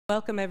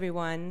Welcome,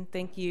 everyone.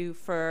 Thank you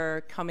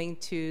for coming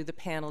to the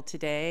panel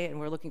today, and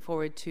we're looking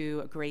forward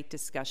to a great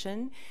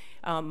discussion.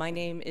 My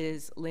name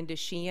is Linda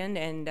Sheehan,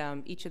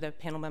 and each of the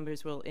panel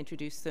members will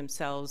introduce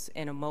themselves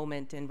in a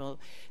moment, and we'll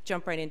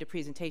jump right into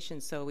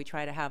presentations so we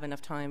try to have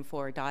enough time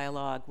for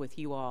dialogue with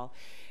you all.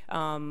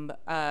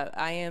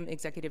 I am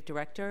Executive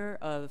Director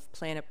of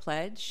Planet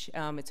Pledge.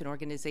 It's an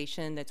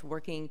organization that's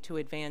working to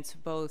advance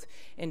both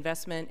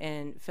investment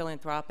and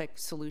philanthropic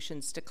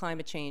solutions to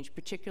climate change,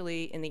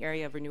 particularly in the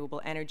area of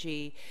renewable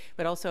energy,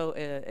 but also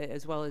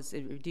as well as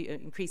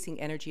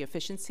increasing energy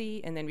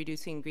efficiency and then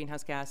reducing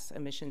greenhouse gas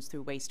emissions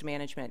through waste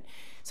management.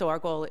 So our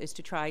goal is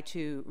to try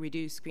to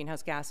reduce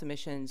greenhouse gas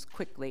emissions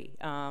quickly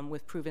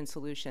with proven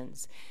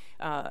solutions.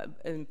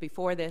 And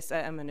before this,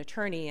 I'm an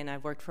attorney, and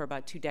I've worked for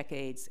about 2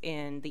 decades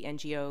in the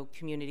NGO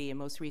community, and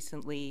most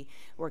recently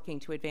working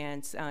to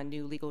advance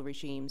new legal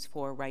regimes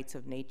for rights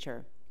of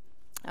nature.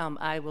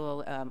 I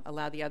will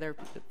allow the other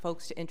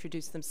folks to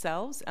introduce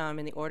themselves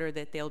in the order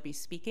that they'll be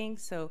speaking,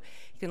 so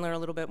you can learn a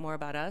little bit more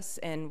about us,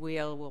 and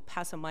we'll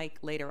pass a mic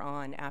later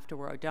on after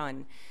we're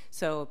done.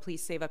 So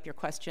please save up your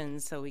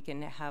questions so we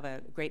can have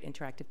a great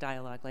interactive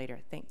dialogue later.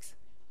 Thanks.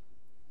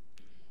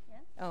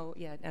 Yeah? Oh,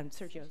 yeah,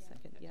 Sergio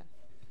second, yeah.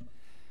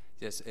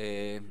 Yes,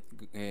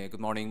 good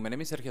morning. My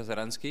name is Sergio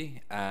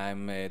Oceransky.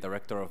 I'm a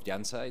director of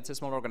Yansa. It's a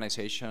small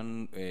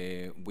organization.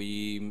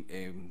 We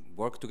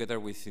work together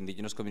with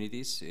indigenous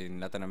communities in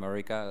Latin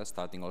America,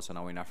 starting also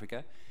now in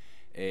Africa,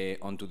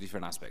 on 2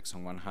 different aspects.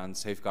 On one hand,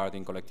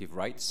 safeguarding collective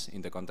rights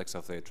in the context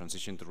of the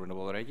transition to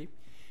renewable energy,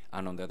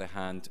 and on the other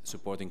hand,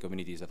 supporting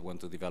communities that want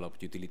to develop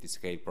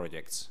utility-scale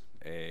projects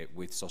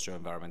with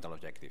socio-environmental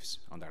objectives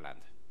on their land.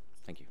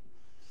 Thank you.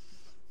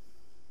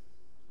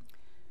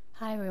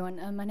 Hi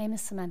everyone, my name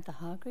is Samantha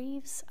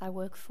Hargreaves. I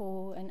work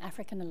for an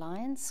African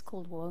alliance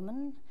called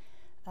WoMin.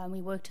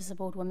 We work to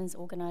support women's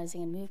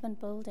organizing and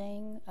movement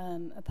building,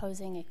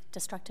 opposing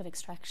destructive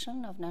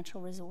extraction of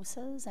natural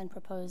resources and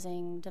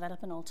proposing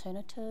development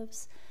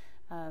alternatives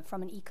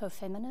from an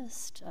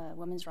eco-feminist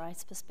women's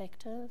rights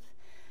perspective.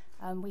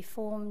 We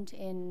formed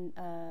in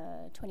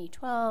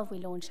 2012, we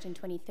launched in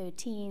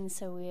 2013,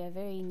 so we're a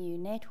very new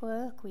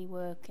network. We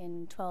work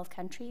in 12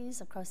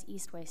 countries across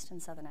East, West,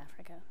 and Southern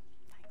Africa.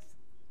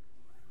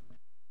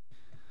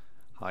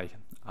 Hi,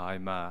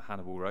 I'm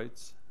Hannibal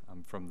Rhoades.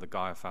 I'm from the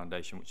Gaia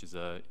Foundation, which is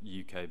a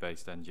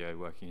UK-based NGO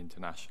working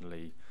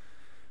internationally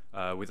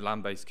with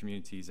land-based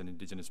communities and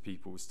indigenous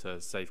peoples to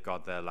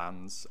safeguard their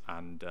lands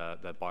and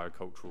their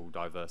biocultural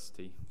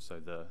diversity, so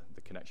the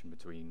connection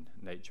between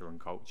nature and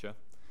culture.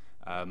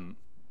 My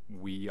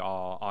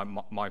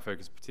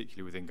focus,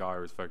 particularly within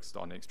Gaia, is focused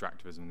on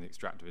extractivism and the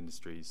extractive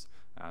industries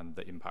and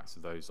the impacts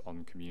of those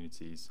on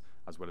communities,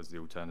 as well as the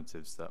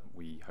alternatives that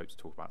we hope to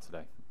talk about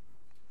today.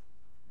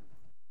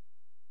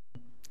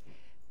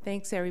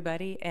 Thanks,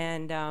 everybody,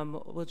 and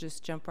we'll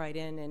just jump right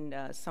in,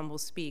 and some will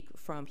speak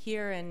from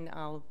here, and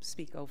I'll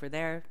speak over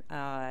there.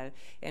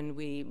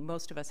 And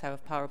most of us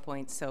have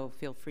PowerPoint, so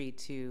feel free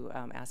to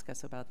ask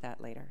us about that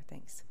later.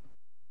 Thanks.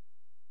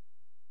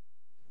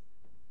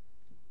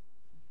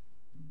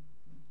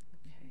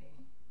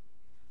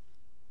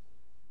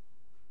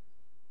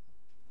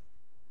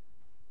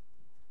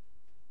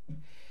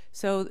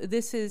 So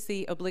this is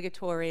the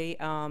obligatory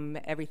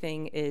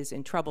everything is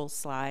in trouble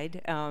slide.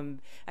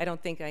 I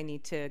don't think I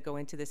need to go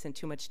into this in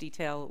too much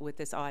detail with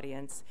this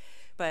audience,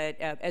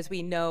 but as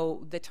we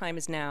know, the time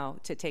is now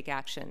to take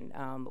action.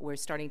 We're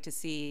starting to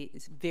see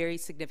very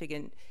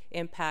significant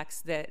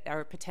impacts that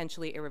are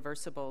potentially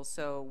irreversible,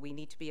 so we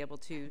need to be able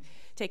to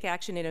take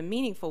action in a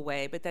meaningful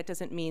way, but that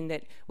doesn't mean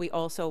that we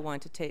also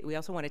want to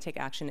take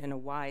action in a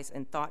wise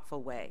and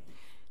thoughtful way.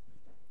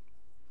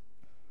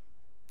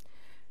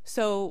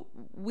 So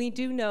we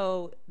do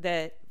know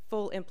that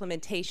full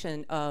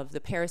implementation of the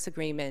Paris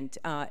Agreement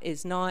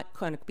is not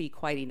going to be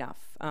quite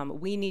enough.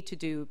 We need to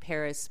do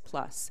Paris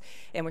Plus,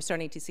 and we're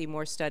starting to see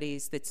more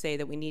studies that say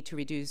that we need to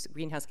reduce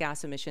greenhouse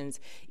gas emissions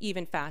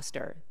even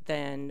faster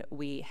than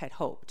we had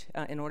hoped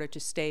in order to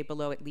stay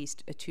below at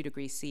least a 2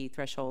 degrees C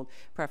threshold,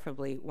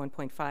 preferably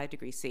 1.5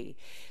 degrees C.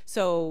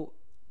 So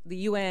the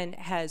UN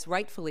has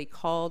rightfully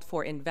called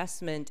for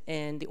investment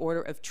in the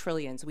order of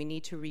trillions. We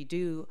need to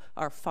redo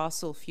our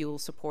fossil fuel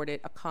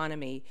supported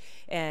economy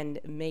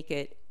and make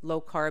it low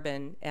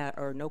carbon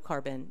or no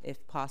carbon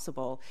if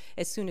possible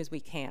as soon as we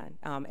can.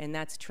 And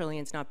that's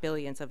trillions, not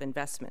billions of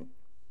investment.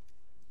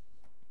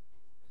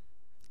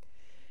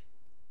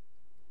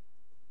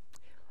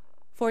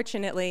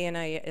 Fortunately, and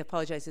I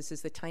apologize, this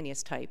is the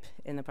tiniest type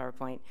in the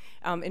PowerPoint,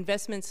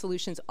 investment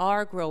solutions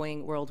are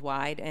growing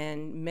worldwide,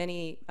 and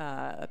many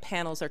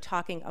panels are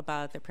talking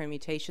about the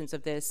permutations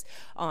of this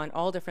on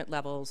all different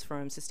levels,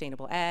 from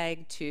sustainable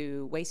ag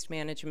to waste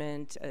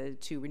management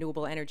to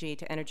renewable energy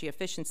to energy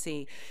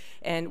efficiency.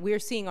 And we're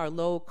seeing our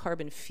low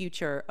carbon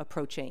future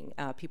approaching.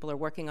 People are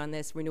working on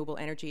this. Renewable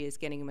energy is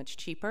getting much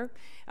cheaper,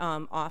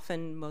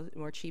 often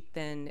more cheap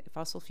than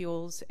fossil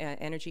fuels.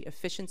 Energy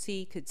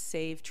efficiency could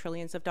save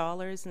trillions of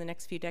dollars in the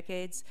next few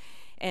decades.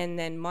 And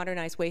then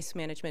modernized waste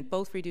management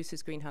both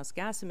reduces greenhouse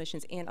gas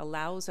emissions and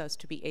allows us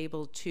to be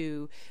able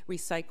to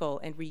recycle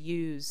and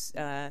reuse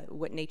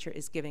what nature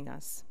is giving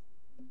us.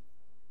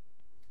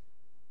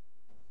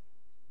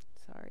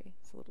 Sorry,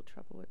 it's a little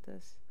trouble with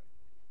this.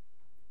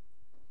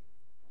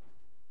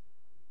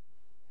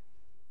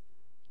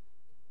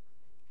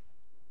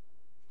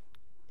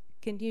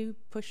 Can you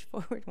push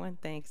forward one?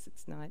 Thanks,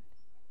 it's not.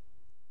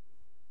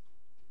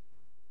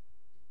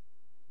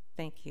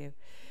 Thank you.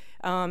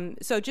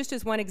 So just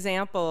as one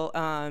example,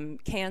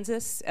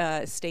 Kansas,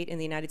 state in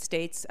the United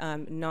States,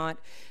 not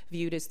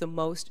viewed as the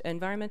most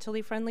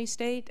environmentally friendly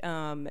state.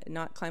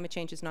 Climate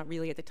change is not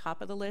really at the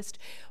top of the list,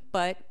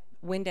 but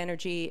wind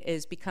energy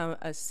has become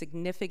a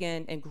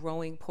significant and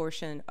growing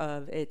portion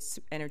of its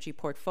energy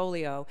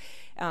portfolio,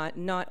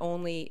 not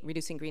only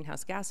reducing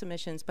greenhouse gas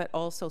emissions, but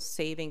also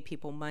saving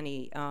people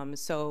money.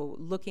 So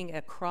looking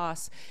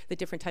across the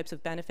different types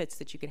of benefits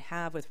that you could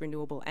have with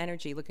renewable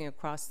energy, looking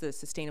across the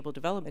Sustainable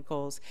Development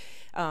Goals,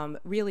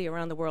 really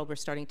around the world we're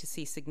starting to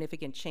see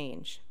significant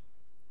change.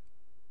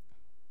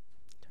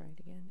 Try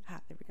it again.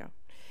 There we go.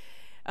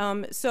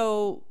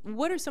 So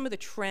what are some of the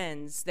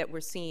trends that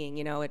we're seeing?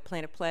 You know, at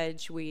Planet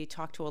Pledge, we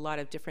talk to a lot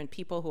of different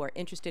people who are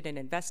interested in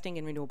investing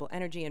in renewable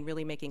energy and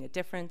really making a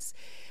difference.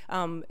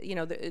 You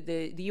know,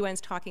 the UN's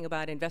talking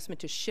about investment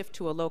to shift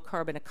to a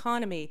low-carbon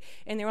economy,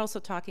 and they're also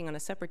talking on a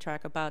separate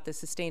track about the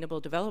Sustainable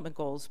Development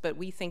Goals, but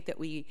we think that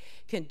we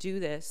can do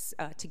this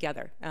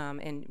together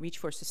and reach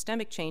for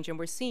systemic change, and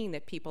we're seeing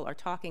that people are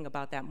talking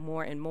about that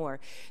more and more.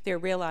 They're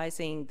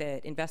realizing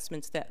that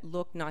investments that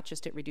look not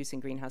just at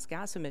reducing greenhouse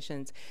gas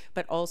emissions,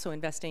 but also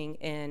investing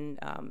in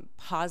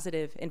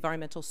positive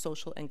environmental,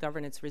 social, and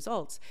governance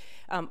results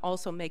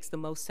also makes the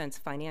most sense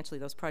financially.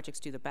 Those projects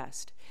do the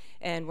best.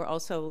 And we're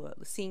also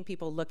seeing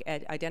people look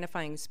at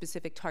identifying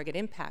specific target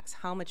impacts,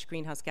 how much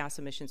greenhouse gas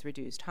emissions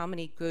reduced, how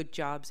many good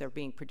jobs are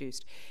being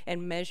produced,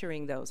 and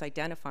measuring those,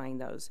 identifying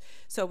those.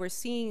 So we're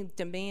seeing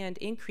demand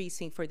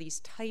increasing for these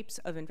types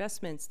of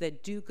investments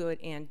that do good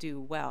and do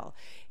well.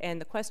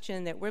 And the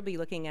question that we'll be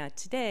looking at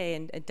today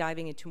and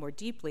diving into more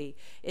deeply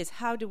is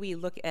how do we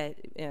look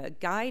at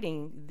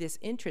guiding this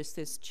interest,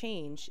 this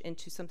change,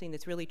 into something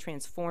that's really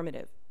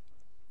transformative.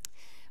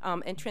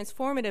 And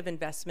transformative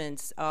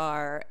investments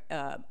are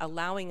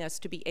allowing us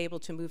to be able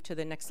to move to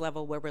the next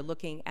level where we're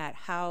looking at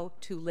how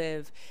to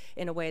live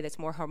in a way that's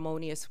more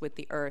harmonious with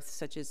the earth,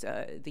 such as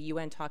the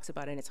UN talks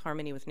about in its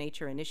Harmony with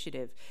Nature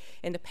initiative.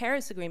 And the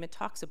Paris Agreement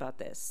talks about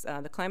this.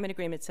 The Climate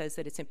Agreement says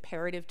that it's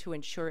imperative to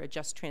ensure a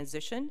just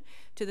transition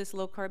to this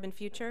low-carbon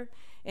future,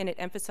 and it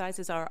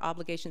emphasizes our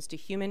obligations to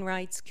human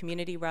rights,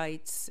 community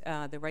rights,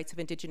 the rights of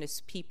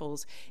indigenous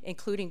peoples,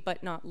 including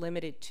but not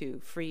limited to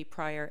free,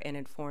 prior, and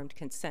informed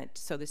consent.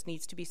 So this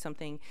needs to be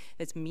something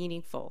that's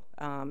meaningful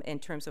in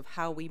terms of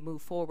how we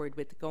move forward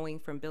with going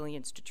from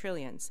billions to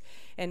trillions.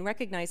 And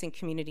recognizing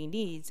community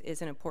needs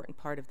is an important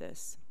part of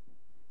this.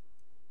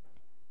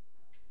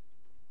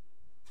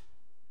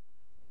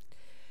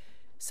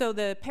 So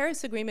the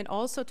Paris Agreement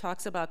also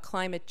talks about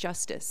climate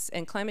justice,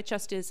 and climate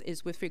justice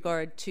is with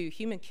regard to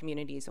human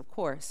communities, of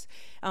course,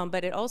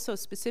 but it also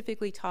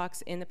specifically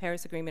talks in the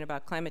Paris Agreement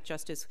about climate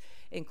justice,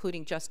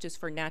 including justice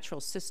for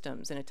natural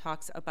systems, and it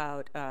talks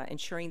about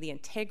ensuring the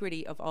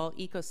integrity of all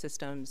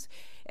ecosystems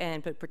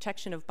and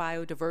protection of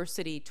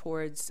biodiversity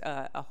towards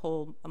a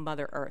whole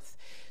Mother Earth.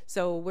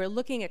 So we're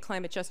looking at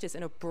climate justice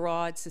in a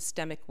broad,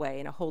 systemic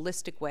way, in a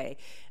holistic way.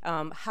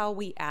 How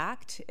we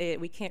act,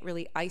 we can't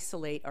really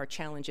isolate our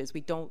challenges.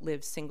 We don't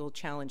live single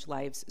challenge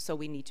lives, so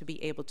we need to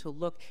be able to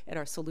look at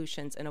our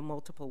solutions in a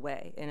multiple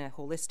way, in a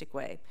holistic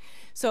way.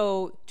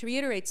 So to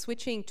reiterate,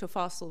 switching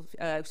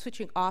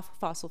off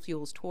fossil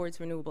fuels towards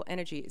renewable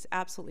energy is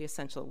absolutely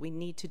essential. We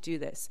need to do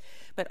this.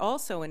 But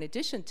also, in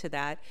addition to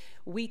that,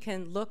 we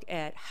can look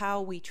at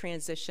how we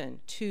transition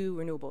to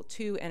renewable,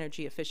 to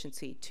energy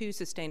efficiency, to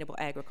sustainable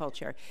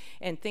agriculture,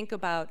 and think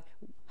about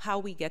how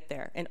we get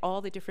there and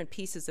all the different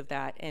pieces of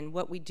that, and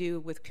what we do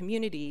with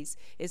communities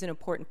is an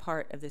important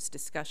part of this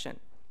discussion.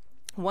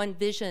 One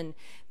vision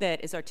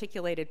that is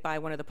articulated by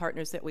one of the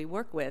partners that we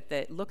work with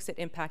that looks at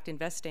impact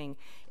investing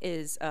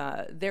is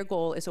their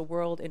goal is a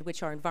world in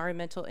which our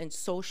environmental and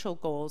social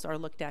goals are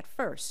looked at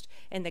first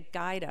and that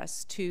guide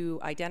us to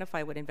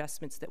identify what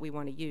investments that we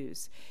want to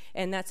use.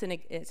 And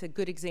it's a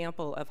good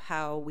example of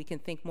how we can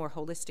think more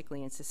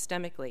holistically and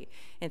systemically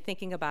and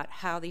thinking about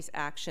how these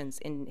actions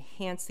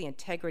enhance the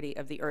integrity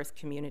of the Earth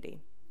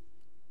community.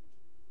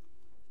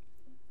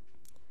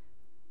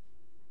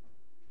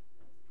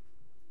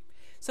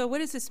 So what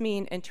does this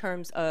mean in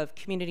terms of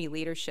community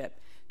leadership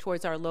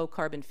towards our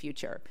low-carbon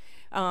future?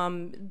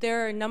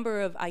 There are a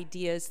number of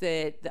ideas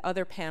that the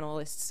other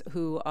panelists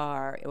who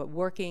are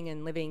working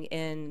and living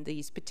in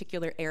these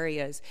particular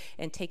areas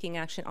and taking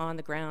action on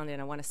the ground,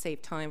 and I want to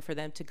save time for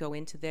them to go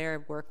into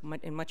their work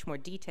in much more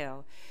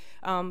detail,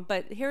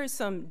 But here are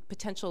some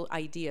potential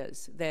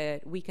ideas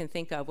that we can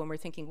think of when we're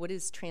thinking, what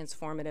is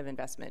transformative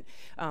investment?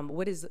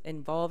 What does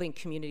involving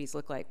communities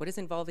look like? What does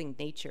involving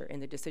nature in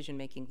the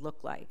decision-making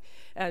look like?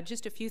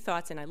 Just a few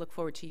thoughts, and I look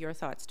forward to your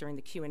thoughts during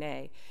the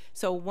Q&A.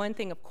 So one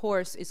thing, of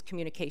course, is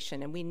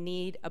communication, and we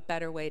need a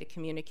better way to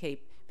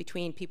communicate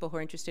between people who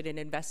are interested in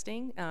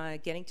investing,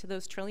 getting to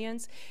those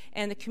trillions,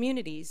 and the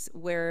communities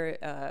where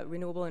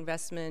renewable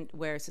investment,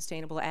 where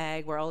sustainable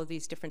ag, where all of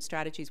these different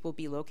strategies will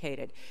be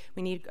located.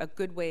 We need a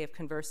good way of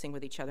conversing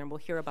with each other, and we'll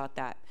hear about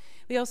that.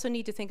 We also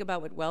need to think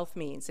about what wealth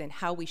means and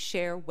how we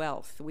share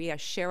wealth. We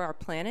share our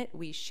planet,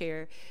 we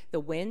share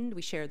the wind,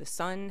 we share the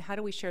sun. How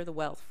do we share the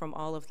wealth from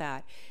all of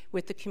that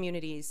with the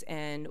communities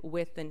and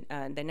with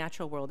the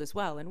natural world as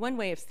well? And one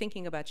way of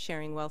thinking about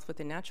sharing wealth with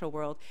the natural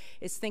world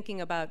is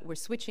thinking about we're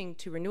switching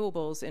to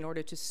renewables in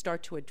order to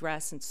start to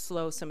address and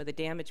slow some of the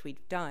damage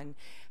we've done.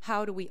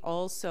 How do we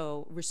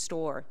also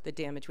restore the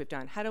damage we've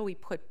done? How do we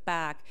put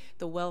back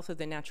the wealth of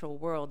the natural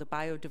world, the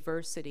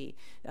biodiversity,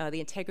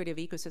 the integrity of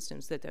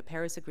ecosystems that the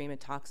Paris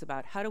Agreement talks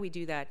about? How do we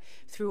do that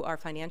through our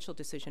financial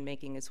decision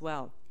making as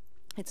well?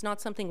 It's not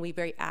something we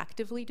very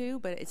actively do,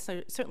 but it's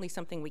certainly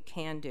something we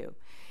can do.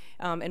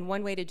 And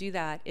one way to do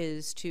that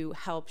is to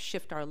help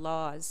shift our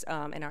laws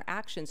and our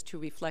actions to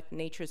reflect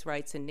nature's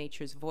rights and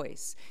nature's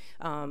voice.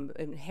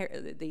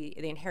 The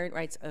inherent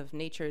rights of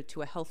nature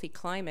to a healthy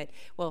climate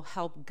will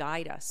help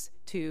guide us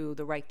to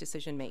the right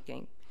decision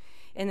making.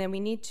 And then we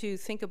need to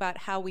think about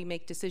how we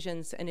make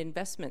decisions and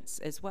investments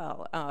as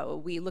well.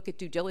 We look at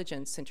due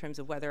diligence in terms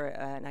of whether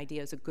an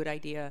idea is a good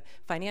idea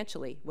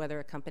financially, whether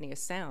a company is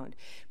sound.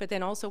 But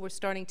then also we're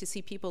starting to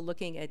see people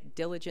looking at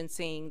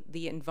diligencing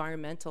the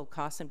environmental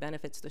costs and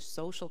benefits, the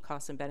social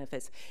costs and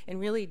benefits, and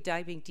really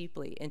diving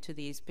deeply into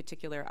these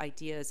particular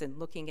ideas and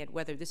looking at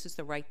whether this is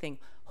the right thing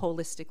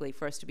holistically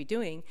for us to be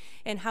doing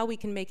and how we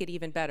can make it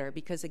even better.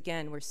 Because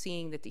again, we're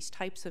seeing that these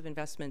types of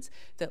investments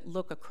that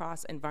look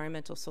across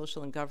environmental,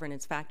 social, and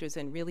governance factors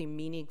and really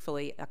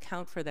meaningfully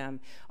account for them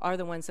are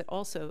the ones that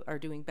also are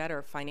doing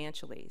better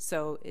financially.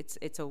 So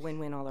it's a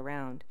win-win all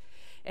around.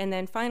 And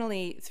then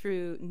finally,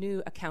 through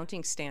new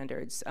accounting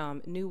standards,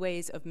 new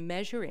ways of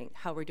measuring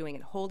how we're doing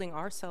and holding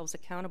ourselves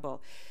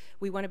accountable,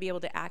 we want to be able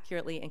to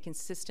accurately and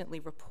consistently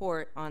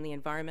report on the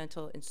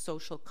environmental and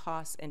social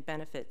costs and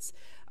benefits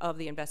of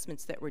the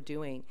investments that we're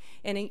doing.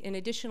 And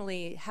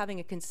additionally, having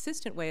a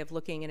consistent way of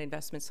looking at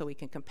investments so we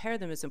can compare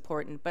them is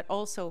important, but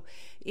also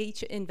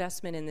each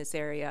investment in this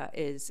area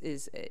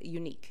is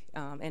unique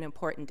and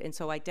important. And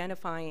so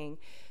identifying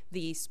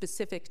the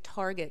specific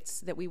targets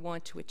that we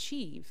want to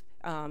achieve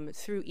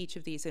through each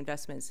of these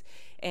investments,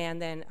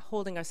 and then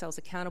holding ourselves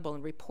accountable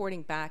and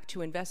reporting back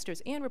to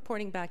investors and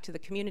reporting back to the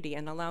community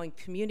and allowing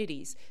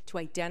communities to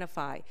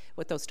identify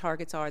what those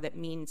targets are that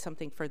mean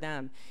something for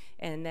them,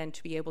 and then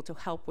to be able to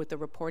help with the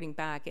reporting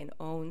back and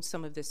own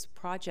some of this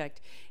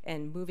project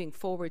and moving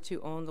forward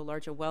to own the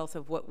larger wealth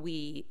of what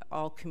we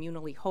all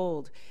communally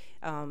hold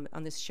on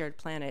this shared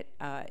planet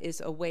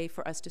is a way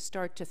for us to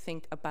start to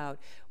think about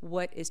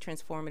what is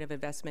transformative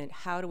investment,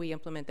 how do we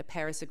implement the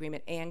Paris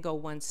Agreement and go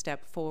one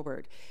step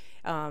forward.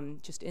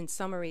 Just in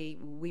summary,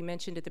 we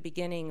mentioned at the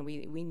beginning,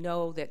 we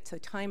know that the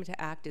time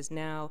to act is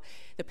now.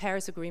 The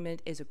Paris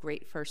Agreement is a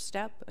great first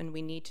step, and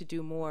we need to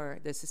do more.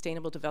 The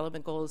Sustainable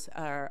Development Goals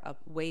are a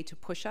way to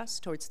push us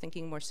towards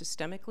thinking more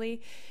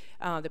systemically.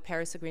 The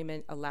Paris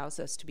Agreement allows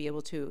us to be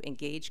able to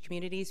engage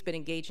communities, but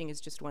engaging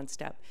is just one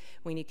step.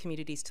 We need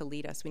communities to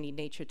lead us. We need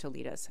nature to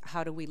lead us.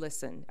 How do we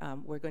listen?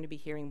 We're going to be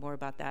hearing more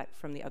about that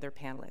from the other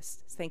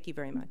panelists. Thank you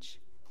very much.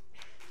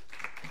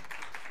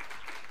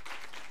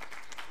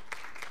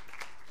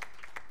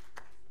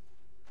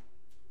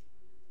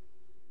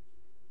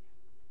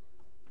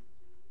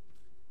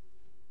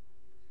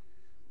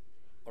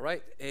 All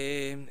right,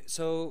 I'm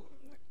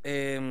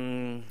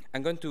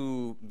going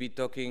to be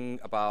talking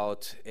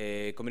about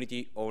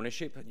community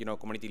ownership,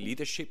 community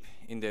leadership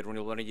in the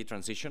renewable energy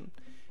transition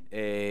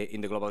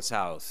in the Global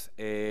South.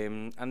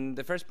 And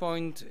the first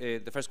point,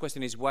 the first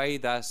question is, why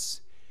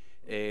does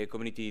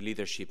community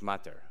leadership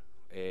matter?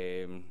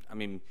 I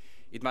mean,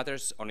 it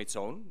matters on its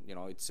own.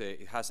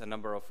 It has a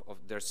number of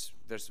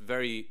there's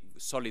very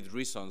solid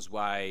reasons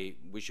why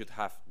we should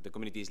have the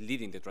communities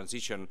leading the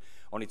transition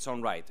on its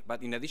own right.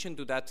 But in addition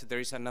to that, there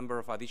is a number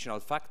of additional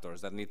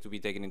factors that need to be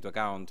taken into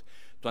account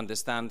to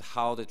understand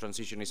how the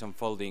transition is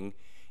unfolding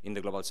in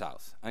the Global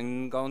South.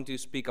 I'm going to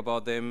speak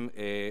about them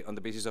on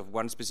the basis of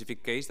one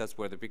specific case. That's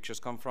where the pictures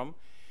come from.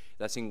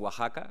 That's in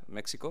Oaxaca,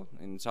 Mexico,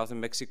 in southern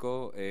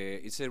Mexico.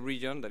 It's a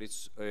region that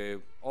is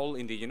all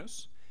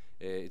indigenous.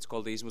 It's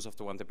called the Isthmus of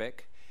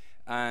Tehuantepec.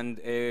 And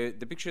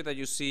the picture that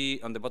you see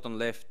on the bottom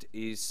left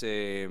is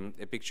a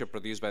picture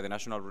produced by the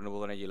National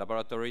Renewable Energy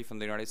Laboratory from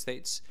the United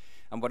States.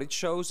 And what it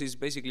shows is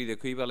basically the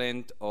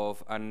equivalent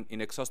of an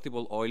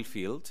inexhaustible oil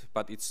field,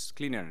 but it's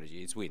clean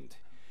energy, it's wind.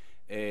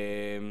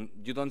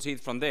 You don't see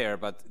it from there,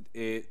 but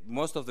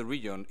most of the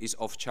region is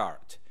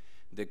off-chart.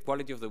 The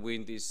quality of the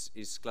wind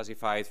is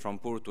classified from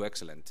poor to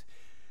excellent.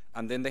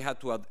 And then they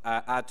had to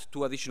add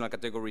two additional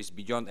categories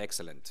beyond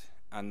excellent.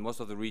 and most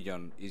of the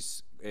region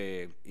is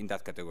in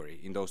that category,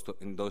 in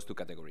those two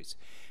categories.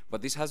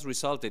 What this has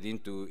resulted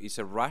into is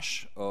a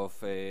rush of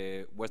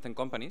Western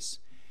companies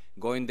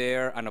going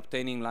there and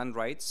obtaining land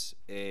rights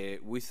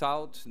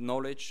without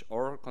knowledge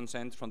or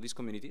consent from these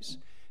communities,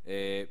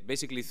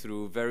 basically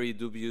through very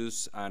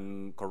dubious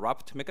and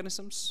corrupt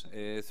mechanisms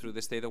through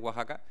the state of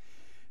Oaxaca,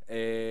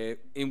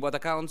 in what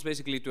accounts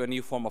basically to a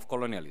new form of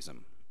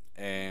colonialism.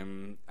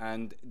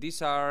 And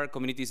these are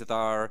communities that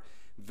are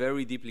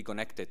very deeply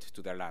connected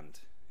to their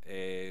land.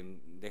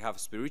 They have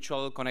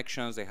spiritual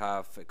connections, they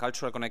have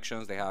cultural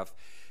connections, they have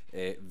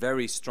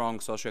very strong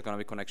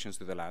socioeconomic connections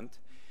to the land.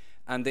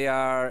 And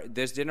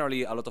there's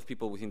generally a lot of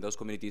people within those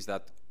communities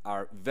that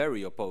are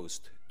very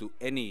opposed to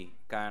any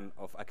kind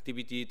of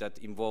activity that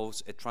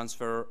involves a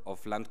transfer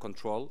of land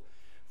control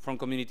from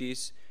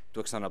communities to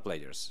external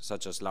players,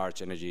 such as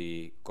large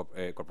energy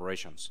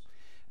corporations.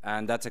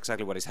 And that's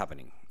exactly what is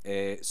happening.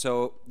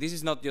 So this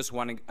is not just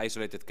one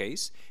isolated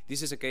case.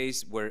 This is a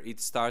case where it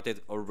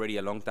started already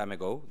a long time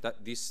ago.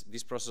 That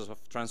this process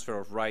of transfer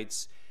of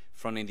rights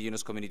from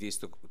indigenous communities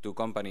to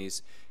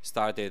companies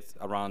started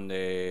around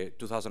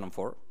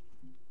 2004.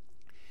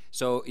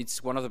 So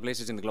it's one of the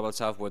places in the Global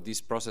South where this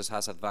process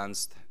has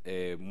advanced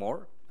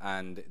more,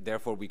 and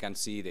therefore we can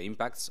see the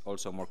impacts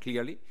also more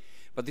clearly.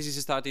 But this is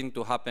starting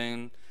to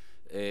happen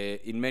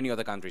in many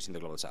other countries in the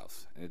Global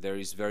South. There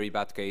is very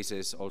bad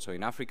cases also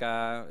in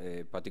Africa,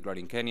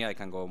 particularly in Kenya. I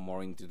can go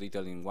more into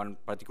detail in one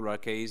particular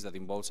case that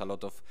involves a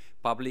lot of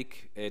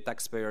public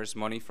taxpayers'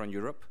 money from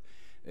Europe,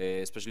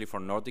 especially for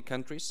Nordic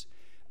countries,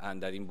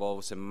 and that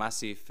involves a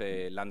massive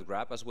land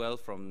grab as well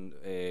from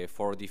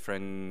 4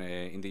 different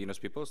indigenous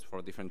peoples,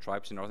 4 different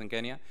tribes in northern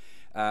Kenya.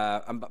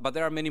 But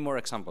there are many more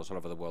examples all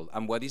over the world.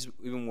 And what is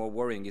even more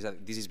worrying is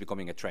that this is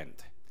becoming a trend.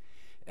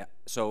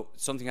 So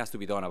something has to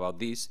be done about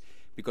this,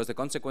 because the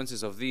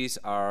consequences of this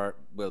are,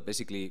 well,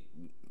 basically,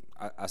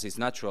 as is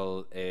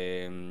natural,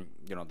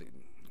 you know, the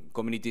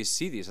communities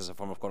see this as a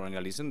form of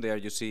colonialism. There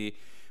you see,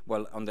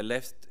 well, on the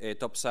left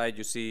top side,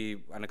 you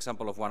see an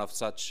example of one of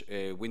such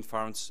wind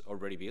farms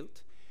already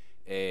built.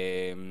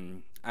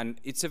 And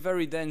it's a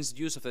very dense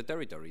use of the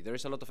territory. There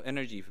is a lot of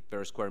energy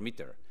per square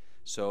meter.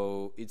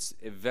 So it's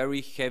a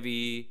very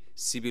heavy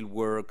civil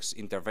works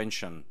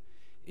intervention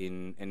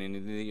in an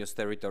indigenous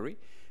territory,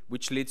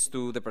 which leads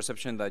to the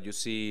perception that you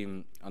see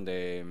on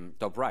the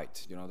top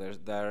right. You know,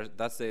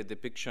 that's the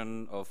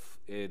depiction of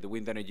the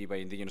wind energy by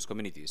indigenous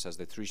communities as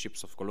the 3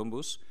 ships of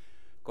Columbus,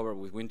 covered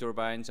with wind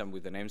turbines and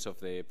with the names of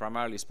the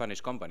primarily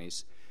Spanish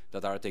companies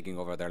that are taking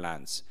over their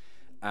lands.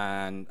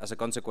 And as a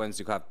consequence,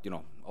 you have, you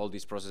know, all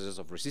these processes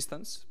of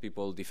resistance,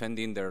 people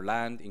defending their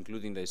land,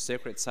 including the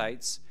sacred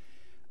sites,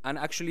 and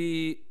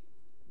actually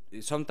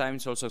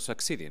sometimes also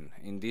succeeding.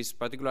 In this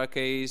particular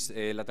case,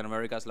 Latin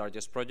America's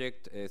largest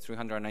project, a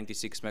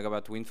 396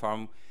 megawatt wind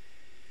farm,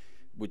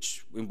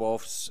 which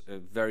involves a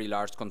very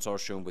large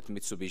consortium with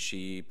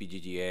Mitsubishi,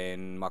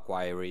 PGGN,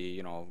 Macquarie,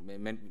 you know,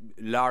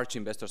 large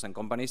investors and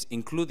companies,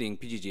 including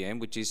PGGN,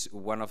 which is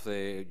one of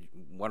the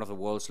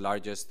world's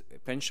largest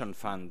pension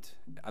fund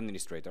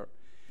administrator,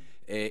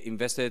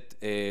 invested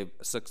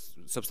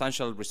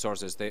substantial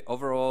resources. The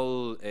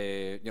overall,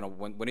 you know,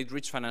 when it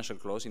reached financial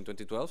close in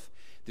 2012,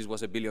 this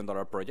was $1 billion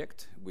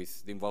project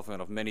with the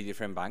involvement of many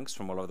different banks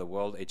from all over the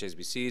world,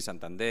 HSBC,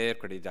 Santander,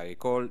 Crédit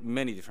Agricole,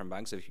 many different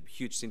banks, a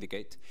huge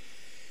syndicate.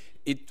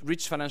 It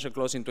reached financial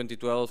close in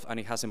 2012, and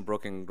it hasn't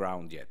broken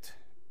ground yet.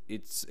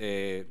 It's,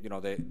 you know,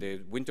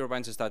 the wind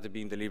turbines started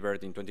being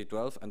delivered in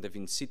 2012, and they've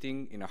been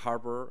sitting in a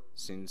harbor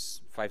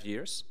since 5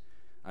 years,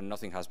 and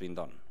nothing has been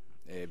done.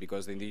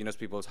 Because the indigenous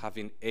peoples have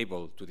been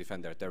able to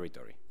defend their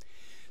territory.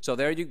 So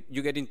there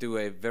you get into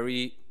a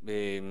very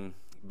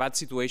bad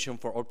situation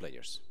for all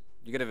players.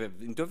 You get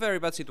into a very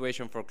bad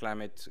situation for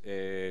climate,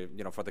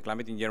 you know, for the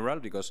climate in general,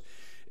 because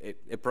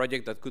a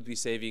project that could be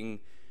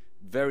saving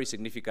very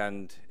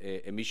significant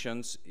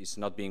emissions is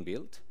not being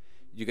built.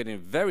 You get in a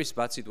very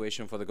bad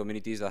situation for the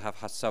communities that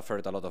have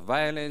suffered a lot of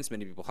violence.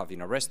 Many people have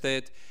been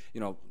arrested.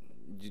 You know,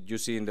 you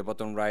see in the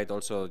bottom right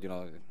also, you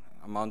know,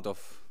 amount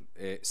of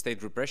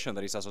state repression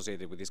that is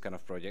associated with these kind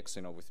of projects,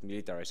 you know, with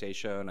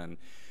militarization, and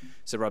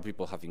several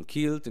people have been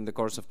killed in the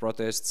course of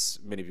protests,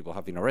 many people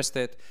have been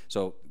arrested.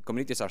 So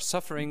communities are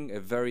suffering a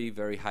very,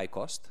 very high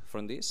cost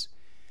from this.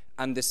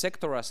 And the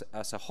sector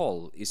as a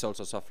whole is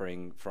also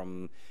suffering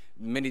from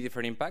many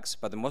different impacts,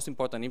 but the most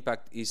important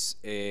impact is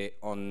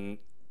on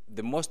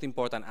the most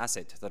important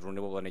asset that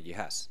renewable energy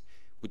has,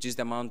 which is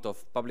the amount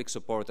of public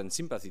support and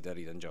sympathy that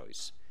it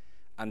enjoys.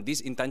 And this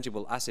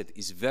intangible asset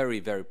is very,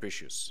 very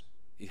precious.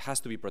 It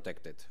has to be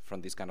protected from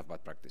these kind of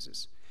bad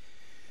practices.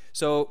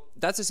 So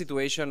that's the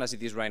situation as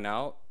it is right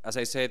now. As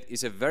I said,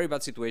 it's a very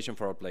bad situation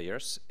for our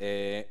players,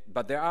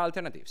 but there are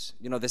alternatives.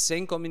 You know, the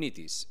same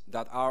communities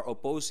that are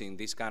opposing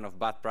these kind of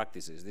bad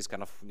practices, this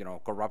kind of, you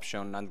know,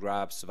 corruption, land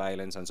grabs,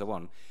 violence, and so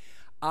on,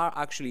 are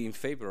actually in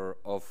favor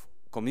of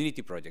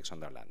community projects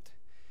on their land.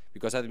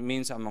 Because that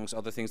means, amongst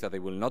other things, that they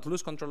will not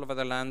lose control over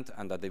their land,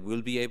 and that they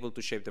will be able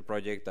to shape the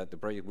project, that the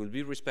project will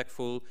be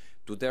respectful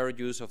to their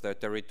use of their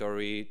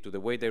territory, to the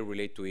way they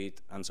relate to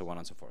it, and so on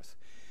and so forth.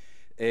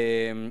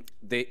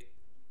 The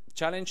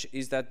challenge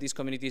is that these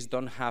communities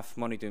don't have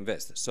money to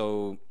invest.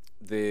 So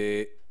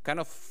the kind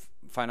of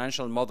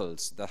financial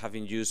models that have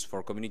been used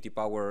for community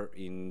power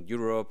in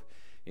Europe,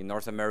 in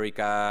North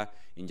America,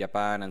 in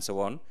Japan, and so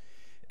on,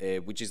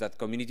 which is that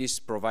communities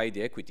provide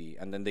the equity,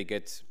 and then they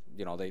get,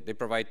 they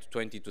provide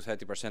 20 to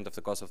 30% of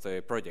the cost of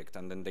the project,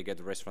 and then they get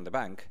the rest from the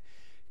bank,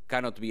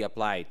 cannot be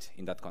applied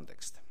in that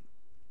context.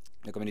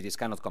 The communities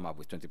cannot come up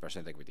with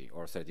 20% equity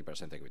or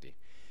 30% equity.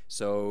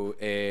 So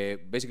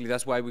basically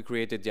that's why we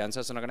created Yansa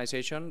as an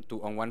organization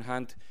to, on one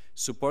hand,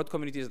 support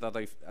communities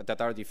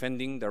that are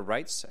defending their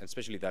rights,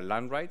 especially their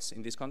land rights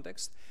in this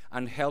context,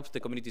 and help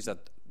the communities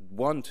that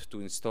want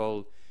to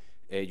install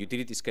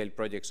utility scale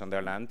projects on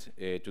their land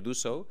to do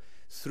so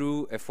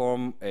through a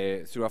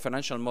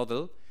financial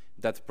model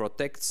that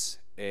protects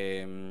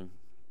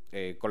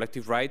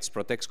collective rights,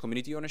 protects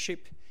community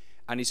ownership,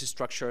 and is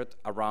structured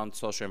around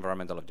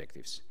socio-environmental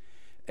objectives.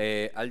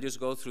 I'll just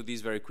go through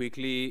this very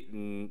quickly.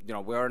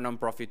 We are a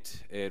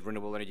non-profit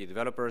renewable energy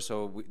developer,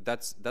 so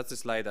that's the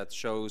slide that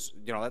shows,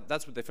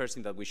 that's the first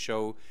thing that we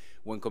show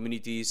when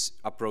communities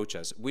approach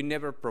us. We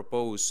never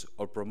propose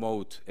or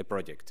promote a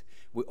project.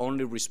 We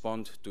only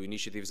respond to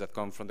initiatives that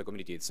come from the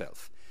community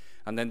itself.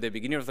 And then the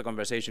beginning of the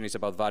conversation is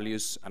about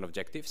values and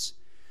objectives.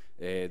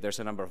 There's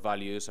a number of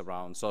values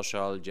around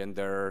social,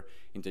 gender,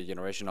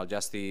 intergenerational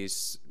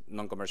justice,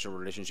 non-commercial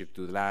relationship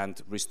to the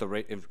land,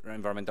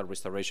 environmental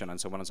restoration, and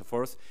so on and so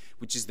forth,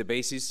 which is the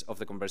basis of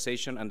the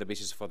conversation and the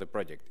basis for the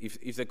project.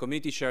 If the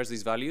community shares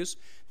these values,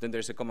 then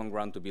there's a common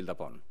ground to build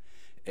upon.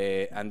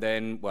 And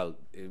then, well,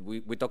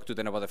 we talked to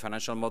them about the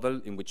financial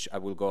model, in which I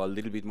will go a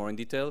little bit more in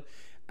detail,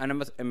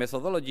 and a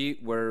methodology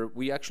where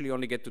we actually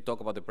only get to talk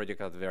about the project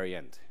at the very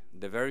end.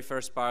 The very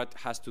first part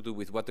has to do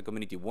with what the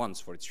community wants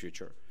for its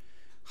future.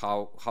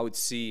 How it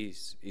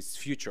sees its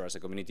future as a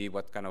community,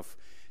 what kind of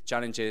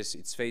challenges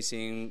it's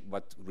facing,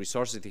 what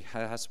resources it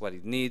has, what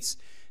it needs.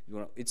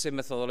 It's a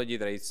methodology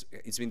that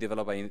it's been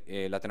developed by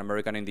Latin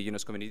American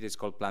indigenous communities. It's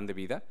called Plan de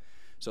Vida.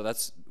 So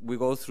we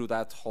go through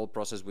that whole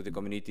process with the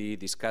community,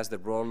 discuss the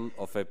role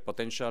of a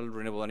potential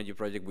renewable energy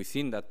project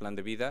within that Plan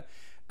de Vida,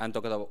 and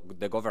talk about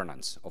the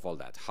governance of all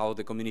that, how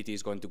the community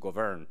is going to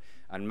govern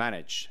and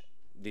manage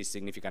these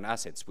significant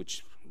assets,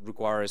 which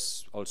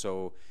requires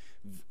also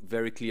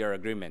very clear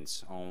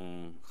agreements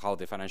on how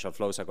the financial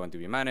flows are going to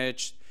be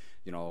managed,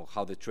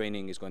 how the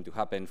training is going to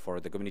happen for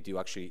the community to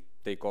actually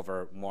take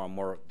over more and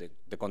more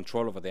the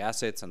control over the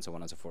assets, and so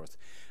on and so forth.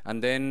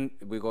 And then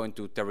we go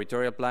into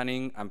territorial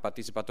planning and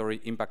participatory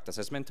impact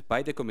assessment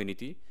by the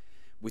community,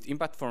 with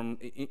input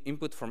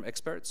from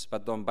experts,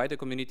 but done by the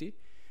community.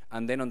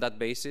 And then on that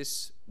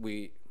basis,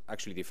 we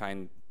actually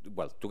define,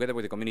 well, together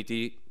with the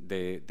community,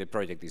 the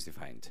project is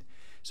defined.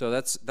 So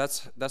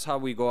that's how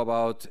we go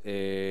about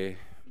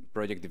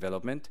project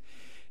development.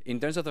 In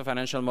terms of the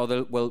financial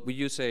model, well, we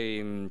use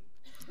a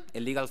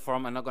legal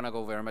form. I'm not going to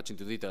go very much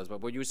into details, but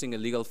we're using a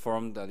legal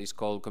form that is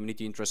called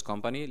Community Interest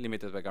Company,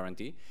 Limited by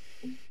Guarantee.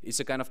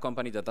 It's a kind of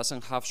company that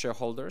doesn't have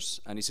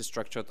shareholders and is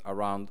structured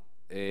around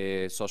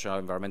social and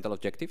environmental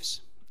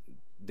objectives.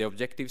 The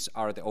objectives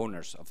are the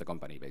owners of the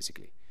company,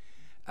 basically.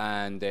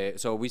 And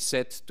so we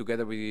set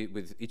together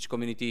with each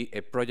community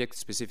a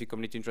project-specific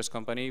community interest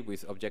company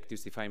with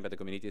objectives defined by the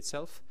community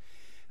itself.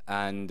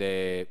 And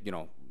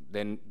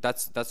then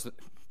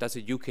that's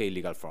a UK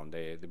legal form.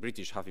 The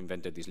British have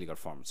invented this legal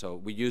form. So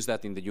we use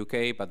that in the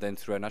UK, but then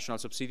through a national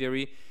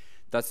subsidiary,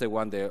 that's the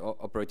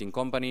operating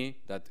company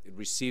that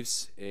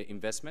receives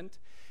investment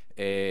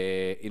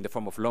in the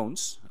form of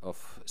loans,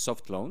 of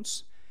soft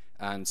loans,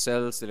 and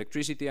sells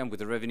electricity, and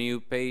with the revenue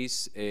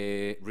repays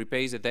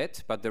the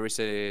debt, but there's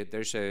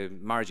a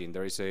margin,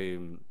 there's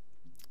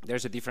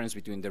a difference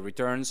between the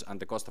returns and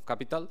the cost of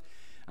capital,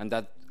 and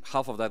that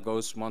half of that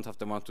goes month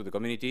after month to the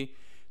community.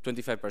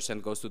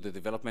 25% goes to the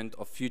development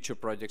of future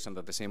projects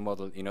under the same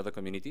model in other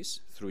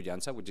communities through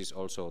Yansa, which is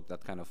also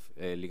that kind of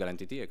legal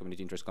entity, a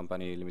community interest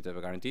company limited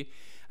by guarantee.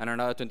 And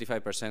another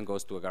 25%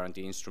 goes to a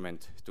guarantee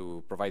instrument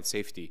to provide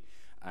safety,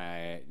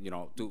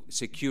 to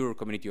secure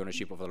community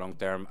ownership of the long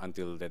term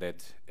until the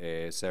debt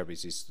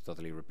service is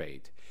totally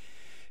repaid.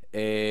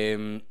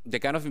 The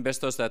kind of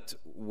investors that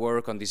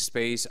work on this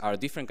space are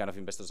different kind of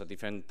investors at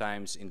different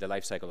times in the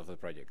life cycle of the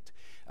project.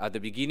 At the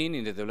beginning,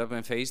 in the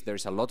development phase,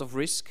 there's a lot of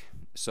risk.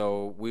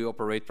 So we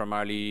operate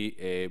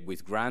primarily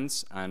with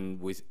grants and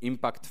with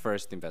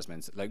impact-first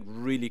investments, like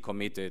really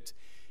committed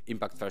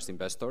impact-first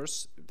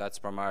investors. That's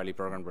primarily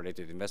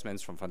program-related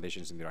investments from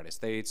foundations in the United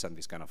States and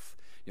this kind of,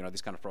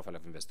 this kind of profile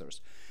of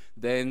investors.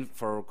 Then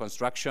for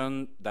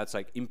construction, that's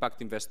like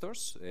impact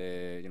investors,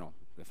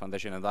 the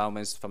foundation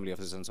endowments, family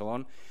offices, and so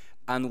on.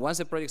 And once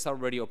the projects are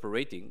already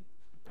operating,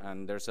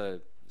 and there's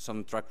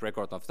some track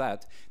record of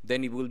that,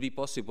 then it will be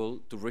possible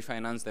to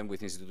refinance them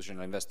with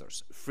institutional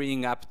investors,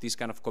 freeing up this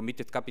kind of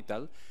committed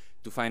capital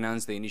to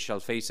finance the initial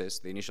phases,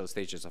 the initial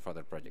stages of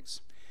other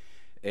projects.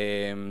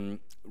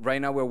 Right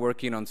now we're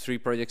working on 3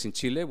 projects in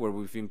Chile where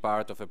we've been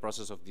part of a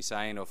process of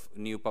design of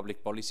new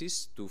public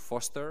policies to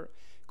foster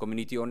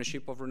community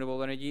ownership of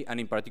renewable energy, and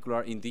in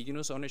particular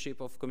indigenous ownership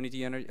of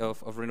community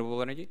of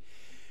renewable energy.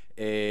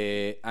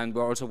 And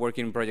we're also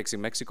working in projects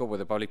in Mexico where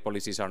the public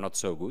policies are not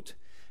so good.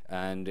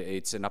 And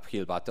it's an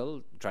uphill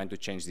battle trying to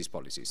change these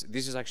policies.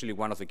 This is actually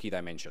one of the key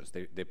dimensions,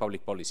 the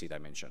public policy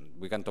dimension.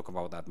 We can talk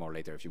about that more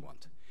later if you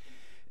want.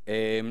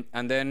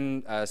 And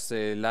then, as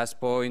a last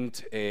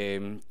point,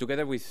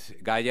 together with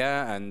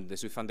Gaia and the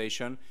Swift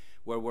Foundation,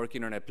 we're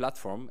working on a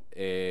platform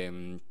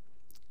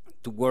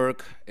to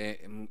work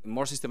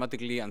more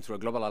systematically and through a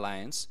global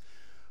alliance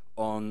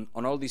on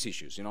all these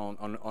issues,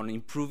 on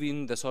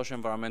improving the social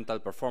environmental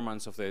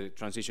performance of the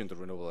transition to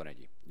renewable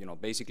energy.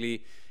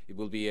 Basically, it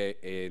will be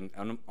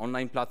an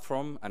online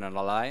platform and an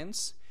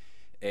alliance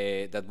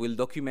that will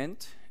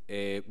document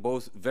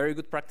both very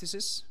good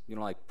practices,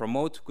 like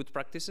promote good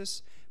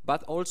practices,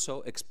 but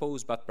also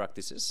expose bad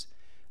practices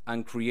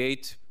and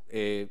create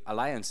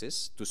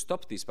alliances to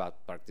stop these bad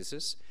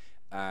practices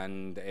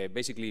and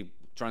basically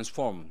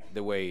transform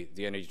the way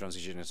the energy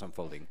transition is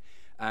unfolding.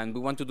 And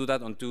we want to do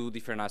that on two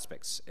different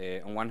aspects.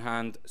 On one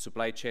hand,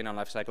 supply chain and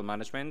life cycle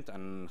management,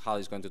 and Hal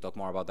is going to talk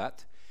more about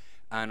that.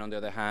 And on the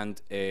other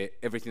hand,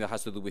 everything that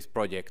has to do with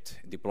project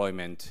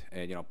deployment,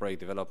 project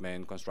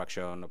development,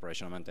 construction,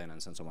 operational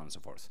maintenance, and so on and so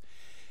forth.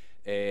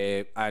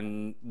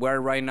 And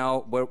right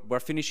now, we're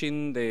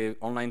finishing the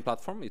online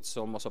platform. It's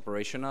almost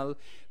operational,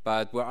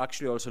 but we're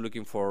actually also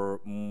looking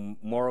for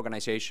more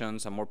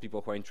organizations and more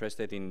people who are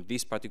interested in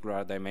this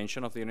particular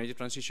dimension of the energy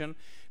transition,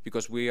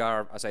 because we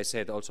are, as I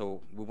said, also,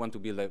 we want to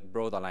build a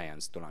broad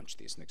alliance to launch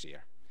this next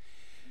year.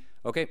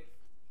 Okay,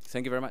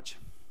 thank you very much.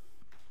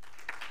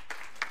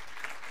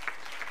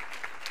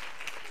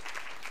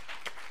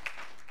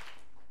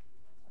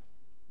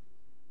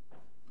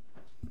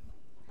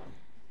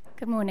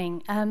 Good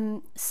morning.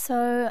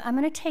 So I'm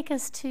going to take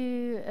us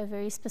to a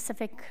very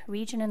specific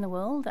region in the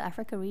world, the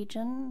Africa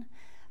region,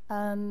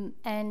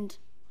 and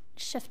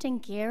shifting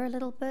gear a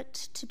little bit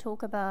to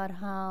talk about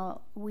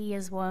how we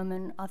as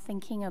WoMin are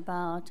thinking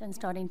about and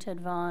starting to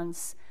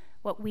advance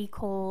what we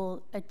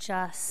call a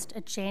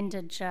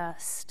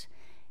gender-just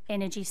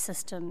energy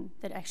system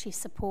that actually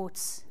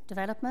supports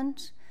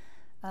development,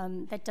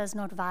 that does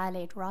not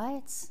violate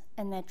rights,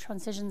 and that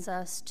transitions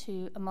us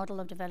to a model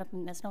of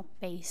development that's not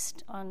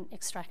based on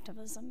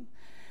extractivism.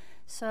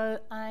 So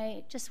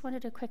I just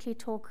wanted to quickly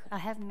talk, I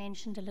have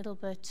mentioned a little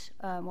bit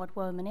what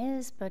WoMin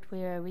is, but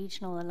we're a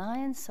regional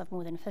alliance of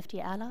more than 50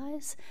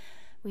 allies.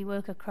 We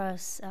work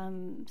across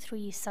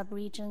 3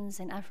 sub-regions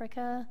in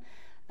Africa,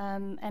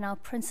 and our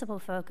principal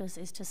focus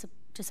is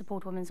to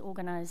support women's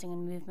organizing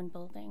and movement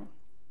building.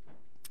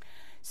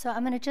 So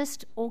I'm going to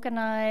just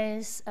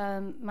organize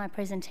my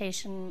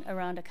presentation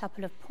around a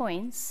couple of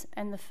points.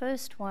 And the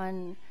first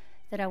one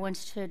that I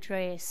wanted to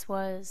address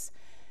was,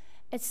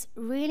 it's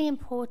really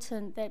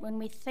important that when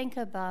we think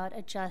about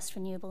a just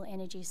renewable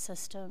energy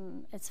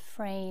system, it's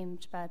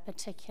framed by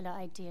particular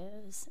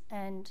ideas.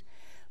 And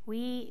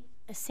we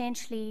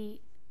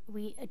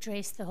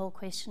address the whole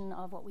question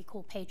of what we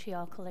call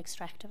patriarchal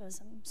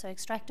extractivism. So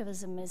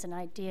extractivism is an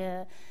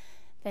idea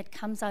that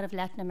comes out of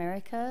Latin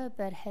America,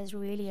 but has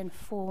really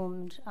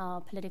informed our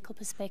political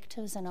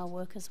perspectives and our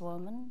work as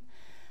WoMin.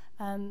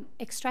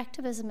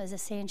 Extractivism is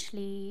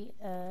essentially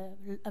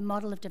a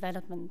model of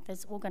development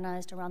that's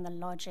organized around the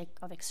logic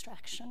of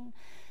extraction.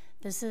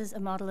 This is a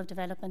model of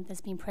development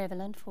that's been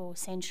prevalent for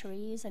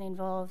centuries and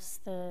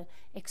involves the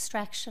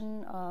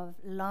extraction of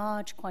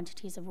large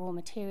quantities of raw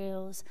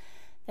materials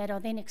that are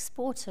then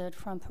exported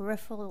from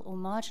peripheral or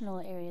marginal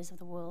areas of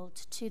the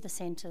world to the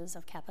centers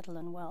of capital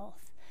and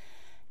wealth.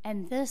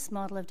 And this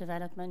model of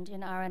development,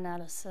 in our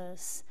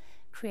analysis,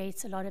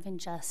 creates a lot of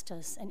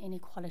injustice and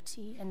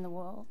inequality in the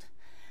world.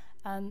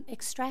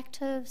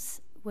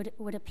 Extractives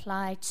would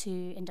apply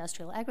to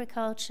industrial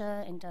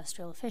agriculture,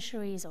 industrial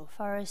fisheries, or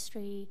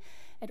forestry.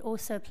 It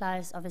also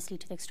applies, obviously,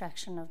 to the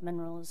extraction of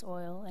minerals,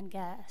 oil, and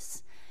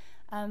gas.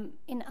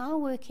 In our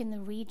work in the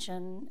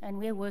region, and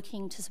we're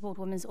working to support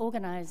women's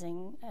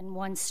organizing, and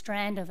one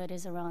strand of it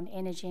is around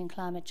energy and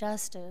climate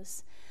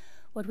justice,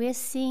 what we're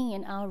seeing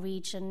in our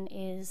region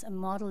is a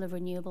model of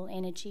renewable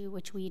energy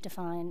which we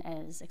define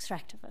as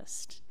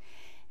extractivist.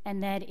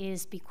 And that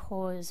is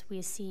because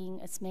we're seeing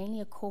it's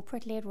mainly a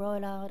corporate-led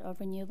rollout of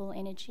renewable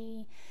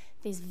energy.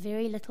 There's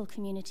very little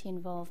community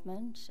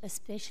involvement,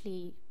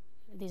 especially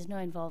there's no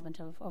involvement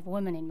of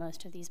women in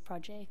most of these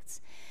projects.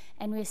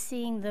 And we're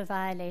seeing the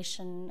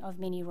violation of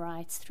many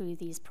rights through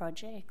these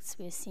projects.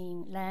 We're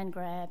seeing land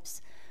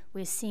grabs.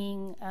 We're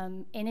seeing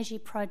energy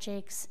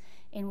projects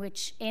in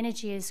which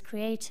energy is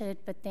created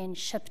but then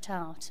shipped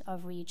out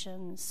of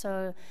regions.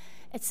 So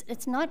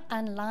it's not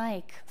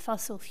unlike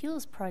fossil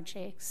fuels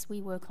projects.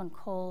 We work on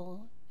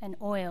coal and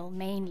oil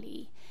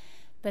mainly,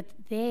 but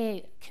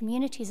their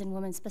communities and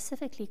women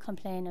specifically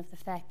complain of the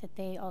fact that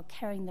they are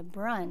carrying the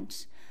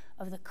brunt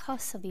of the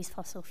costs of these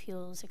fossil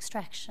fuels,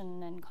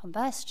 extraction and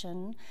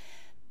combustion,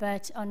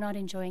 but are not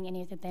enjoying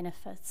any of the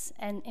benefits.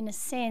 And in a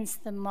sense,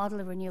 the model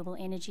of renewable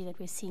energy that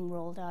we're seeing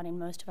rolled out in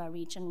most of our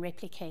region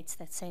replicates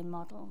that same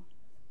model.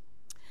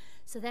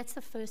 So that's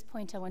the first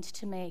point I wanted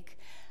to make.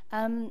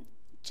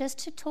 Just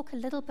to talk a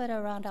little bit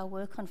around our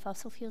work on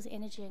fossil fuels,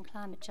 energy, and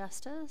climate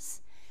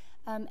justice.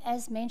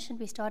 As mentioned,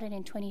 we started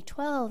in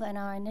 2012, and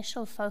our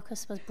initial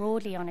focus was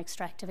broadly on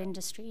extractive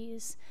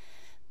industries.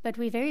 But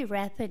we very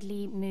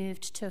rapidly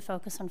moved to a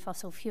focus on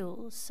fossil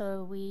fuels.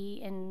 So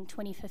in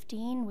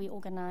 2015, we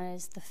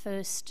organized the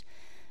first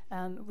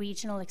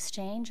regional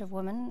exchange of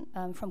women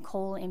from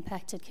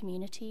coal-impacted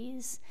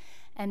communities.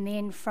 And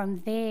then from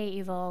there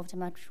evolved a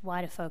much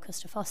wider focus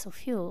to fossil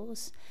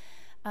fuels.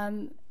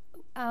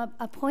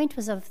 Our point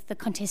was of the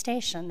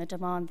contestation, the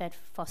demand that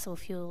fossil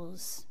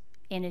fuels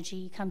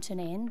energy come to an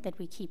end, that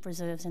we keep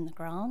reserves in the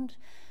ground.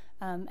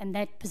 And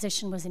that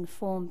position was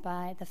informed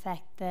by the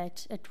fact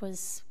that it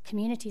was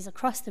communities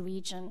across the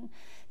region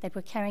that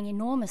were carrying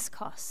enormous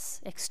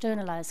costs,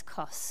 externalized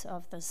costs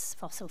of this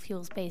fossil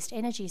fuels-based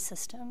energy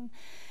system,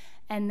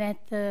 and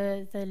that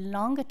the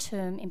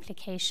longer-term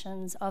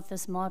implications of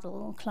this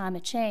model,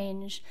 climate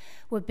change,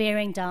 were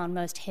bearing down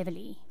most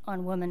heavily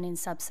on women in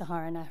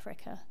sub-Saharan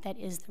Africa. That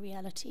is the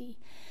reality.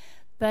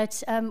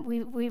 But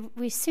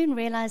we soon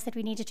realized that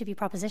we needed to be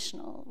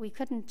propositional. We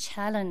couldn't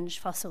challenge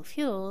fossil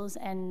fuels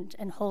and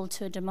hold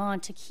to a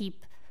demand to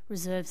keep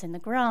reserves in the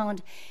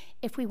ground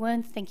if we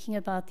weren't thinking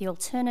about the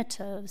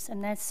alternatives,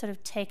 and that's sort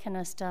of taken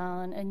us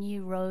down a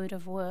new road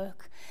of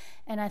work.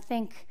 And I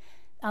think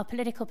our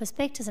political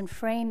perspectives and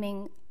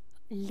framing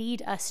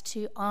lead us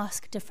to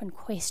ask different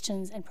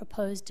questions and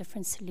propose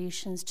different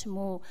solutions to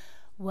more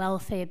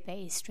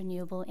welfare-based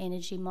renewable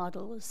energy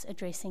models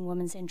addressing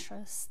women's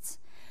interests.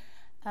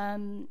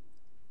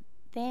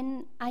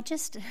 Then I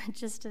just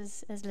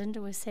as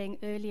Linda was saying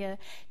earlier,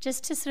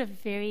 just to sort of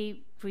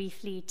very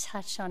briefly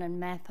touch on and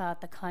map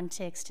out the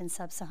context in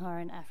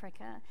sub-Saharan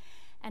Africa.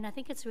 And I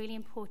think it's really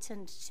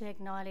important to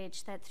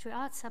acknowledge that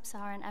throughout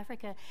sub-Saharan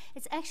Africa,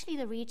 it's actually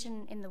the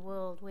region in the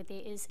world where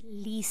there is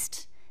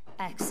least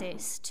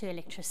access to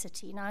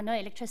electricity. Now, I know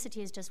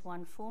electricity is just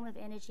one form of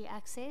energy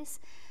access,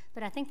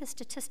 but I think the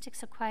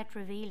statistics are quite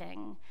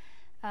revealing.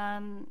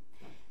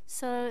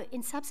 So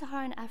in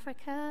sub-Saharan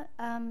Africa,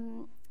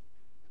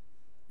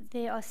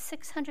 there are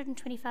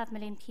 625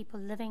 million people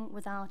living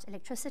without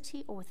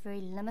electricity or with very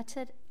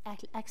limited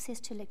access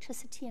to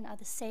electricity and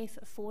other safe,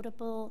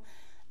 affordable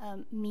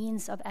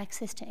means of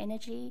access to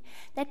energy.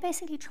 That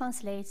basically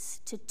translates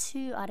to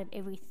 2 out of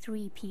every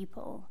 3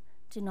 people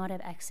do not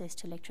have access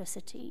to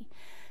electricity.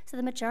 So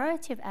the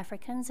majority of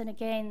Africans, and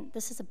again,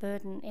 this is a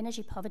burden,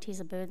 energy poverty is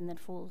a burden that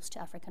falls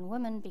to African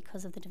women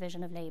because of the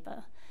division of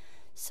labor.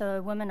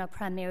 So women are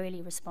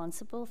primarily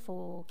responsible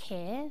for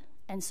care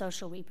and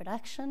social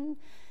reproduction,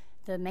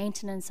 the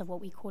maintenance of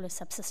what we call a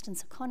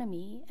subsistence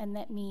economy, and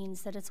that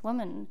means that it's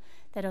women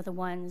that are the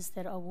ones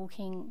that are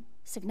walking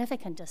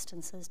significant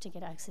distances to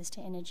get access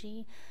to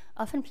energy,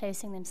 often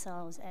placing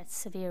themselves at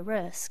severe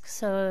risk.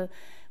 So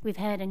we've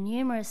had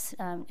numerous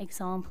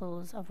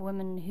examples of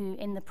women who,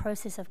 in the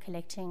process of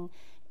collecting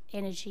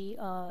energy,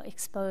 are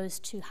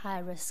exposed to high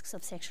risks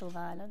of sexual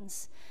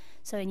violence.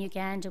 So in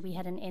Uganda, we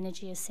had an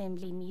energy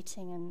assembly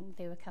meeting, and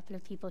there were a couple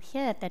of people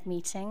here at that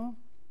meeting.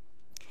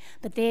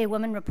 But there,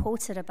 women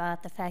reported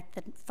about the fact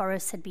that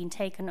forests had been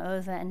taken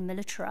over and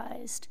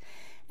militarized.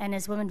 And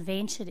as women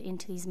ventured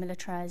into these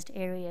militarized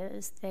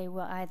areas, they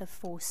were either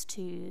forced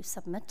to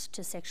submit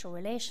to sexual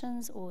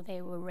relations, or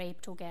they were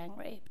raped or gang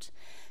raped.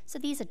 So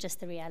these are just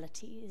the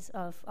realities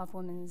of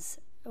women's,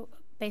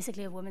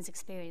 basically of women's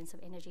experience of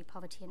energy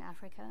poverty in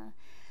Africa.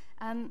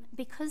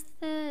 Because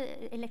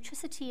the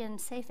electricity and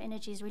safe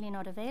energy is really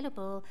not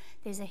available,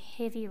 there's a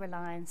heavy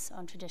reliance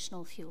on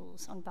traditional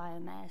fuels, on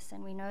biomass,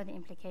 and we know the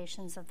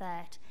implications of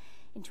that.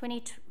 In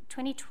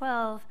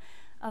 2012,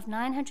 of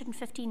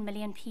 915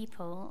 million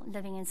people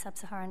living in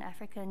sub-Saharan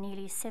Africa,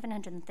 nearly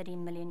 730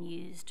 million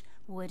used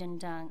wood and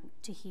dung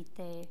to heat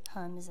their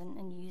homes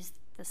and use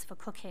this for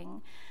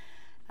cooking.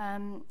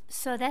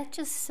 So that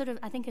just sort of,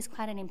 I think, is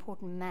quite an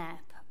important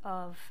map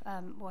of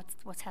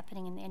what's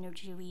happening in the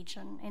energy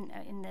region,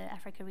 in the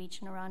Africa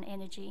region around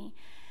energy.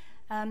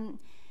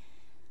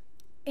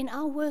 In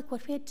our work,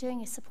 what we're doing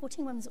is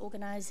supporting women's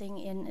organizing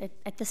in,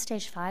 at this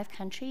stage, 5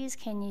 countries: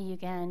 Kenya,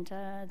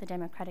 Uganda, the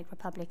Democratic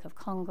Republic of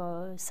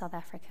Congo, South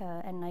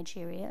Africa, and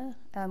Nigeria.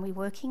 We're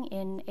working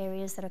in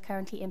areas that are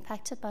currently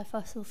impacted by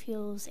fossil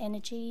fuels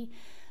energy,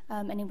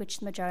 and in which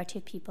the majority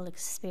of people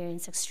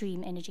experience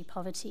extreme energy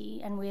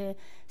poverty. And we're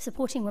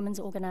supporting women's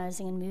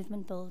organizing and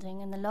movement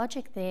building. And the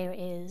logic there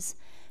is,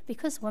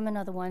 because women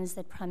are the ones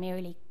that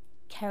primarily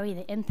carry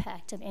the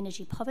impact of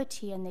energy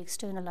poverty and the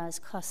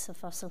externalized costs of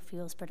fossil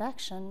fuels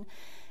production,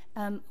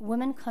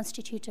 women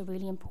constitute a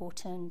really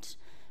important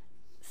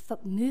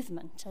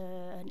movement,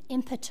 an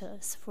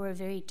impetus for a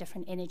very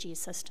different energy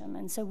system.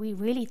 And so we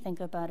really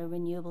think about a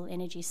renewable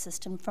energy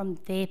system from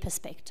their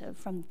perspective,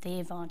 from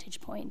their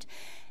vantage point.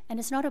 And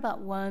it's not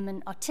about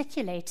women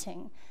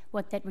articulating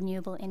what that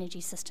renewable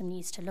energy system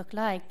needs to look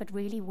like, but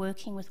really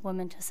working with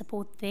women to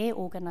support their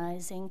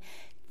organizing,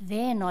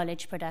 their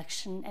knowledge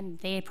production, and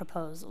their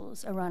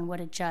proposals around what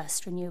a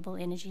just renewable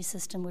energy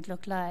system would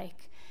look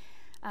like.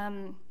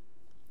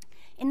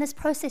 In this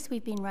process,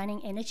 we've been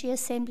running energy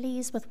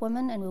assemblies with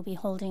women, and we'll be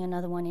holding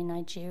another one in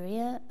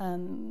Nigeria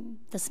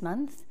this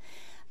month.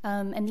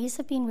 And these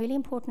have been really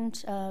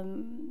important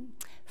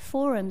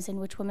forums in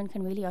which women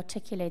can really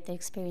articulate their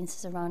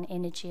experiences around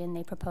energy and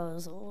their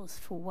proposals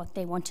for what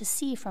they want to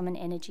see from an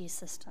energy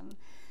system.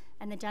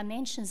 And the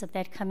dimensions of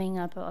that coming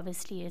up are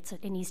obviously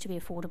it needs to be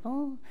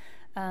affordable,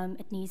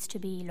 it needs to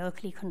be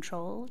locally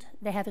controlled.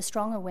 They have a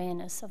strong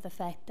awareness of the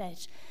fact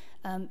that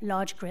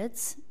large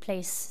grids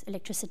place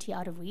electricity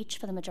out of reach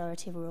for the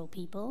majority of rural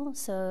people,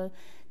 so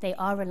they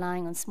are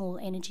relying on small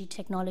energy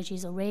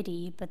technologies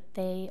already, but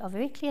they are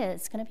very clear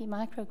it's going to be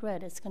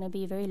microgrid, it's going to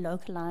be very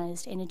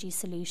localized energy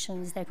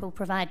solutions that will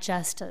provide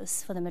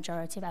justice for the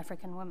majority of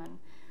African women.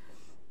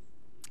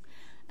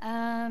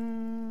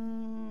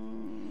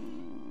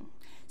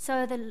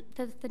 So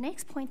the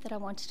next point that I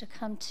wanted to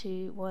come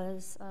to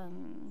was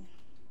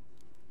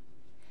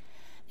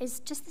is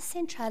just the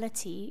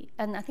centrality,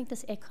 and I think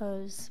this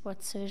echoes what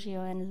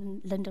Sergio and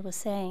Linda were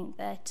saying,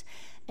 that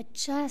a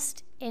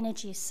just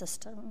energy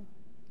system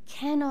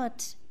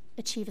cannot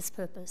achieve its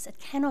purpose. It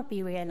cannot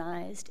be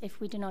realized if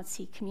we do not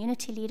see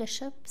community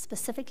leadership,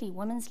 specifically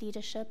women's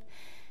leadership,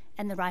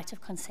 and the right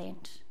of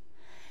consent.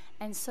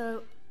 And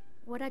so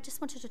what I just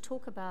wanted to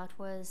talk about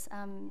was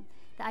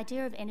the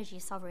idea of energy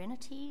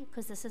sovereignty,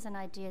 because this is an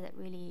idea that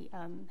really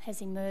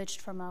has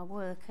emerged from our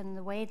work, and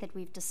the way that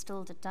we've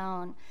distilled it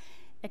down,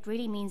 it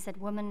really means that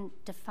women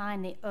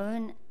define their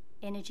own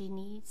energy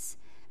needs.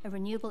 A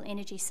renewable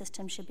energy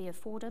system should be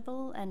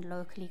affordable and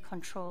locally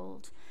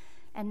controlled.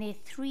 And there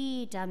are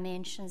three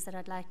dimensions that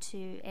I'd like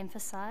to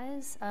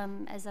emphasize.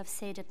 As I've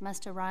said, it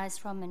must arise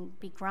from and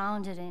be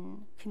grounded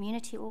in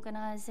community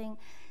organizing,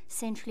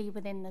 centrally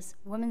within this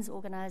women's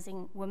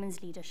organizing,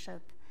 women's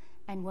leadership,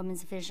 and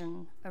women's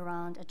vision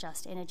around a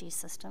just energy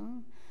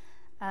system.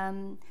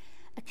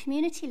 A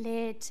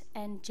community-led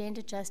and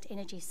gender-just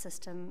energy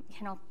system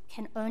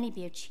can only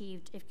be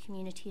achieved if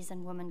communities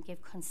and women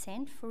give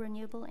consent for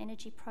renewable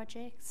energy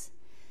projects.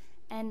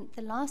 And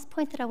the last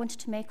point that I wanted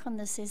to make on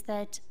this is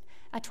that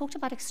I talked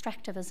about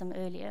extractivism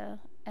earlier,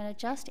 and a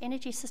just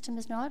energy system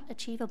is not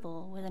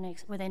achievable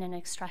within an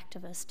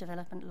extractivist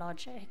development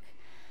logic.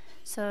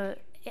 So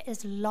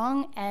as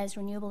long as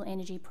renewable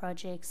energy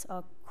projects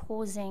are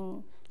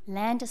causing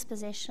land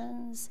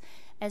dispossessions,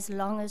 as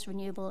long as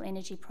renewable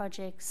energy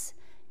projects,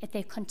 if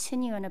they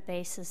continue on a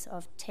basis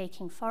of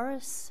taking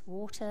forests,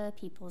 water,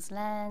 people's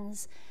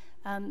lands,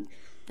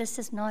 this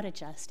is not a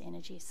just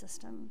energy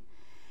system.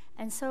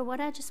 And so what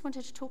I just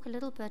wanted to talk a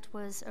little bit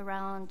was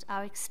around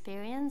our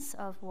experience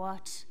of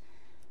what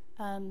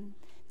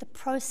the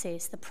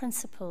process, the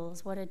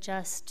principles, what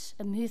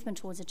a movement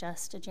towards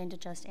a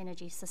gender-just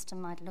energy system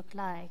might look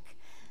like.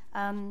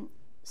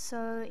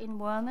 So in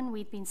WoMin,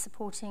 we've been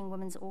supporting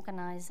women's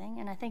organizing,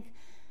 and I think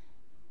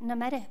no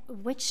matter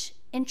which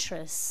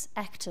interests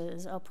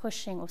actors are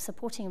pushing or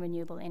supporting a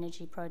renewable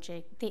energy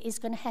project, there's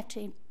going to have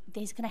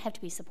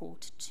to be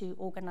support to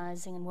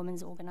organizing and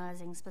women's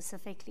organizing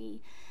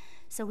specifically.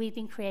 So we've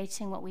been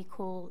creating what we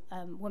call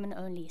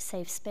women-only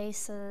safe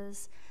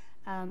spaces,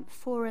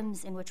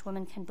 forums in which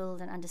women can build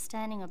an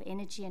understanding of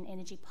energy and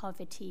energy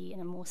poverty in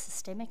a more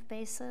systemic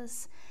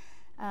basis,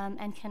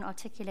 and can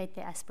articulate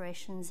their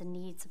aspirations and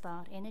needs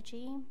about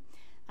energy.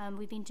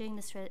 We've been doing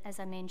this, as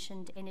I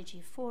mentioned,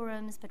 energy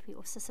forums, but we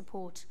also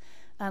support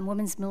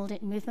women's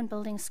movement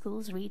building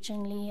schools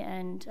regionally,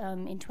 and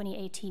in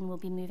 2018 we'll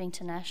be moving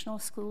to national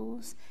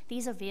schools.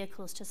 These are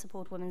vehicles to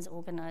support women's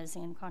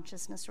organizing and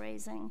consciousness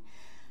raising.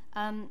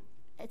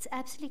 It's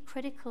absolutely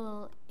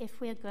critical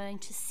if we're going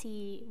to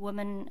see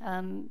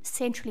women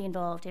centrally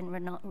involved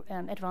in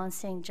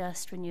advancing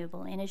just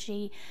renewable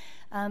energy.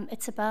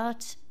 It's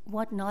about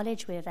what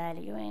knowledge we're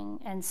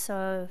valuing, and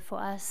so for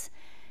us,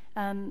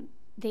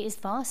 there is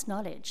vast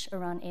knowledge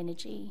around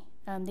energy.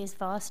 There's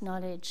vast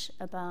knowledge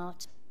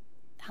about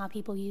how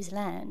people use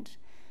land,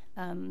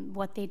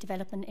 what their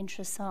development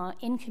interests are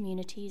in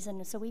communities.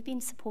 And so we've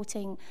been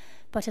supporting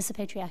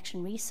participatory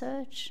action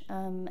research,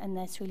 and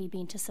that's really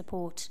been to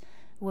support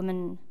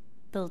women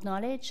build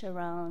knowledge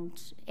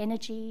around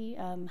energy,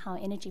 how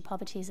energy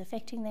poverty is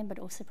affecting them, but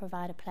also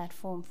provide a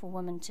platform for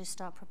women to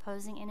start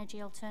proposing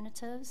energy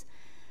alternatives.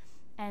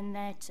 And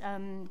that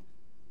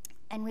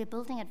and we're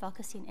building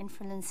advocacy and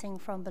influencing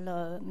from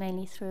below,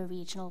 mainly through a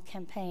regional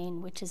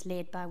campaign, which is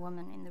led by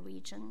women in the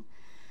region.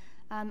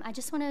 I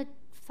just want to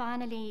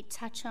finally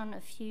touch on a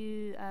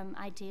few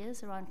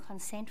ideas around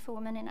consent for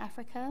women in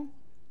Africa.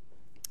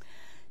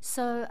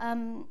 So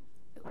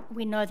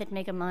we know that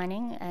mega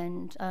mining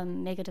and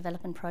mega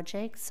development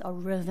projects are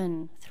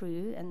riven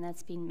through, and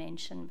that's been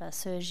mentioned by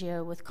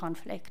Sergio, with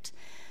conflict.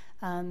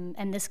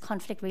 And this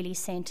conflict really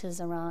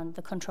centers around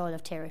the control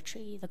of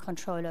territory, the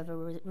control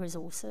over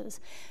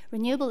resources.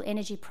 Renewable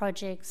energy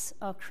projects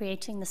are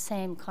creating the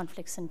same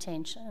conflicts and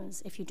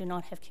tensions if you do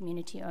not have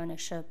community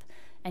ownership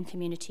and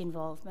community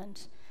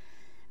involvement.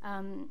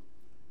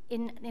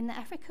 In the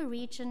Africa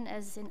region,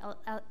 as in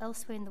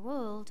elsewhere in the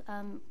world,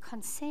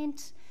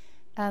 consent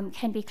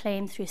can be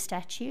claimed through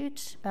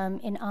statute.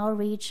 In our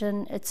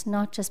region, it's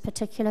not just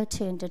particular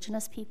to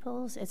indigenous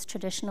peoples, it's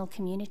traditional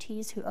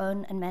communities who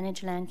own and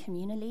manage land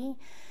communally.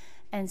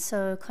 And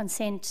so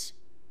consent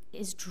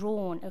is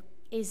drawn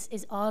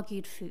is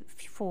argued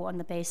for on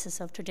the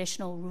basis of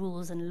traditional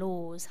rules and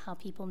laws, how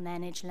people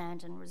manage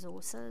land and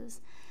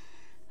resources.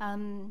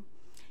 In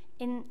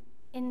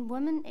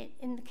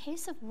the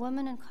case of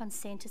women and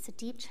consent, it's a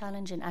deep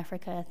challenge in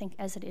Africa, I think,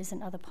 as it is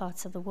in other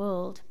parts of the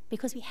world,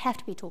 because we have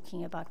to be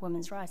talking about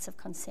women's rights of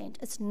consent.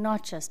 It's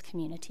not just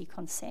community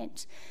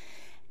consent.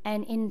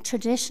 And in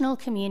traditional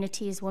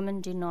communities,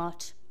 women do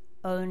not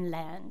own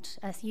land.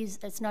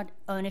 It's not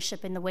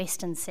ownership in the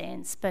Western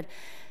sense, but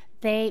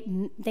they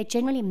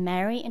generally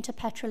marry into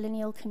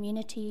patrilineal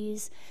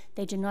communities.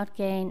 They do not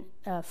gain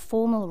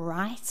formal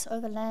rights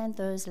over land.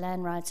 Those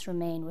land rights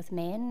remain with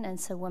men, and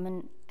so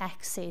women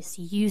access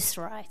use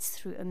rights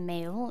through a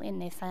male in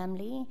their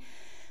family.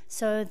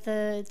 So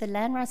the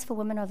land rights for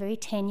women are very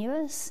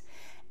tenuous,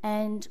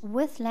 and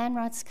with land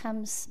rights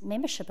comes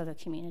membership of a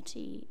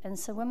community. And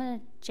so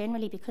women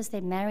generally, because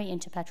they marry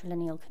into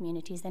patrilineal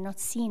communities, they're not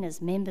seen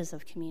as members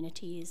of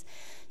communities.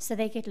 So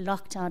they get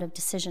locked out of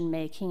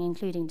decision-making,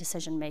 including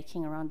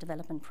decision-making around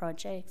development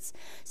projects.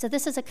 So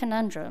this is a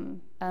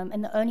conundrum.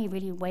 And the only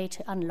really way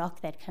to unlock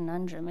that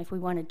conundrum, if we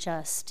want a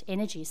just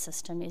energy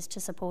system, is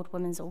to support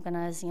women's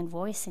organizing and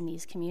voice in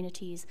these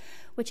communities,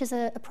 which is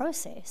a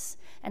process.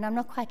 And I'm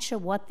not quite sure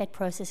what that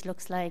process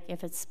looks like,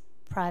 if it's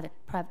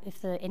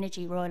if the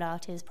energy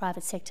rollout is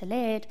private sector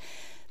led,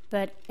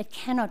 but it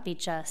cannot be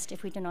just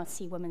if we do not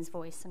see women's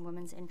voice and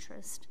women's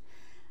interest.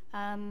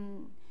 I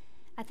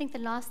think the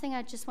last thing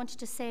I just wanted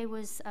to say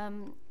was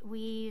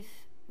we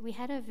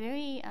had a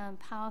very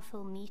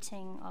powerful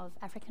meeting of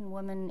African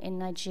women in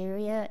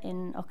Nigeria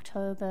in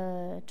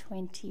October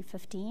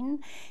 2015,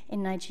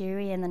 in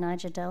Nigeria in the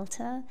Niger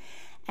Delta.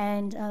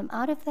 And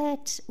out of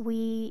that,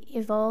 we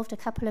evolved a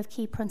couple of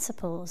key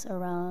principles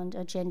around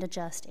a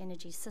gender-just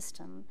energy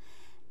system.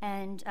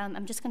 And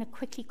I'm just going to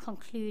quickly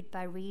conclude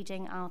by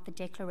reading out the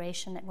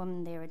declaration that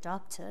women there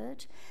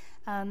adopted.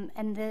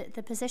 And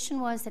the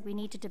position was that we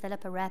need to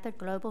develop a rapid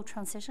global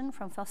transition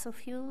from fossil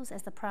fuels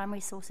as the primary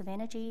source of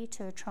energy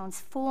to a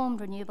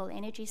transformed renewable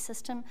energy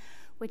system,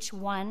 which,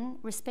 one,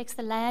 respects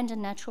the land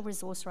and natural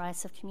resource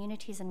rights of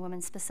communities and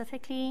women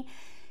specifically,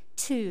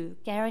 two,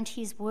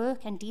 guarantees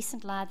work and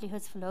decent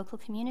livelihoods for local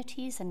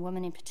communities and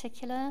women in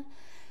particular,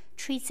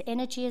 treats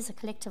energy as a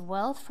collective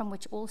wealth from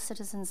which all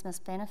citizens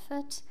must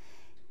benefit,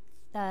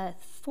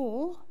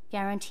 four,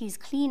 guarantees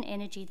clean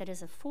energy that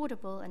is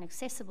affordable and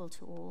accessible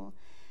to all,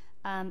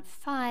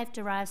 five,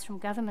 derives from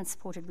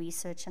government-supported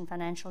research and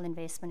financial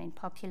investment in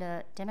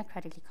popular,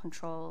 democratically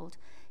controlled,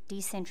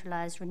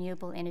 decentralized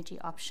renewable energy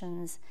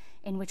options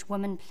in which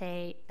women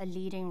play a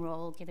leading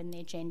role given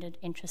their gendered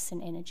interests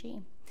in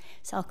energy.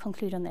 So I'll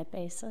conclude on that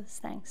basis.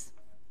 Thanks.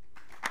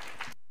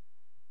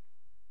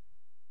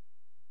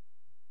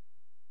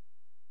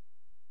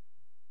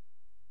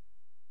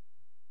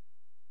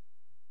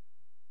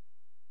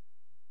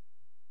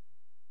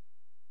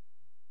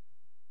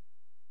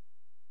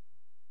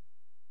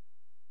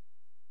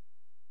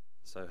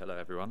 So hello,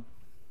 everyone.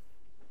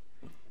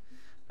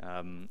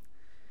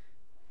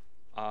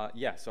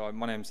 So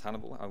my name's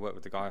Hannibal. I work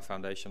with the Gaia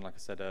Foundation, like I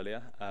said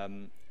earlier.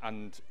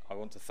 And I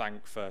want to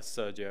thank first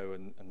Sergio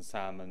and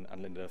Sam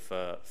and Linda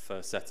for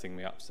setting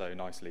me up so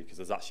nicely, because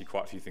there's actually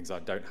quite a few things I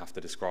don't have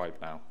to describe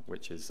now,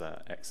 which is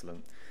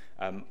excellent.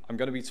 I'm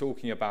going to be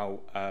talking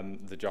about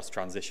the just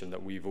transition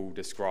that we've all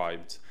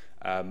described,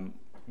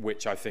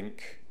 which I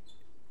think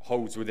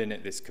holds within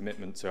it this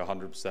commitment to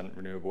 100%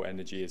 renewable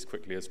energy as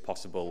quickly as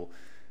possible,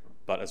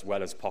 but as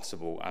well as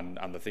possible.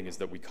 And the thing is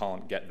that we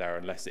can't get there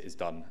unless it is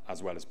done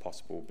as well as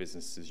possible.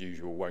 Business as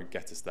usual won't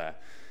get us there.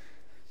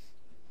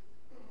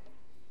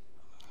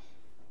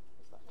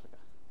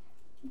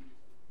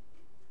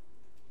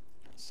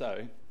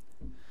 So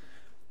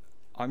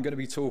I'm going to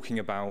be talking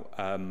about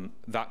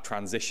that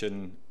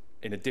transition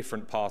in a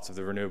different part of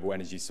the renewable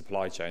energy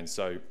supply chain.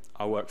 So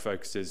our work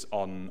focuses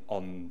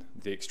on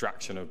the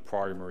extraction of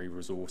primary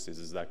resources,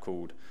 as they're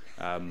called,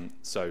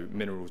 so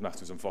minerals,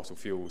 metals, and fossil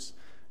fuels.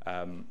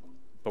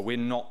 But we're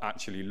not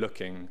actually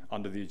looking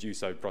under the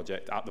Ajuso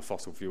project at the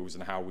fossil fuels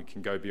and how we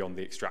can go beyond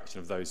the extraction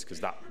of those, because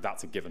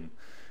that's a given.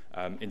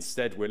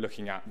 Instead, we're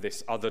looking at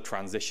this other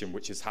transition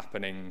which is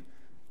happening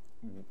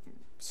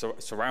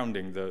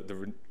surrounding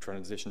the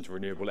transition to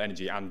renewable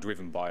energy and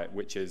driven by it,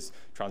 which is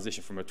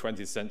transition from a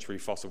 20th century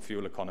fossil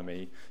fuel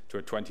economy to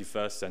a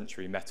 21st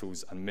century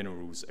metals and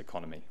minerals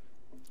economy.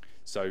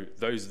 So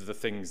those are the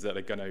things that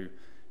are going to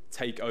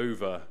take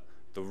over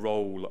the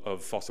role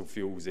of fossil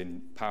fuels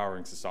in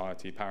powering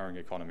society, powering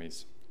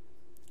economies.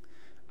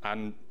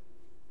 And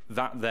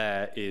that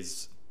there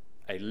is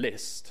a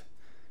list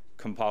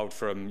compiled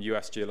from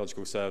US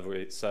Geological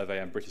Survey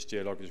and British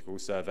Geological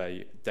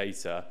Survey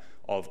data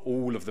of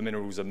all of the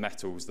minerals and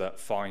metals that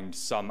find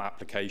some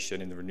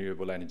application in the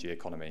renewable energy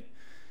economy,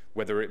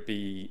 whether it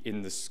be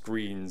in the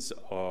screens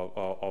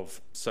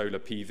of solar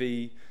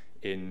PV,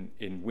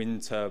 in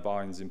wind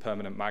turbines, in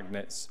permanent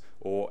magnets,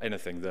 or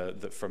anything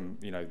from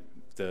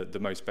the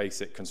most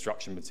basic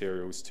construction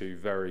materials to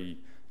very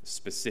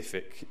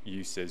specific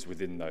uses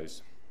within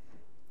those.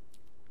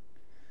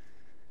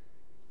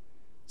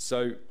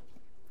 So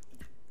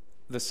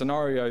the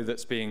scenario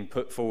that's being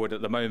put forward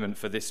at the moment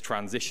for this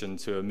transition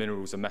to a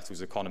minerals and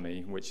metals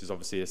economy, which is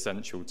obviously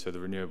essential to the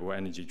renewable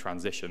energy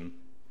transition,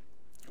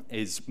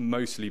 is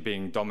mostly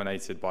being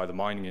dominated by the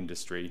mining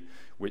industry,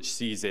 which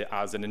sees it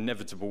as an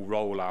inevitable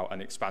rollout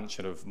and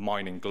expansion of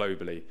mining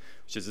globally,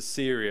 which is a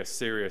serious,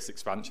 serious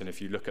expansion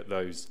if you look at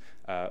those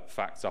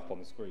facts up on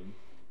the screen.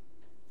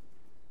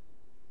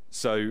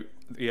 So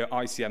the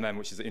ICMM,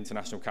 which is the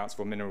International Council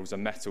for Minerals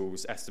and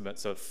Metals,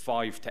 estimates a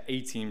 5 to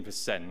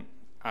 18%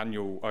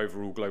 annual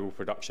overall global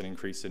production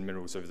increase in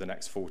minerals over the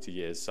next 40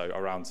 years, so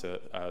around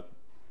to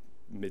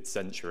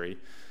mid-century.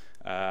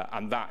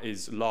 And that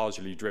is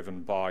largely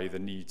driven by the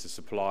need to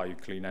supply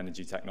clean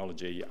energy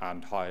technology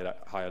and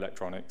high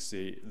electronics,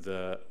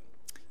 the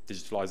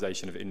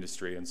digitalization of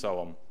industry and so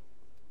on.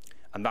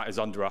 And that is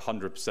under a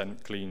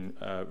 100% clean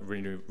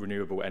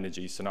renewable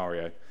energy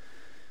scenario.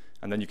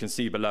 And then you can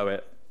see below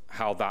it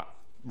how that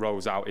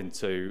rolls out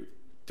into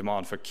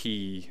demand for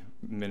key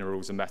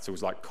minerals and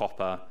metals like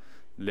copper,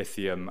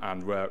 lithium,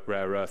 and rare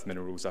earth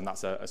minerals, and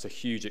that's a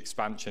huge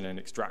expansion in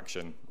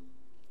extraction.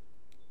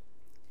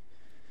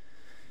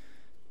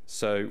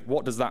 So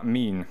what does that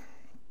mean?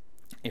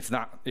 If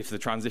the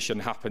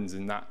transition happens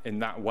in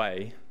that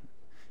way,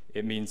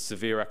 it means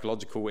severe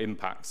ecological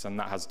impacts, and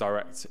that has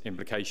direct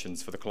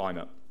implications for the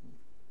climate.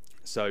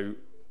 So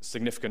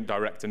significant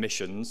direct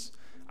emissions.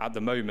 At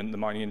the moment, the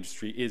mining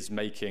industry is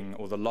making,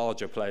 or the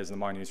larger players in the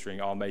mining industry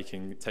are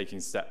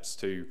taking steps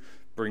to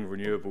bring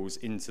renewables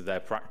into their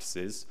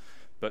practices,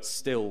 but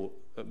still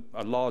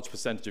a large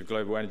percentage of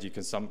global energy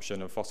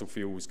consumption of fossil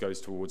fuels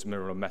goes towards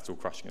mineral and metal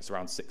crushing. It's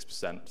around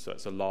 6%, so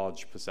it's a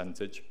large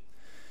percentage.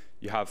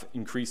 You have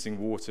increasing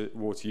water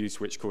use,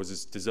 which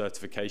causes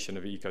desertification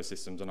of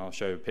ecosystems, and I'll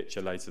show a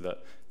picture later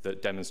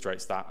that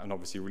demonstrates that, and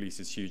obviously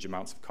releases huge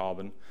amounts of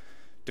carbon.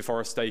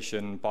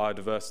 Deforestation,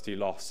 biodiversity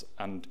loss,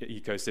 and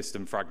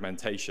ecosystem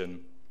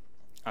fragmentation,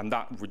 and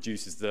that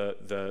reduces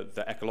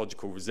the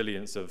ecological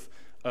resilience of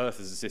Earth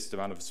as a system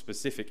and of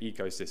specific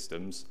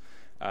ecosystems.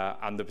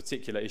 And the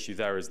particular issue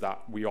there is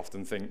that we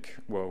often think,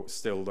 well,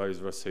 still those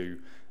of us who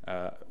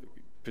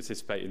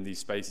participate in these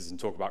spaces and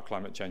talk about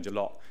climate change a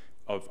lot,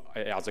 of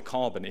it as a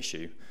carbon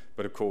issue,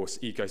 but of course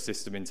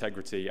ecosystem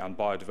integrity and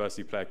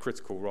biodiversity play a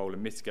critical role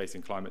in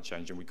mitigating climate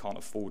change, and we can't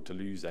afford to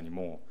lose any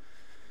more.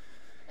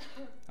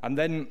 And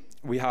then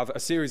we have a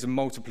series of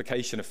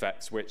multiplication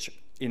effects, which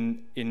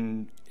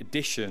in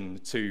addition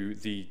to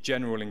the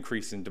general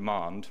increase in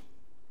demand,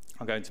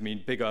 are going to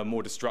mean bigger,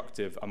 more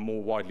destructive, and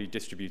more widely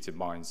distributed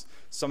mines.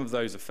 Some of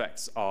those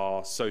effects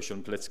are social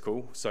and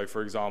political. So,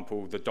 for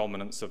example, the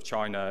dominance of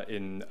China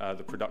in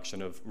the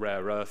production of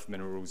rare earth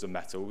minerals and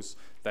metals,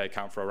 they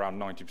account for around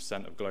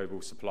 90% of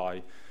global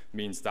supply,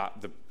 means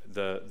that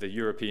the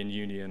European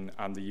Union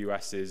and the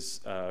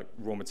US's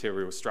raw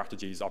material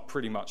strategies are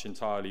pretty much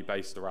entirely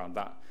based around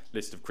that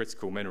list of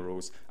critical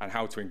minerals and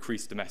how to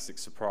increase domestic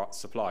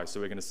supply.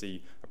 So we're going to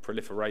see a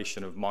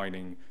proliferation of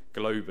mining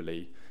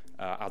globally,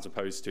 as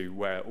opposed to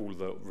where all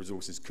the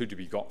resources could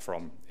be got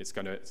from. It's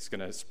going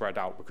to spread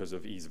out because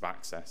of ease of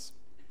access.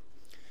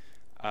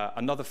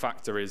 Another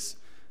factor is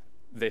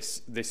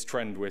this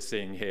trend we're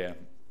seeing here.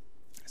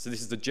 So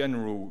this is the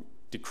general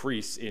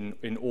decrease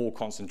in ore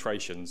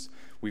concentrations.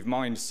 We've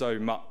mined so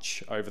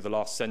much over the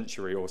last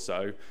century or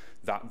so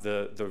that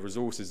the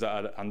resources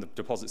and the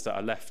deposits that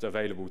are left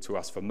available to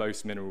us for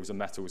most minerals and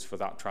metals for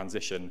that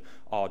transition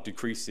are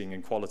decreasing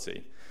in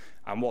quality.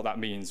 And what that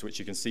means, which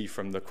you can see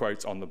from the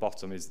quote on the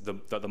bottom, is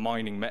that the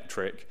mining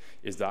metric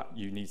is that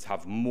you need to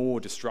have more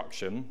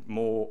destruction,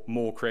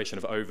 more creation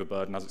of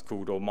overburden, as it's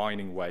called, or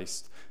mining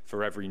waste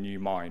for every new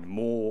mine.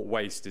 More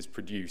waste is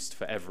produced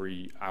for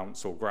every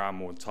ounce or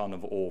gram or ton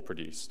of ore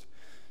produced.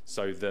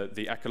 So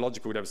the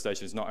ecological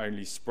devastation is not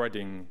only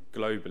spreading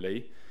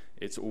globally,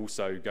 it's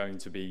also going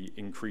to be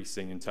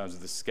increasing in terms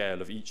of the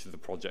scale of each of the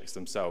projects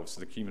themselves. So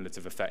the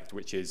cumulative effect,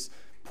 which is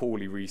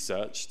poorly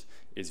researched,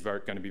 is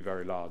going to be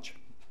very large.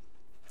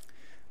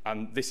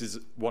 And this is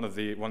one of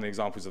the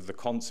examples of the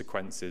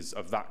consequences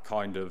of that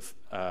kind of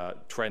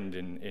trend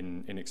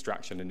in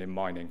extraction and in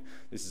mining.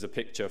 This is a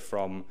picture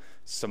from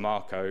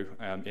Samarco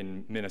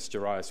in Minas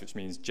Gerais, which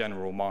means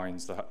General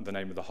Mines, the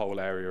name of the whole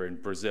area in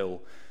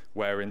Brazil,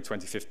 where in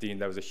 2015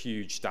 there was a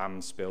huge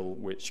dam spill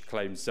which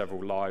claimed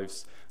several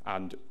lives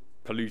and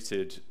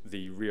polluted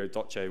the Rio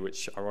Doce,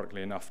 which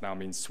ironically enough now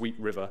means Sweet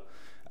River,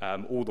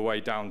 all the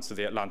way down to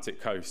the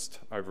Atlantic coast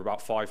over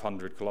about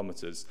 500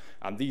 kilometers.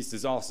 And these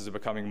disasters are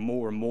becoming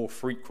more and more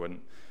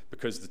frequent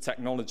because the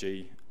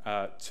technology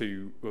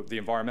the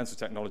environmental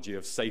technology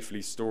of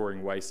safely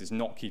storing waste is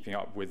not keeping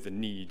up with the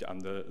need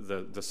and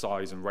the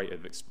size and rate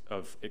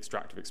of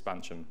extractive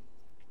expansion.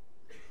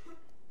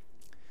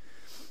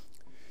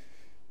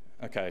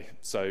 Okay,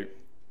 so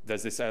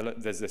there's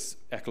this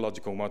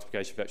ecological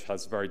multiplication effect which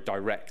has very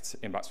direct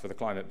impacts for the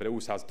climate, but it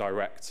also has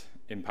direct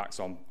impacts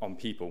on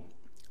people.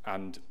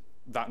 And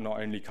that not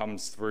only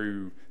comes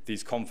through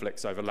these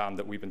conflicts over land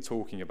that we've been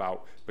talking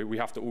about, but we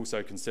have to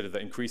also consider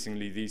that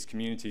increasingly these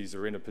communities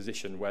are in a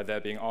position where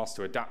they're being asked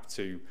to adapt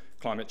to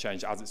climate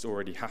change as it's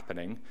already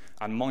happening,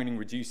 and mining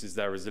reduces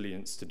their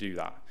resilience to do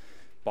that.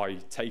 by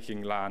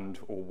taking land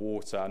or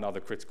water and other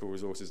critical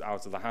resources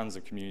out of the hands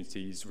of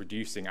communities,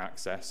 reducing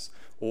access,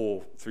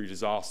 or through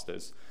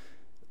disasters.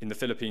 In the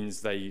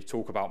Philippines, they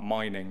talk about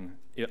mining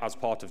as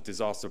part of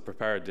disaster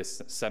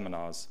preparedness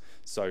seminars.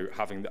 So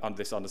having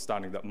this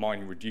understanding that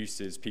mining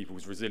reduces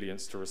people's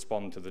resilience to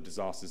respond to the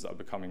disasters that are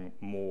becoming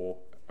more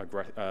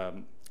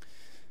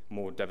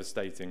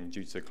devastating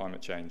due to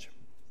climate change.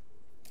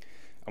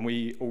 And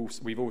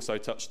we've also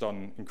touched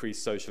on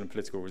increased social and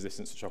political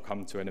resistance, which I'll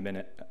come to in a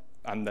minute.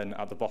 And then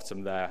at the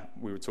bottom there,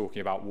 we were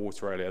talking about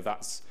water earlier.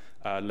 That's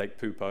Lake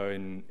Pupo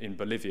in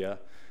Bolivia.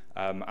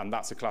 And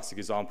that's a classic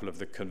example of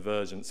the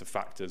convergence of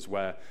factors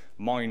where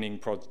mining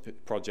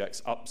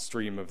projects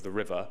upstream of the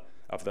river,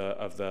 of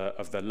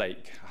the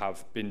lake,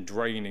 have been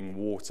draining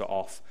water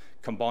off,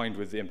 combined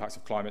with the impacts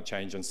of climate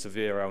change and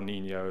severe El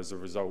Nino as a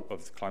result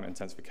of the climate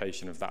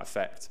intensification of that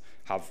effect,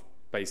 have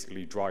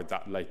basically dried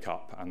that lake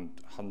up, and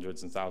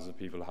hundreds and thousands of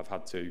people have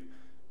had to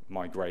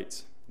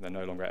migrate. They're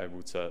no longer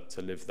able to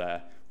live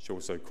there, which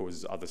also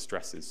causes other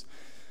stresses.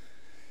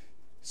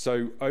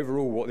 So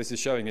overall, what this is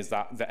showing is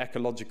that the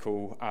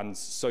ecological and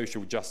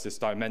social justice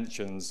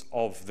dimensions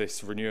of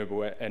this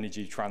renewable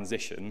energy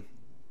transition,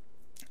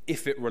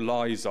 if it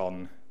relies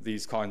on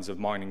these kinds of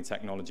mining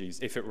technologies,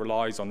 if it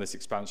relies on this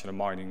expansion of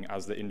mining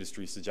as the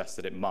industry suggests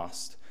that it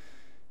must,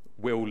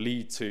 will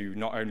lead to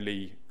not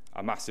only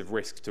a massive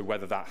risk to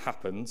whether that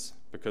happens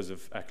because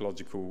of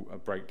ecological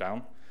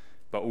breakdown,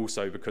 but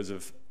also because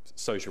of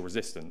social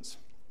resistance.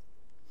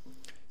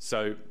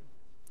 So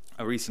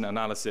a recent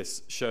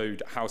analysis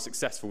showed how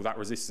successful that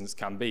resistance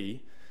can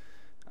be,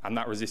 and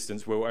that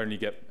resistance will only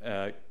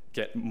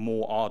get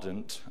more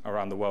ardent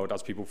around the world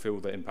as people feel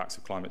the impacts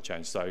of climate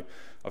change. So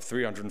of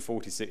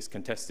 346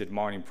 contested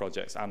mining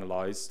projects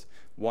analysed,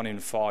 1 in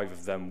 5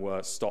 of them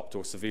were stopped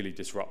or severely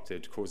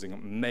disrupted,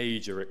 causing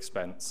major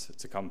expense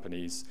to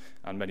companies,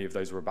 and many of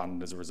those were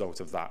abandoned as a result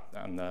of that.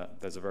 And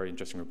there's a very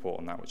interesting report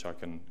on that, which I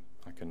can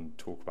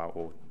talk about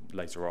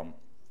later on.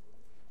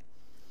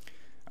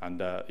 And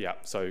yeah,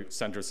 so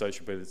Centre of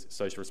Social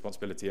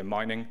Responsibility in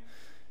Mining,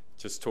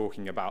 just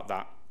talking about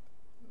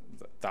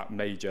that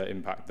major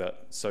impact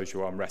that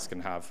social unrest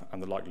can have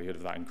and the likelihood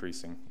of that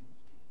increasing.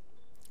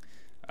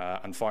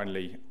 And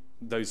finally,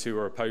 those who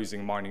are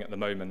opposing mining at the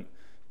moment,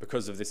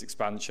 because of this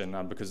expansion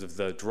and because of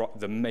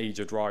the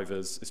major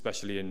drivers,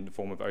 especially in the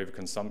form of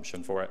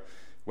overconsumption for it,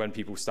 when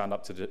people stand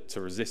up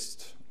to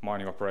resist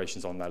mining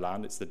operations on their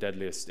land, it's the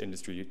deadliest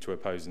industry to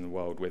oppose in the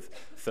world, with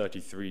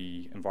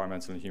 33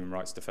 environmental and human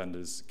rights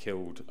defenders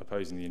killed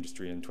opposing the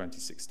industry in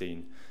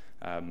 2016.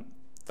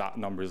 That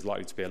number is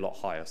likely to be a lot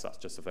higher, so that's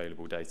just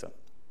available data.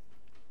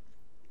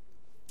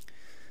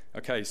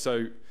 Okay,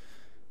 so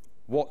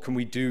what can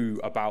we do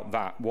about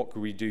that? What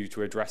can we do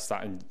to address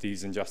that in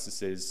these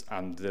injustices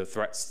and the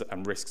threats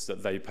and risks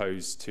that they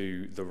pose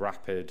to the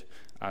rapid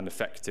and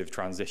effective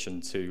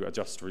transition to a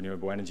just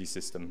renewable energy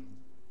system?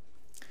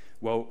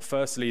 Well,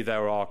 firstly,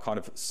 there are kind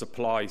of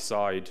supply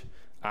side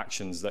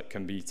actions that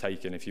can be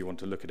taken if you want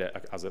to look at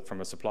it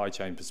from a supply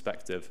chain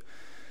perspective.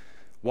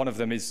 One of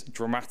them is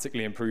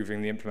dramatically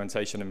improving the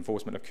implementation and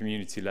enforcement of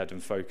community-led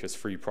and focused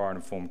free, prior and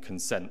informed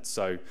consent.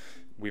 So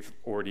we've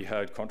already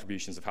heard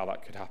contributions of how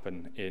that could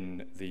happen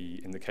in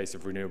the case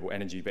of renewable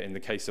energy, but in the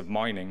case of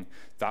mining,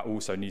 that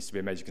also needs to be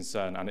a major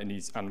concern, and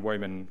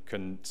WoMin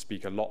can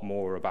speak a lot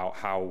more about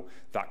how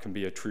that can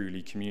be a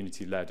truly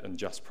community-led and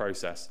just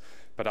process.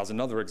 But as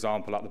another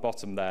example at the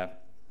bottom there,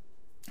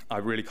 I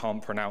really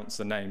can't pronounce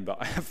the name, but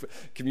I have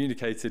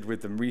communicated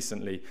with them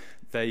recently.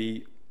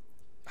 They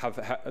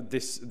have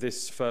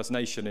this First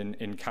Nation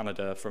in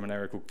Canada, from an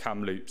area called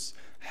Kamloops,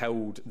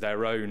 held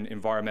their own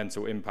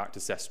environmental impact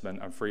assessment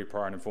and free,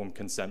 prior and informed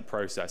consent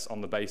process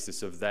on the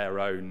basis of their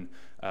own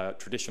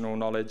traditional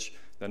knowledge,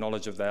 the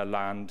knowledge of their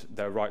land,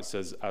 their rights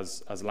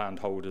as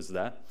landholders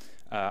there,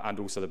 and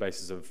also the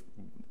basis of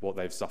what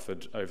they've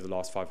suffered over the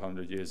last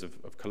 500 years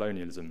of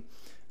colonialism.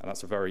 And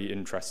that's a very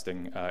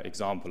interesting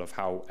example of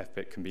how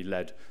FPIC can be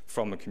led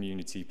from a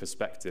community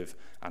perspective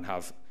and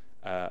have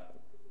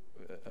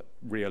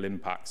real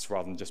impacts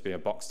rather than just be a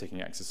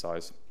box-ticking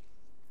exercise.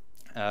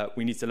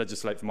 We need to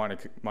legislate for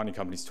mining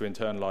companies to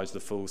internalise the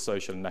full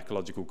social and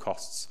ecological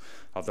costs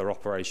of their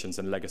operations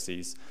and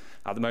legacies.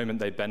 At the moment,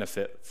 they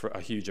benefit for a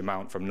huge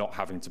amount from not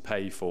having to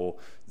pay for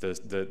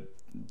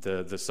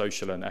the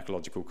social and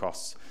ecological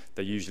costs.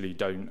 They usually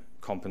don't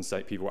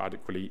compensate people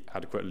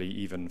adequately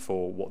even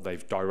for what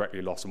they've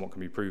directly lost and what can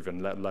be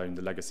proven, let alone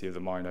the legacy of the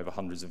mine over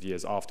hundreds of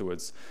years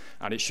afterwards.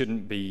 And it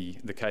shouldn't be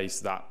the case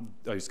that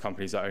those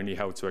companies are only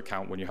held to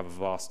account when you have a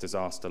vast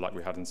disaster like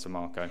we had in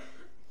Samarco.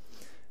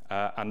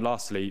 And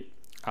lastly,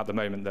 at the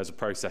moment, there's a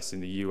process in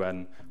the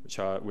UN,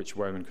 which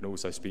WoMin can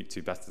also speak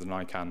to better than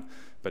I can,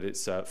 but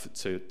it's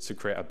to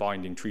create a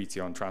binding treaty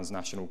on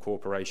transnational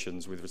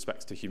corporations with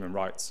respect to human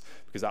rights,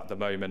 because at the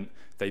moment,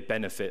 they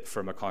benefit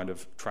from a kind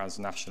of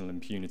transnational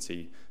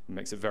impunity. It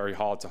makes it very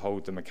hard to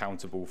hold them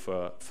accountable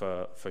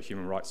for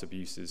human rights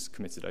abuses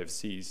committed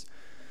overseas.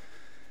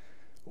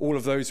 All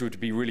of those would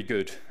be really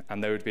good,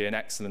 and they would be an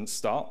excellent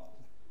start.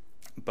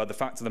 But the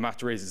fact of the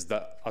matter is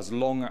that as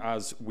long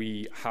as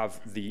we have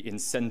the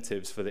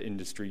incentives for the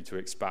industry to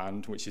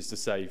expand, which is to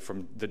say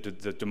from the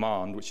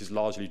demand, which is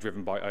largely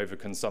driven by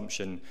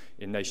overconsumption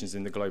in nations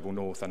in the global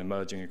north and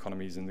emerging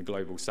economies in the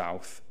global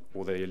south,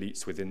 or the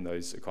elites within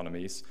those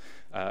economies,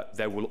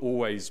 there will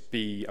always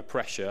be a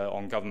pressure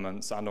on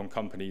governments and on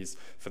companies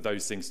for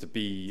those things to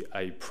be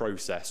a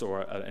process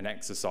or an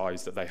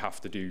exercise that they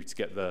have to do to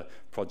get the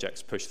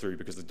projects pushed through,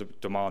 because the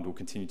demand will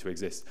continue to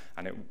exist,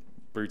 and it,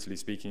 brutally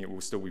speaking, it will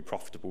still be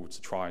profitable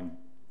to try and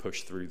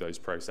push through those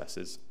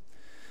processes.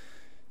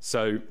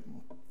 So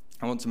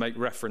I want to make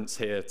reference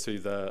here to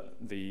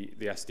the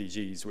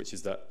SDGs, which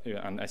is that,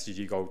 and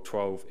SDG Goal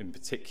 12 in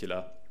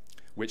particular,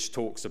 which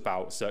talks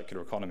about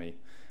circular economy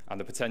and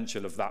the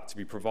potential of that to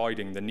be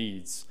providing the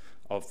needs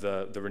of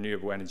the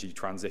renewable energy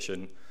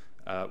transition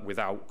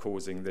without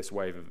causing this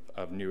wave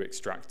of new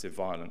extractive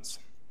violence.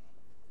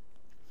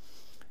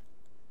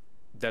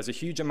 There's a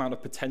huge amount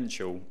of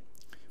potential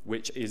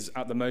which is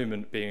at the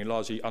moment being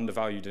largely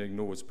undervalued and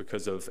ignored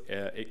because of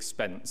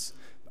expense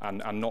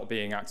and not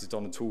being acted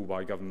on at all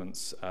by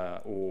governments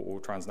or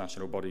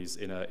transnational bodies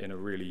in a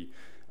really,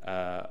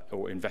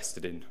 or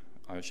invested in,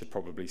 I should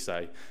probably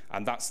say.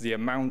 And that's the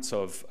amount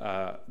of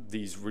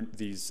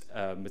these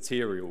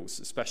materials,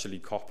 especially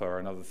copper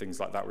and other things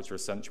like that, which are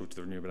essential to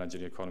the renewable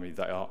energy economy,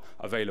 that are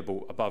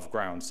available above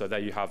ground. So there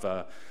you have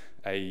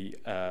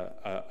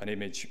an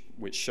image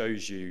which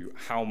shows you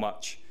how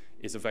much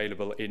is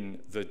available in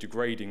the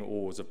degrading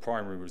ores of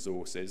primary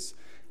resources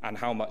and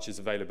how much is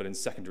available in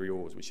secondary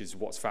ores, which is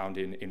what's found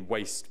in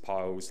waste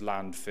piles,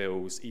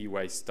 landfills,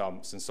 e-waste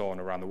dumps, and so on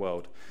around the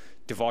world.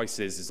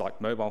 Devices is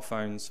like mobile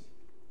phones,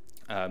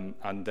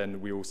 and then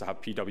we also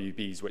have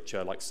PWBs, which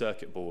are like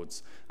circuit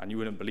boards, and you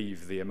wouldn't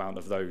believe the amount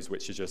of those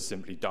which are just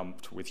simply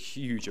dumped with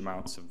huge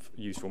amounts of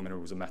useful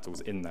minerals and metals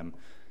in them.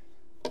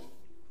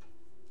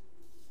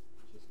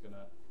 Just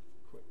gonna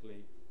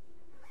quickly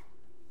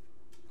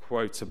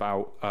quote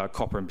about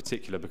copper in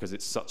particular, because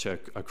it's such a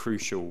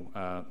crucial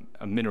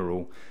a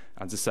mineral,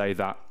 and to say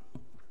that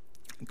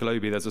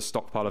globally there's a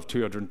stockpile of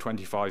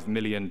 225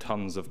 million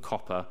tons of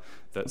copper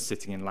that's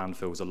sitting in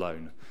landfills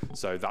alone.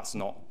 So that's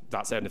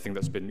anything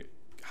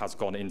has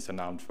gone into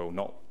landfill,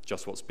 not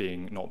just what's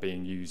not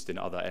being used in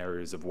other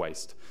areas of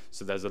waste.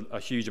 So there's a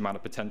huge amount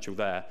of potential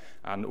there.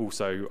 And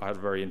also, I had a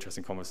very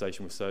interesting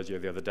conversation with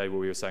Sergio the other day where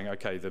we were saying,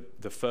 okay,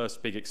 the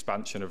first big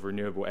expansion of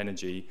renewable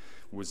energy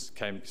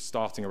came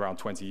starting around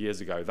 20 years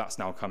ago. That's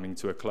now coming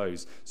to a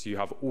close. So you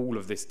have all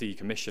of this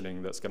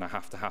decommissioning that's going to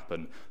have to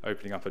happen,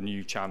 opening up a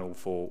new channel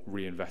for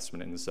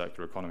reinvestment in the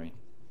circular economy.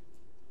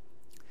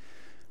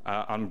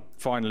 And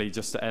finally,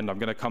 just to end, I'm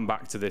going to come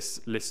back to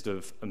this list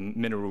of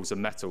minerals and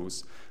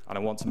metals, and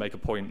I want to make a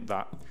point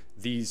that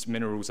these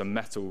minerals and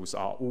metals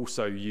are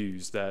also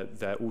used,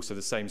 they're also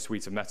the same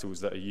suite of metals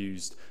that are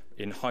used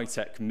in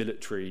high-tech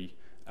military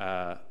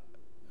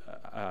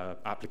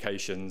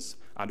applications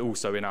and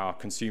also in our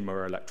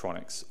consumer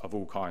electronics of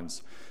all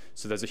kinds.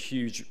 So there's a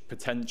huge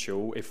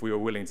potential, if we were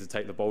willing to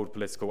take the bold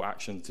political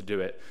action to do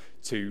it,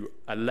 to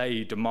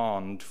allay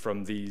demand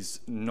from these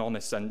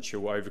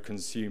non-essential,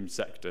 overconsumed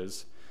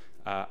sectors,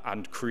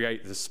 and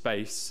create the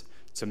space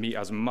to meet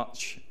as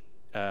much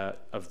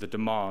of the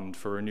demand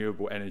for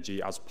renewable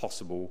energy as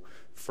possible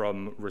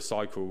from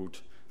recycled,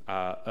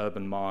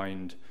 urban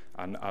mined,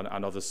 and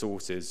other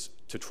sources,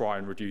 to try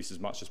and reduce as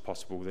much as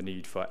possible the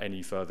need for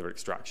any further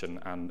extraction.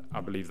 And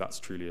I believe that's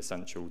truly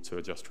essential to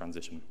a just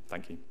transition.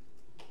 Thank you.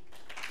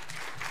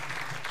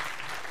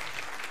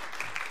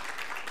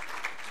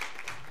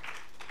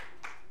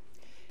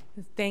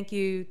 Thank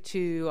you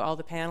to all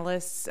the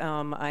panelists.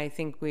 I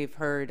think we've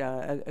heard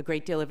a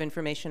great deal of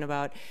information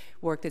about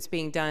work that's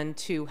being done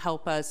to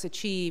help us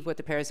achieve what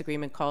the Paris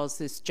Agreement calls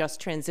this just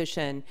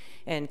transition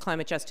and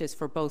climate justice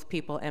for both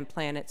people and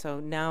planet. So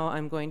now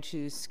I'm going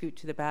to scoot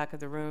to the back of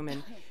the room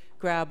and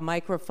grab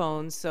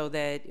microphones so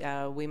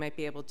that we might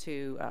be able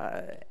to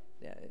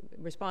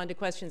respond to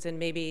questions. And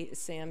maybe,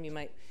 Sam, you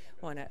might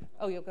want to,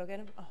 oh, you'll go get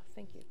them? Oh,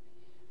 thank you.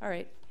 All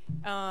right.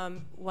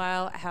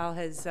 While Hal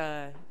has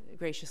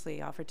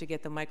graciously offered to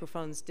get the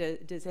microphones,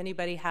 does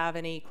anybody have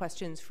any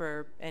questions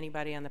for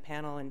anybody on the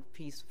panel? And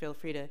please feel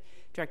free to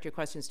direct your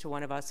questions to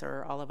one of us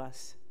or all of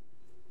us.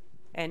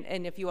 And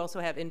if you also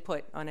have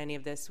input on any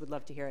of this, we'd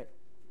love to hear it.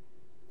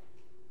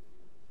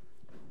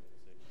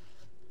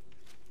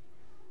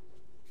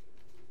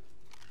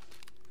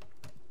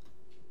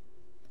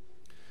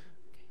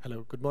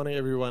 Hello, good morning,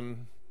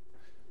 everyone.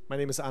 My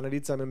name is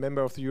Annelies. I'm a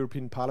member of the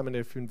European Parliament.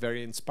 I've been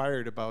very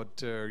inspired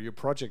about your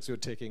projects you're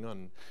taking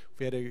on.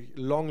 We had a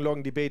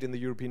long debate in the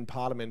European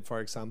Parliament, for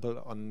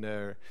example,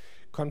 on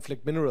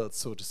conflict minerals,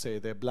 so to say,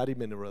 they're bloody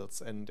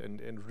minerals,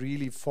 and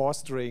really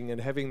fostering and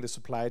having the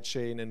supply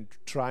chain and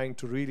trying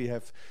to really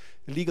have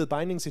a legal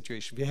binding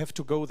situation. We have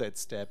to go that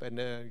step, and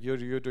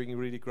you're doing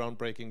really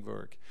groundbreaking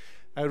work.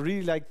 I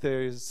really like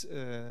this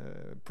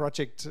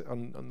project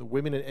on the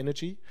women in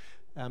energy.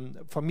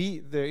 For me,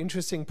 the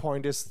interesting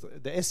point is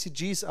the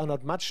SDGs are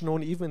not much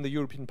known even in the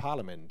European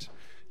Parliament.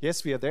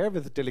 Yes, we are there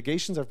with the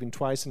delegations. I've been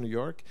twice in New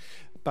York,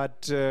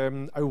 But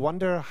I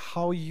wonder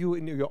how you,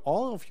 in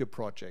all of your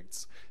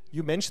projects,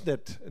 you mentioned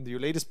that in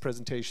your latest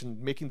presentation,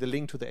 making the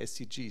link to the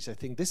SDGs. I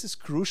think this is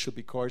crucial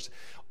because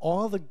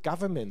all the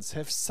governments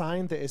have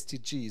signed the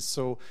SDGs.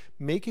 So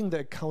making the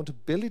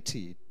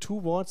accountability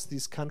towards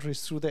these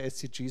countries through the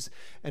SDGs.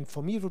 And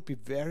for me, it would be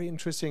very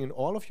interesting in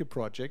all of your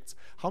projects,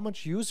 how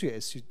much you use the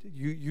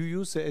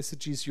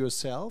SDGs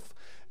yourself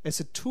as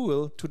a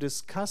tool to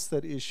discuss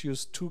that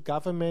issues to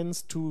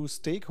governments, to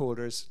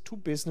stakeholders, to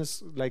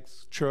business like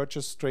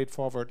churches,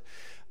 straightforward.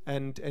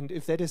 And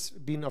if that has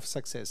been of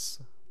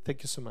success.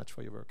 Thank you so much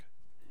for your work.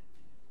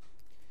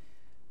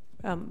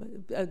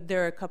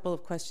 There are a couple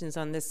of questions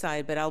on this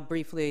side, but I'll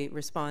briefly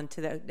respond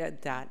to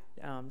that.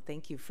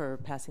 Thank you for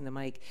passing the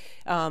mic.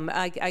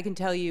 I can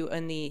tell you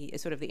in the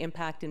sort of the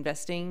impact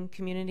investing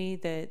community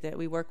that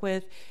we work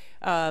with,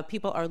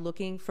 people are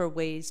looking for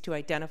ways to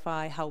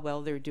identify how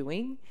well they're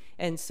doing.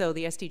 And so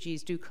the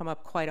SDGs do come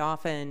up quite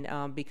often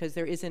because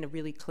there isn't a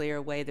really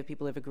clear way that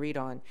people have agreed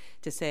on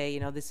to say, you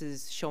know, this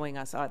is showing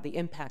us the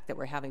impact that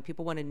we're having.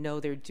 People want to know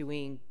they're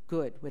doing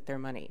good with their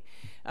money.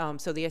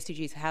 So the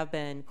SDGs have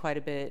been quite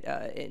a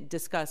bit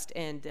discussed,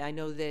 and I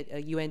know that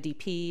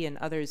UNDP and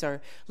others are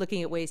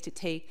looking at ways to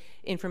take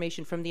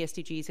information from the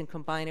SDGs and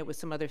combine it with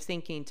some other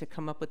thinking to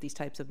come up with these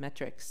types of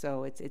metrics.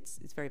 So it's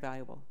very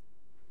valuable.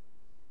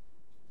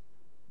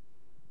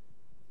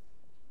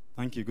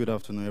 Thank you. Good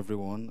afternoon,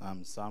 everyone.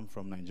 I'm Sam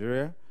from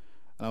Nigeria.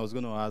 And I was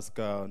going to ask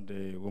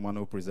the woman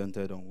who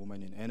presented on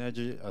women in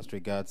energy as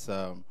regards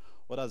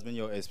what has been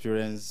your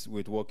experience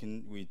with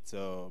working with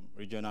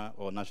regional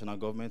or national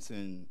governments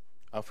in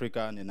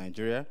Africa and in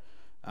Nigeria?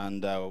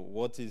 And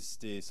what is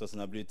the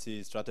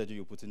sustainability strategy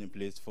you're putting in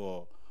place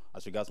for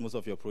as regards most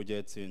of your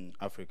projects in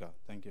Africa?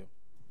 Thank you.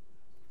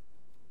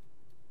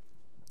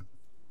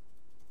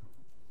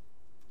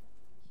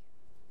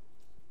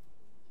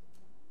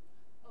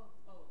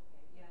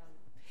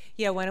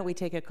 Yeah, why don't we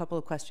take a couple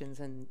of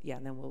questions and yeah,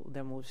 and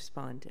then we'll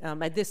respond.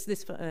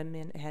 This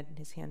man had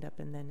his hand up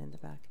and then in the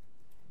back.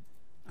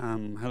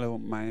 Hello,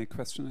 my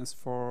question is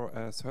for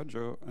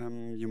Sergio.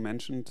 You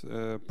mentioned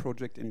a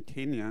project in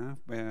Kenya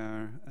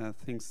where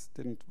things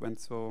didn't went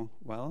so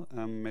well.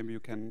 Maybe you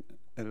can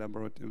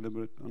elaborate a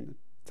little bit on it.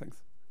 Thanks.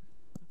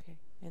 Okay,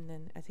 and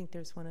then I think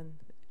there's one in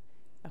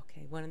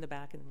the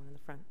back and one in the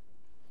front,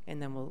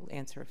 and then we'll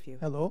answer a few.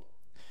 Hello.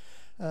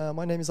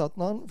 My name is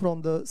Adnan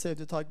from the Save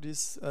the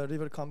Tigris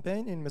River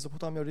campaign in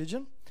Mesopotamia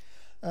region.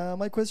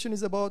 My question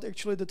is about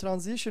actually the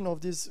transition of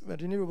this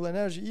renewable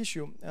energy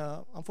issue.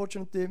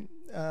 Unfortunately,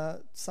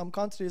 some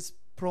countries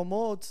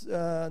promote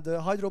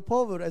the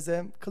hydropower as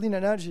a clean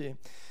energy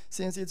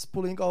since it's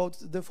pulling out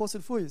the fossil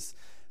fuels.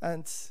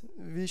 And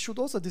we should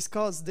also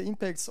discuss the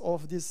impacts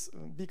of these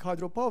big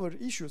hydropower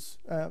issues.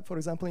 For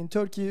example, in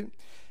Turkey,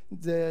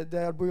 they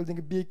are building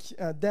big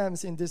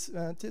dams in this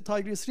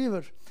Tigris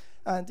River,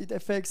 and it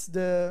affects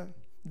the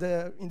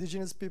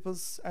indigenous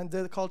peoples and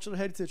the cultural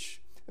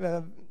heritage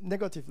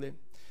negatively.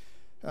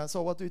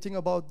 So what do you think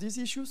about these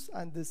issues?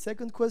 And the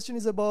second question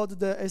is about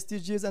the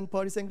SDGs and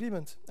Paris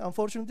Agreement.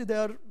 Unfortunately,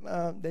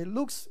 they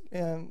look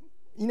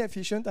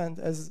inefficient, and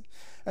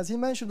as he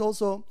mentioned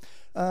also,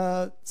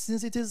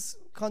 since it is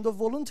kind of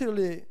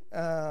voluntarily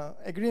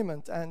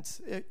agreement, and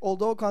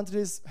although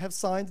countries have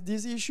signed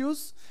these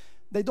issues,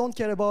 they don't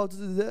care about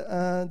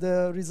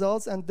the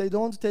results, and they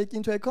don't take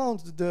into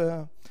account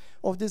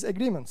of these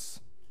agreements.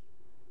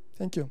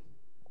 Thank you.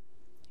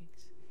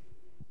 Thanks.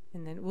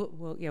 And then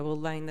we'll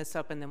line this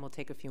up, and then we'll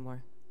take a few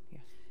more. Yeah.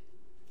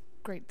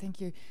 Great, thank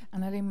you.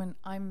 Anna Lehmann,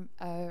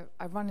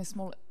 I run a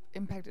small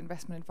impact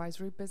investment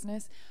advisory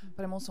business,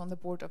 but I'm also on the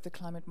board of the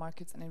Climate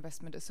Markets and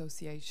Investment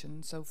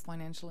Association, so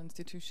financial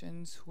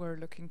institutions who are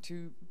looking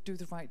to do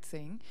the right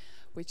thing,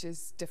 which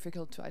is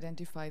difficult to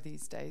identify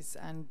these days.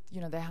 And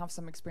they have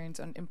some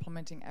experience on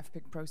implementing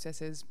FPIC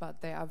processes,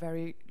 but they are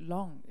very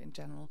long in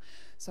general.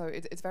 So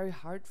it's very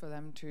hard for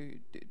them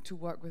to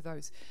work with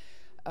those.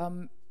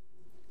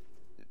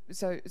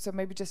 So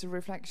maybe just a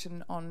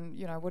reflection on,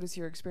 what is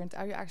your experience?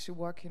 Are you actually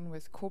working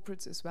with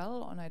corporates as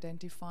well on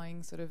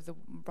identifying sort of the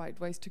right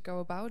ways to go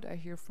about? I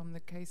hear from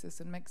the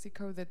cases in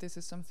Mexico that this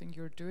is something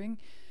you're doing,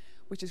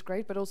 which is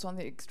great, but also on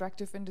the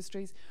extractive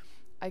industries.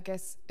 I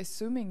guess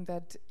assuming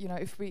that,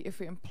 if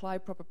we apply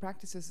proper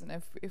practices and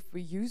if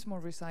we use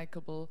more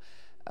recyclable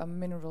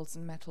minerals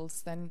and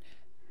metals, then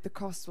the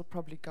costs will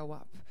probably go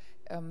up.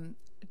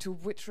 To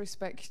which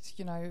respect,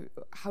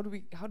 how do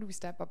we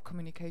step up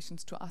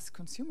communications to us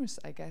consumers,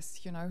 I guess,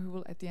 who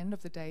will at the end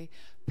of the day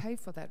pay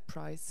for that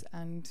price,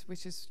 and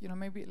which is,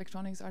 maybe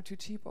electronics are too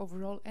cheap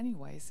overall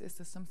anyways. Is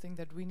this something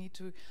that we need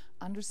to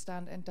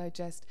understand and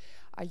digest?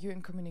 Are you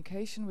in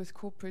communication with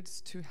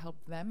corporates to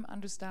help them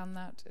understand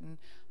that and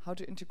how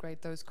to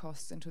integrate those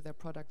costs into their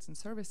products and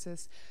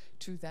services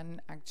to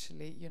then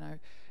actually,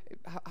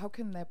 how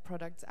can their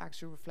products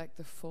actually reflect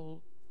the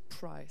full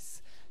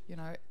price,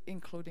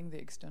 including the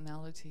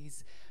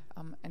externalities,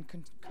 and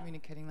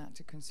communicating that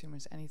to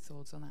consumers? Any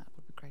thoughts on that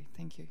would be great.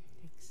 Thank you.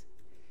 Thanks.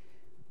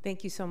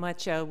 Thank you so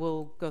much.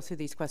 We'll go through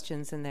these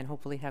questions and then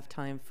hopefully have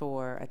time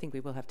for, I think we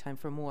will have time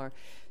for more.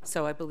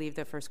 So I believe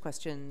the first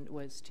question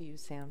was to you,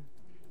 Sam.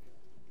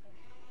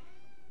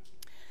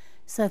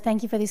 So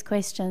thank you for these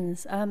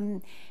questions.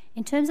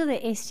 In terms of the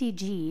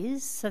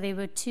SDGs, so there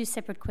were two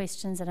separate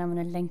questions that I'm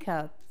going to link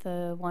up.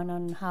 The one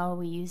on how are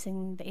we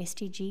using the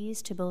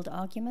SDGs to build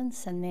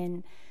arguments, and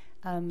then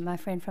my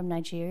friend from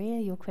Nigeria,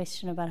 your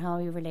question about how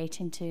we're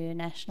relating to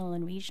national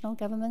and regional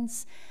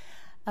governments.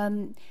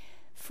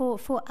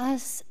 For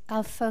us,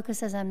 our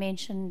focus, as I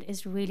mentioned,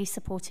 is really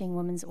supporting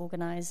women's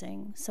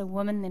organizing. So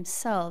women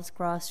themselves,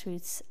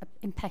 grassroots,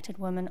 impacted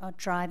women are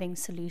driving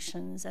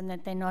solutions, and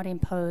that they're not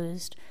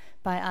imposed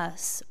by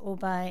us or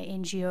by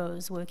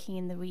NGOs working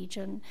in the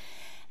region.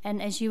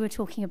 And as you were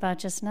talking about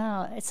just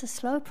now, it's a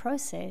slow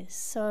process.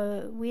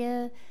 So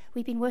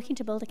we've been working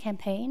to build a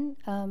campaign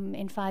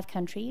in 5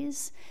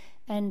 countries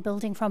and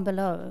building from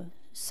below.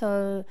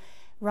 So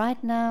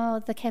right now,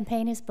 the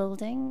campaign is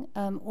building,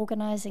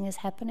 organizing is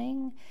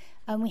happening.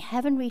 We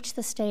haven't reached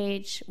the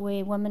stage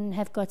where women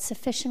have got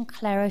sufficient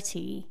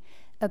clarity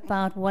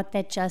about what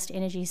that just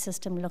energy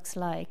system looks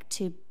like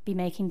to be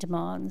making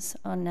demands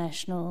on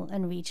national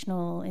and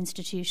regional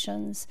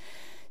institutions.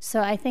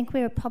 So I think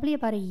we're probably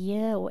about a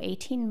year or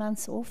 18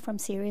 months off from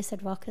serious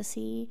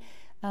advocacy,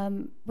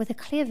 with a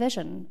clear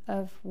vision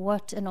of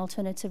what an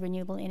alternative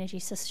renewable energy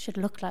system should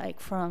look like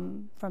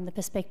from the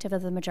perspective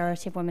of the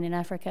majority of women in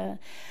Africa.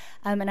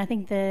 And I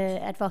think the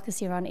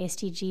advocacy around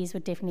SDGs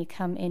would definitely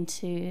come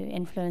into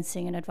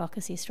influencing and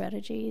advocacy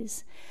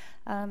strategies.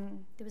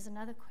 There was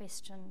another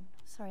question.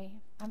 Sorry,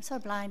 I'm so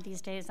blind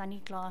these days. I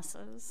need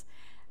glasses.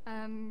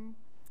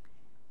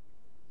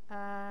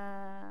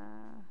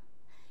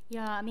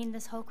 Yeah, I mean,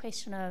 this whole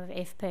question of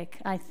FPIC,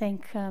 I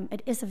think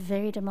it is a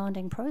very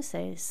demanding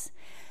process.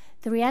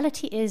 The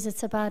reality is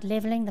it's about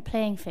leveling the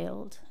playing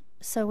field.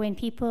 So when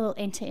people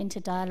enter into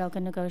dialogue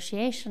and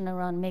negotiation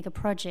around mega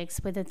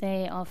projects, whether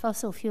they are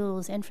fossil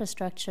fuels,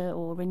 infrastructure,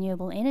 or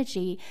renewable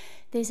energy,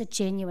 there's a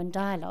genuine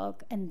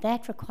dialogue. And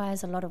that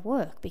requires a lot of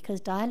work, because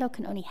dialogue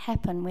can only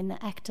happen when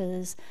the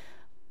actors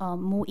are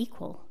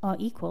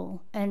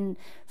equal. And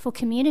for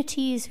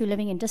communities who are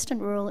living in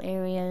distant rural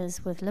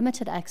areas with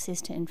limited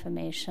access to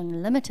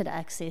information, limited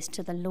access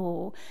to the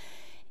law,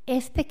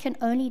 FPIC can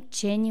only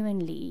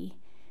genuinely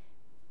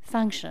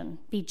function,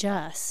 be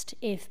just,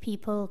 if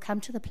people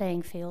come to the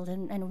playing field,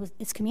 and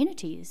it's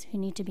communities who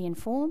need to be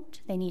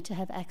informed, they need to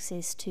have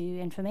access to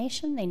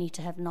information, they need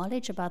to have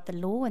knowledge about the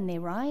law and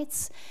their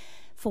rights.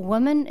 For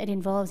women, it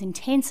involves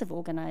intensive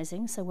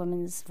organizing, so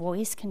women's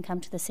voice can come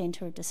to the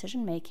center of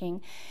decision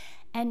making.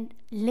 And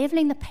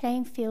leveling the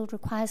playing field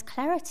requires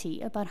clarity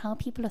about how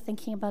people are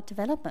thinking about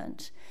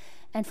development.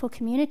 And for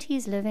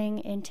communities living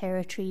in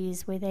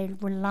territories where they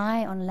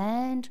rely on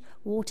land,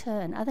 water,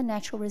 and other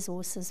natural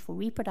resources for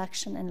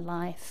reproduction and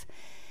life,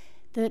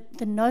 the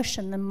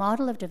notion, the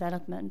model of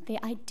development,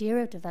 the idea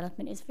of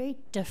development is very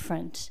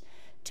different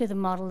to the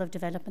model of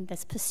development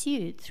that's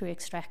pursued through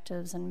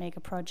extractives and mega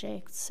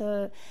projects.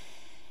 So,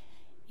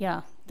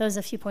 yeah, those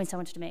are a few points I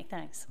wanted to make.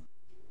 Thanks.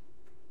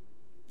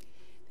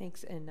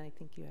 Thanks, and I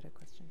think you had a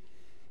question.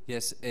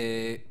 Yes,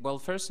 well,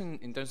 first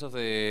in terms of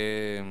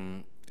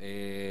the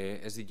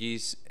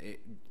SDGs,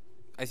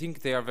 I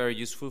think they are very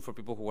useful for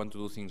people who want to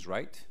do things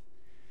right.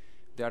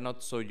 They are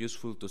not so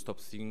useful to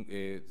stop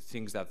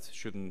things that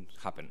shouldn't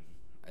happen.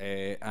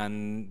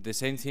 And the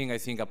same thing, I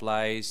think,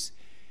 applies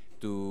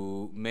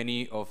to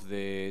many of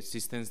the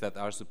systems that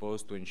are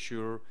supposed to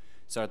ensure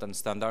certain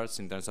standards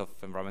in terms of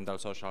environmental,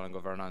 social, and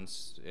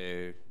governance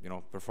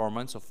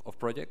performance of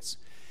projects.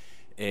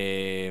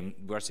 We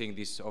are seeing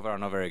this over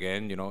and over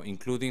again,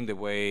 including the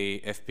way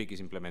FPIC is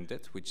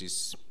implemented, which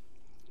is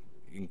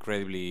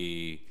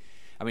incredibly,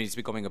 I mean, it's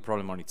becoming a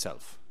problem on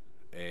itself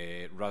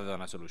rather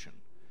than a solution.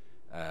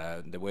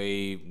 The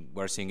way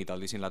we're seeing it, at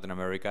least in Latin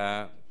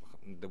America,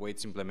 the way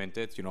it's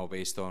implemented,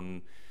 based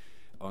on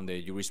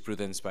the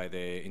jurisprudence by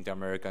the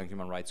Inter-American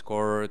Human Rights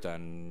Court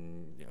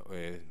and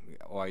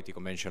OIT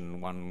Convention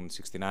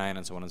 169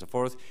 and so on and so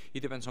forth,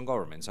 it depends on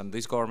governments. And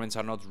these governments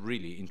are not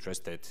really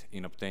interested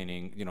in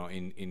obtaining,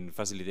 in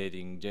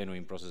facilitating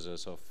genuine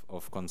processes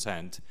of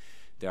consent.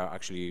 They are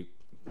actually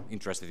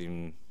interested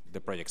in the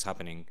projects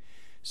happening.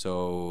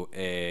 So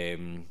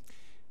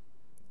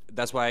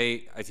that's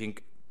why I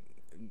think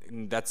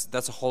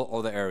that's a whole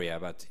other area.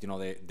 But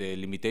the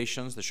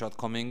limitations, the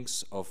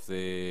shortcomings of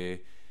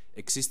the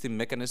existing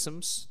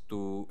mechanisms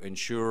to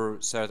ensure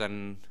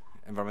certain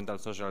environmental,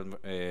 social,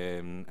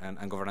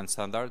 and governance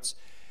standards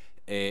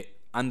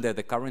under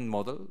the current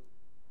model,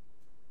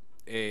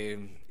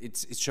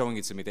 it's showing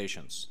its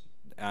limitations.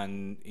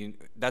 And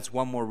that's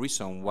one more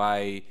reason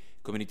why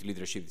community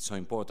leadership is so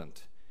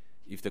important.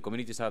 If the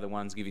communities are the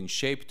ones giving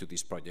shape to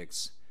these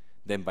projects,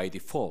 then by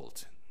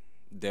default,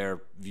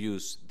 their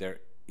views, their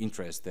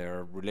interests,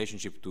 their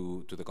relationship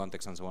to the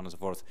context and so on and so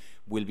forth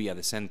will be at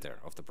the center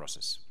of the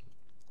process.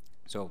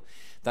 So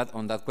that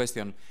on that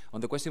question.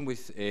 On the question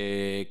with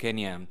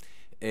Kenya,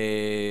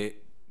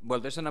 well,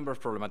 there's a number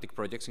of problematic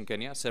projects in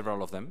Kenya,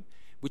 several of them,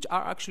 which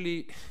are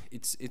actually,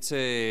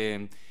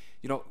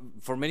 you know,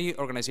 for many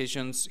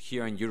organizations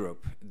here in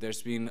Europe,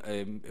 there's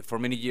been, for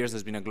many years,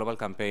 there's been a global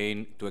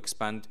campaign to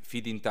expand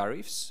feed-in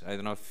tariffs. I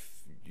don't know if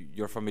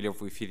you're familiar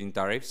with feed-in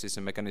tariffs. It's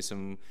a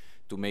mechanism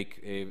to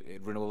make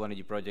renewable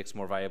energy projects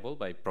more viable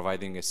by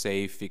providing a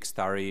safe fixed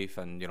tariff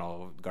and, you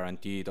know,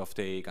 guaranteed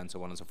offtake and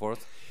so on and so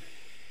forth.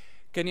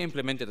 Kenya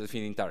implemented a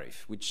feed-in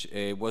tariff, which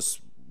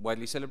was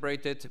widely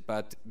celebrated,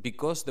 but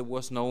because there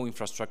was no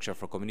infrastructure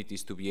for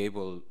communities to be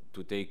able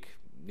to take,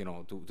 you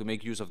know, to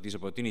make use of this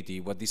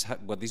opportunity, what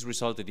this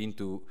resulted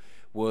into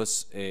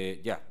was,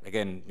 yeah,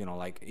 again, you know,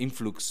 like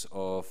influx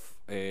of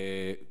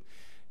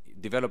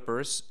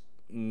developers,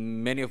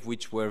 many of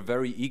which were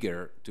very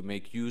eager to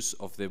make use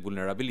of the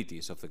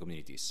vulnerabilities of the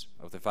communities,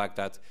 of the fact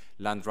that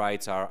land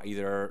rights are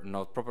either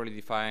not properly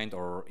defined,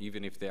 or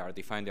even if they are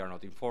defined, they are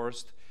not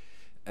enforced.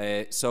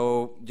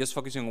 So just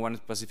focusing on one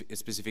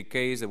specific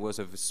case, there was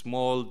a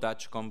small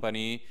Dutch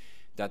company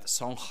that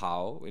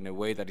somehow, in a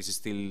way that is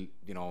still,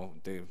 you know,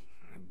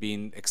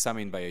 being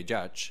examined by a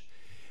judge,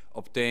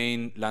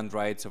 obtained land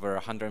rights over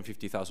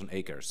 150,000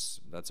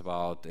 acres. That's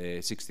about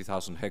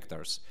 60,000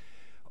 hectares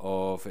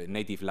of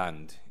native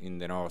land in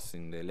the north,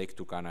 in the Lake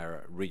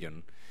Turkana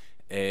region,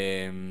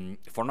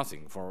 for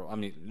nothing, I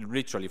mean,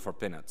 literally for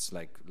peanuts,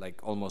 like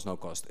almost no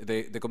cost.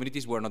 The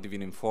communities were not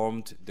even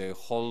informed. The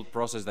whole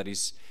process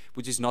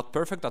which is not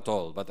perfect at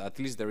all, but at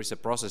least there is a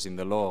process in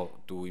the law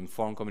to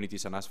inform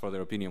communities and ask for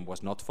their opinion,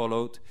 was not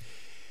followed.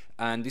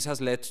 And this has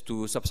led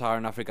to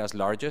Sub-Saharan Africa's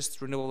largest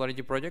renewable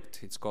energy project.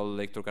 It's called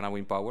Lake Turkana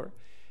Wind Power,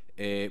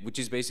 which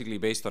is basically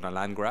based on a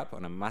land grab,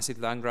 on a massive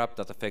land grab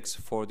that affects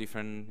 4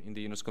 different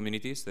indigenous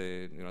communities,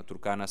 the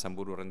Turkana,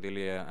 Samburu,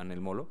 Rendille, and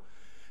El Molo.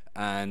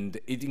 And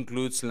it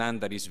includes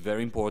land that is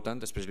very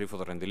important, especially for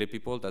the Rendille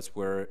people. That's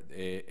where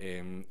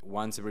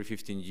once every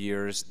 15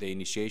 years, the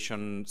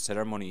initiation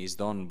ceremony is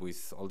done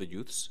with all the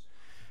youths.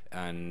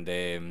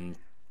 And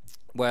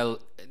well,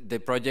 the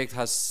project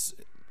has,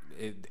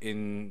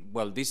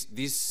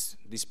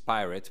 this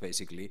pirate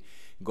basically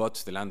got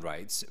the land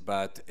rights,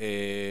 but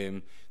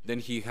then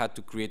he had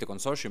to create a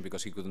consortium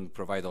because he couldn't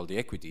provide all the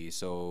equity.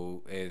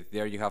 So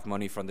there you have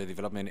money from the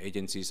development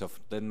agencies of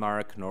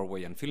Denmark,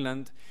 Norway, and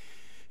Finland.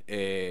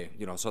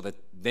 You know, so that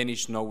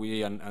Danish,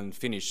 Norwegian, and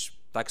Finnish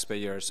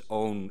taxpayers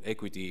own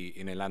equity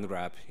in a land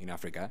grab in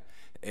Africa,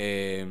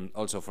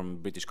 also from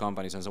British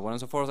companies and so on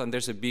and so forth. And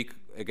there's a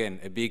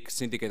big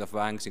syndicate of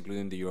banks,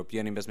 including the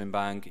European Investment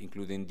Bank,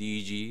 including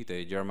DEG,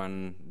 the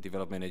German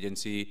Development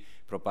Agency,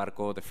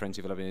 Proparco, the French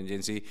Development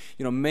Agency.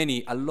 You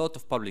know, a lot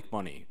of public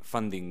money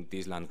funding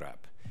this land grab.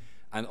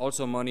 And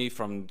also money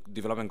from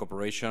development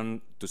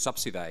cooperation to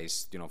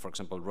subsidize, you know, for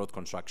example, road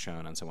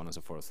construction and so on and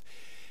so forth.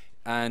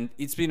 And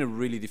it's been a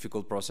really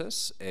difficult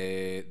process.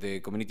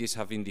 The communities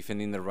have been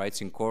defending their rights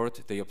in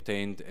court. They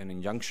obtained an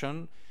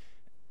injunction.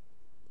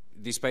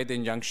 Despite the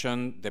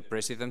injunction, the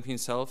president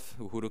himself,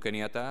 Uhuru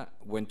Kenyatta,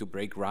 went to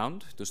break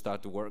ground to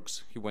start the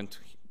works. He went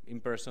in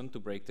person to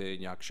break the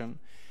injunction.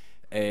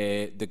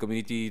 The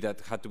community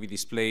that had to be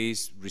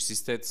displaced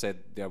resisted, said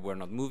they were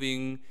not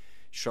moving.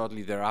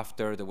 Shortly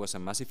thereafter, there was a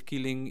massive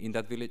killing in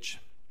that village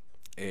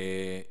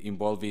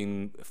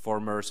involving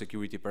former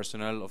security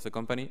personnel of the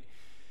company.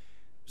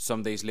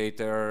 Some days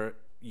later,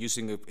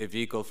 using a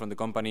vehicle from the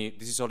company,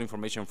 this is all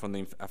information from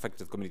the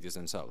affected communities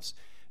themselves.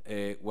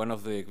 One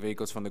of the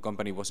vehicles from the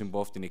company was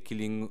involved in a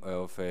killing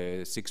of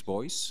 6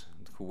 boys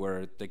who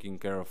were taking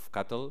care of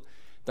cattle.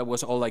 That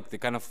was all like the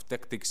kind of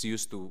tactics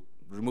used to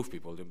remove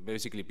people.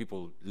 Basically,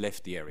 people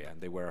left the area and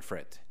they were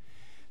afraid.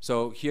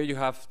 So here you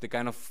have the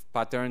kind of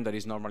pattern that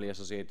is normally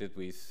associated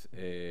with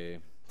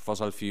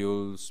fossil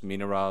fuels,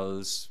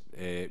 minerals,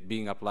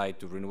 being applied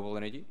to renewable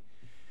energy,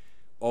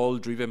 all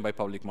driven by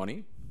public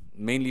money,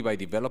 mainly by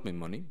development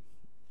money,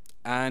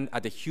 and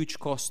at a huge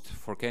cost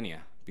for Kenya,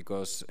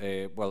 because,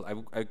 well,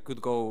 I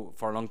could go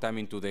for a long time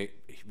into the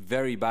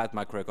very bad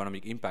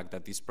macroeconomic impact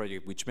that this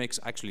project, which makes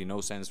actually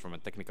no sense from a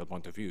technical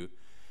point of view,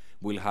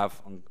 will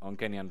have on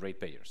Kenyan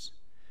ratepayers.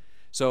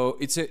 So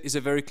it's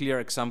a very clear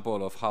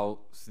example of how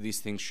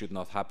these things should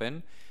not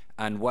happen,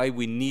 and why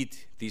we need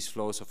these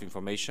flows of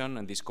information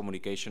and this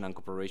communication and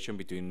cooperation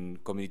between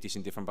communities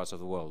in different parts of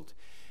the world.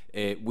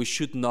 We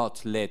should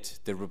not let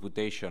the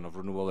reputation of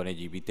renewable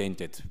energy be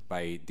tainted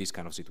by these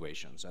kind of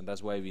situations, and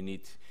that's why we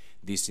need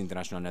this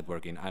international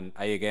networking. And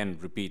I again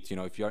repeat, you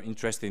know, if you are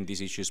interested in these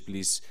issues,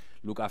 please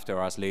look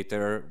after us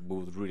later. We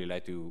would really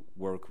like to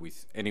work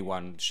with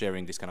anyone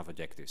sharing these kind of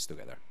objectives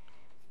together.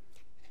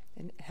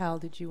 And Hal,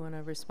 did you want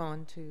to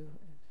respond to?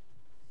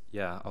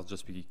 Yeah, I'll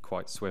just be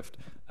quite swift.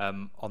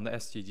 On the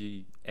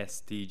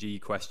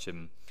SDG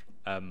question,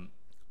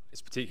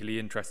 it's particularly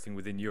interesting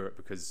within Europe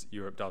because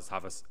Europe does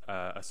have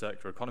a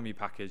circular economy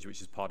package, which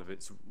is part of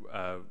its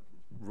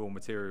raw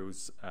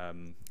materials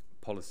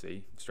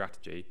policy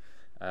strategy.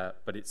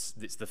 But it's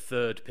the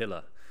third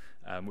pillar,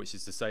 which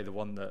is to say the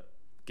one that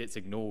gets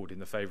ignored in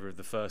the favor of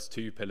the first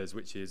two pillars,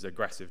 which is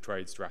aggressive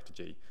trade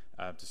strategy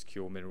to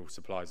secure mineral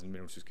supplies and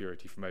mineral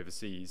security from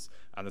overseas,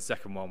 and the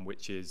second one,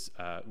 which is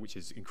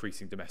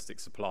increasing domestic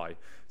supply.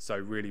 So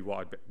really what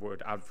I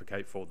would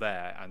advocate for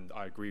there, and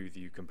I agree with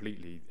you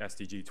completely,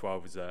 SDG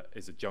 12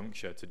 is a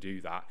juncture to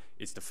do that,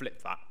 is to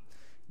flip that.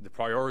 The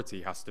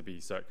priority has to be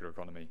circular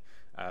economy,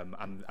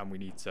 and we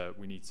need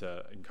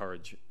to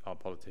encourage our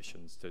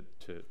politicians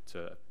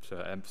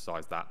to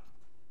emphasize that.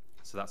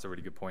 So that's a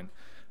really good point.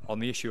 On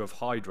the issue of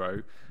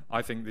hydro,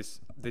 I think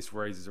this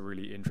raises a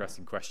really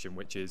interesting question,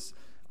 which is,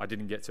 I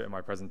didn't get to it in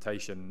my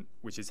presentation,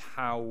 which is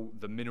how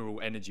the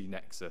mineral energy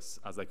nexus,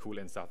 as they call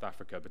it in South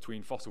Africa,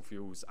 between fossil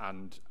fuels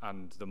and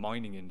the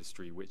mining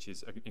industry, which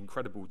is an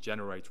incredible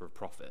generator of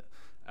profit,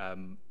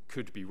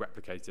 could be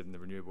replicated in the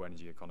renewable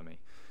energy economy.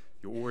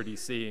 You're already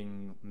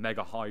seeing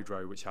mega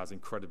hydro, which has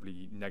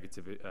incredibly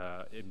negative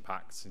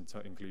impacts,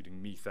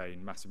 including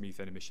methane, massive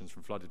methane emissions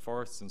from flooded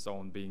forests and so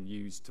on, being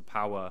used to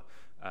power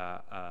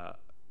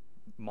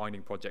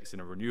mining projects in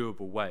a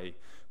renewable way.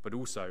 But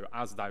also,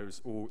 as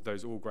those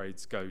ore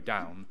grades go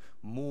down,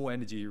 more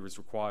energy is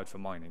required for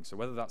mining. So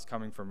whether that's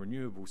coming from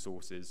renewable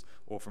sources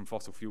or from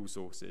fossil fuel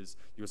sources,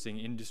 you're seeing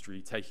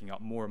industry taking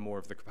up more and more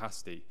of the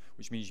capacity,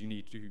 which means you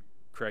need to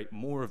create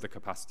more of the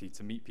capacity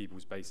to meet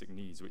people's basic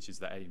needs, which is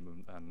the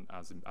aim and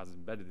as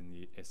embedded in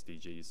the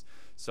SDGs.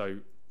 So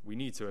we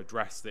need to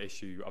address the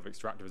issue of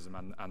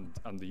extractivism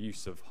and the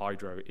use of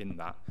hydro in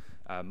that.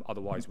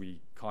 Otherwise, we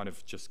kind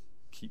of just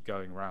keep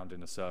going around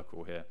in a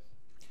circle here.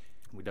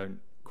 We don't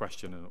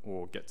question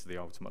or get to the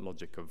ultimate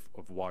logic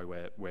of why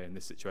we're in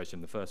this situation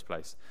in the first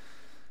place.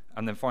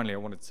 And then finally, I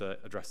wanted to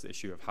address the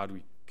issue of how do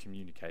we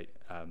communicate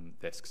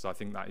this, because I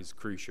think that is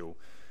crucial.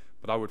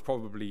 But I would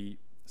probably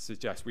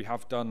suggest we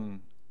have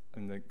done,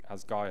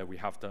 as Gaia, we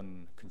have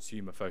done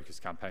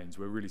consumer-focused campaigns.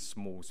 We're really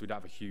small, so we don't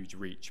have a huge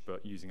reach,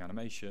 but using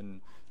animation,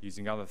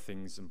 using other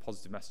things and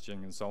positive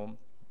messaging and so on.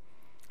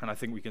 And I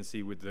think we can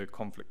see with the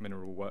conflict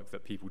mineral work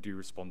that people do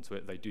respond to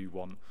it. They do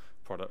want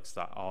products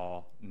that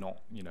are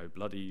not,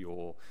 bloody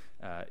or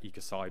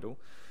ecocidal.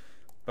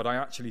 But I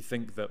actually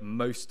think that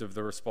most of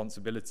the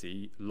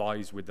responsibility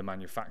lies with the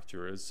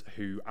manufacturers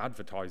who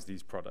advertise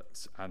these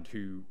products and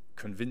who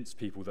convince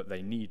people that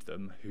they need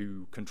them,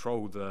 who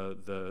control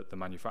the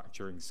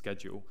manufacturing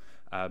schedule.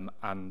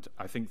 And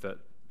I think that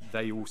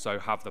they also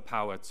have the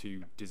power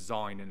to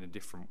design in a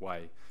different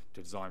way,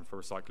 to design for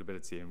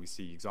recyclability. And we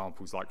see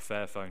examples like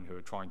Fairphone who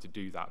are trying to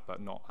do that, but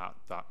not at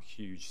that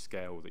huge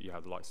scale that you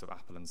have the likes of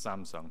Apple and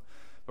Samsung.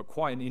 But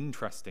quite an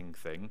interesting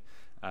thing,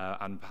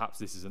 and perhaps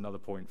this is another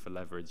point for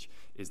leverage,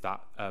 is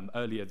that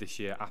earlier this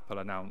year, Apple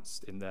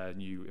announced in their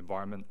new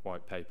environment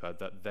white paper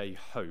that they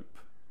hope,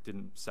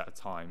 didn't set a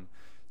time,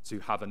 to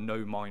have a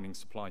no mining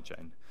supply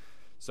chain.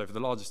 So for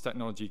the largest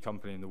technology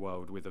company in the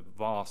world with a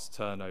vast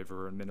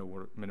turnover in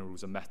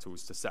minerals and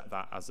metals, to set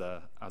that as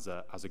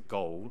a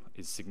goal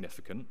is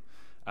significant.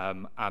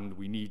 And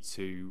we need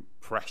to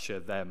pressure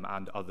them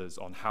and others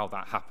on how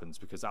that happens,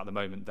 because at the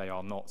moment they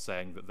are not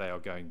saying that they are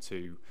going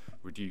to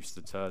reduce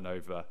the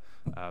turnover,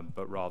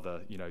 but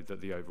rather,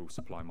 that the overall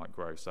supply might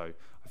grow. So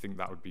I think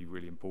that would be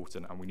really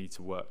important, and we need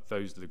to work,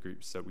 those are the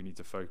groups that we need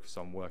to focus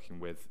on working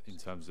with in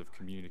terms of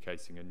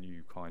communicating a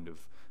new kind of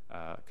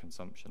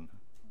consumption.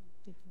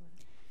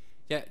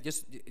 Yeah,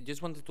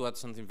 just wanted to add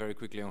something very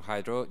quickly on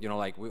hydro.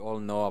 Like we all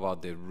know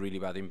about the really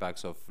bad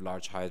impacts of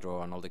large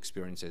hydro and all the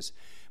experiences,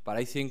 but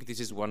I think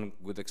this is one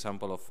good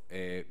example of,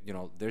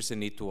 there's a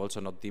need to also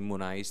not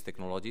demonize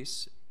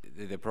technologies.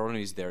 The problem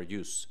is their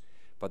use,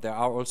 but there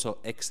are also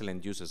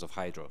excellent uses of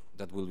hydro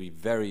that will be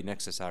very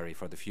necessary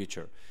for the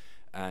future.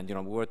 And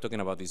we were talking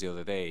about this the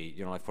other day.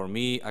 Like for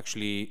me,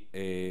 actually,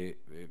 a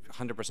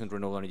 100%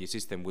 renewable energy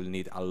system will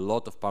need a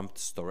lot of pumped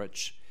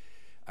storage.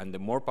 And the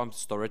more pumped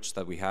storage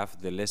that we have,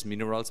 the less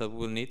minerals that we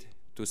will need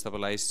to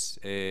stabilize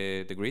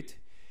the grid.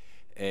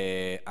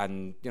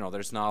 And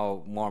there's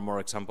now more and more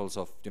examples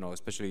of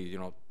especially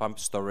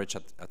pumped storage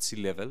at sea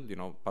level.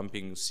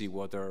 Pumping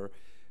seawater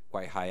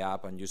quite high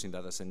up and using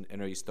that as an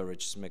energy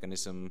storage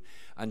mechanism.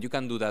 And you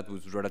can do that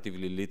with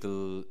relatively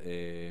little,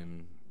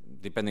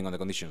 depending on the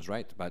conditions,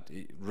 right? But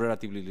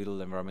relatively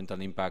little environmental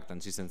impact,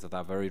 and systems that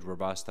are very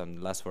robust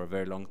and last for a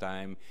very long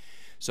time.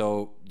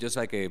 So just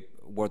like a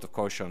word of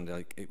caution,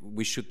 like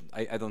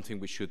I don't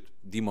think we should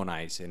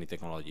demonize any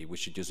technology. We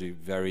should just be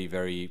very,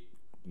 very,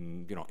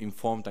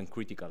 informed and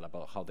critical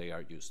about how they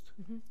are used.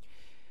 Mm-hmm.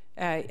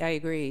 I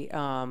agree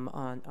on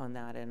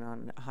that and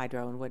on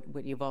hydro and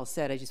what you've all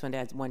said. I just want to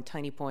add one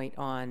tiny point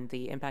on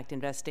the impact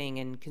investing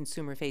in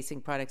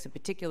consumer-facing products in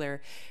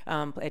particular.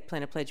 At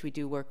Planet Pledge, we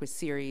do work with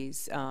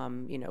Ceres,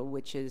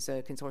 which is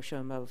a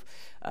consortium of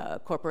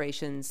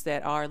corporations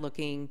that are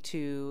looking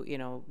to,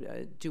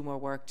 do more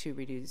work to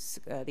reduce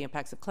the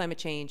impacts of climate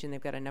change, and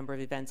they've got a number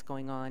of events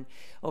going on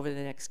over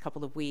the next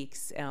couple of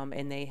weeks,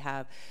 and they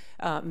have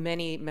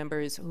many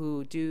members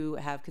who do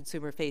have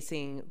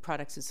consumer-facing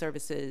products and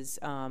services.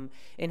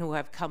 and who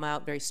have come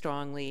out very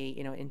strongly,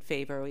 in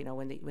favor,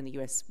 when the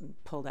U.S.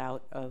 pulled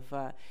out of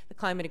the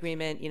climate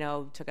agreement,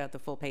 took out the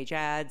full-page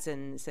ads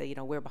and said,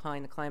 we're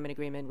behind the climate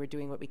agreement, we're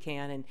doing what we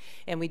can,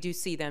 and we do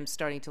see them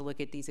starting to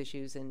look at these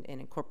issues and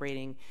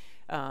incorporating,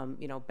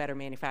 better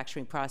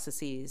manufacturing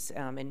processes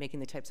and making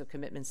the types of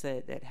commitments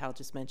that Hal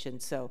just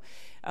mentioned. So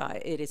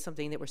it is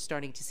something that we're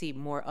starting to see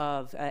more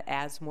of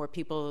as more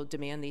people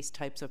demand these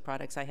types of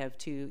products. I have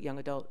 2 young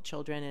adult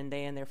children, and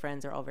they and their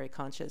friends are all very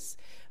conscious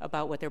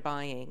about what they're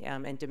buying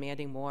and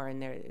demanding more,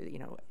 and they're,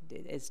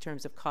 in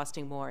terms of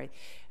costing more.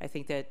 I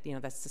think that,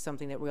 that's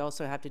something that we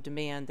also have to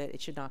demand, that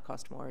it should not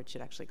cost more, it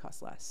should actually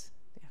cost less.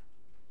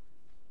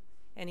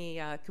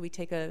 Yeah. Could we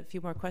take a few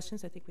more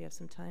questions? I think we have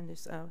some time.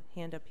 There's a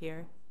hand up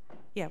here.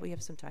 Yeah, we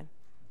have some time.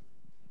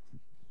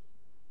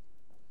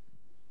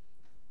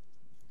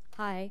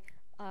 Hi,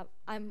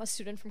 I'm a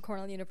student from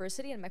Cornell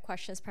University, and my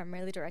question is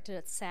primarily directed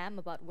at Sam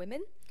about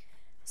women.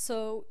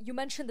 So you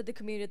mentioned that the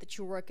community that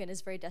you work in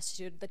is very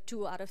destitute, that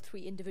 2 out of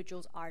 3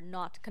 individuals are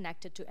not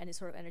connected to any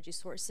sort of energy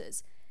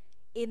sources.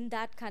 In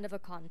that kind of a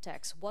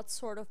context, what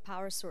sort of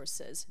power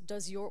sources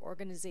does your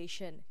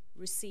organization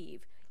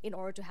receive in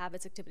order to have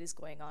its activities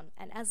going on?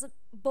 And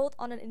both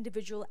on an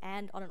individual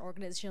and on an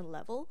organizational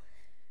level,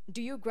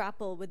 do you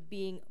grapple with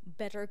being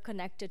better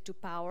connected to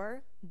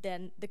power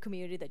than the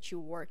community that you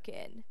work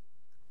in?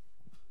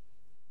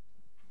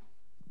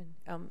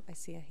 I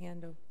see a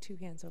hand, 2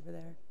 hands over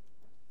there.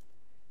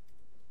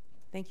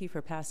 Thank you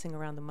for passing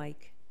around the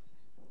mic.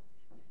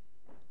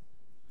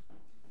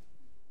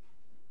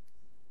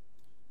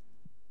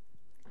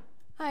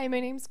 Hi, my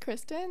name's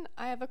Kristen.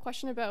 I have a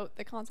question about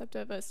the concept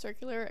of a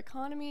circular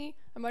economy.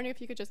 I'm wondering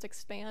if you could just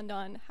expand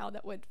on how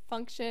that would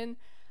function,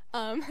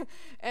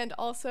 and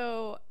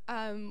also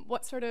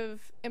what sort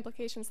of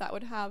implications that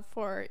would have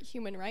for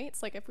human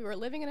rights. Like, if we were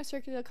living in a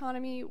circular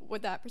economy,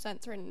 would that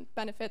present certain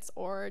benefits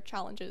or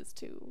challenges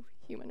to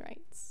human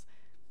rights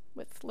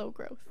with low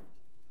growth?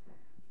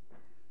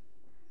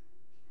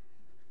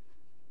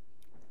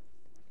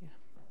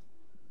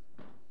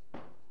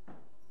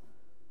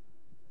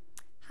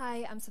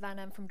 Hi, I'm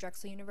Savannah. I'm from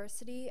Drexel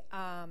University.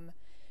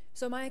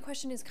 So my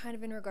question is kind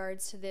of in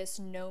regards to this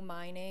no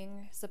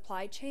mining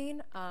supply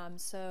chain.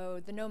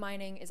 So the no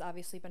mining is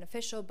obviously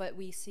beneficial, but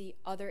we see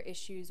other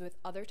issues with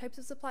other types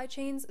of supply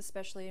chains,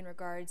 especially in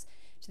regards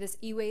to this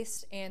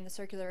e-waste and the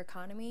circular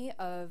economy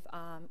of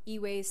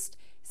e-waste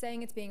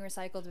saying it's being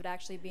recycled but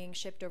actually being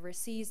shipped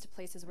overseas to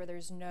places where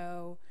there's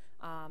no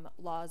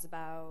laws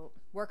about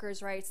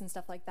workers' rights and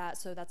stuff like that.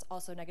 So that's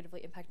also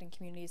negatively impacting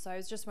communities. So I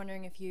was just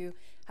wondering if you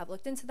have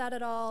looked into that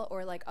at all,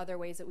 or like other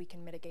ways that we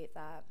can mitigate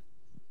that.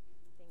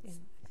 Thanks.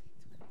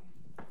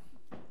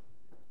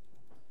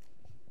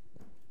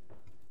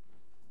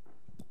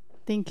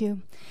 Thank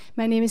you.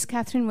 My name is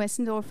Catherine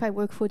Westendorf. I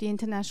work for the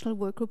International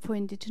Workgroup for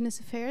Indigenous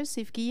Affairs,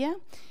 Gaia.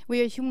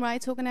 We are a human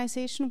rights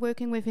organization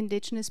working with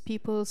indigenous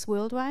peoples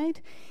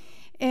worldwide.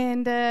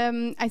 And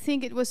I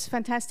think it was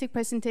fantastic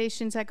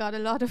presentations. I got a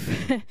lot of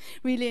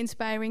really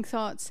inspiring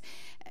thoughts.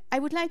 I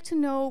would like to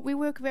know, we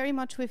work very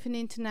much with an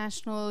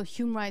international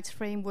human rights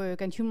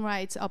framework and human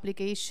rights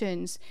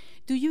obligations.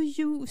 Do you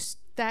use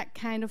that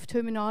kind of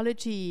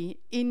terminology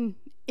in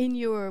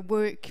your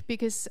work?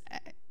 Because,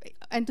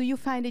 and do you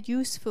find it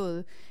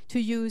useful to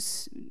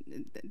use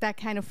that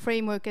kind of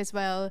framework as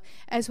well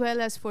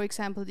as, for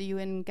example, the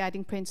UN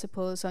Guiding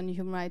Principles on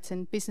Human Rights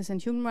and Business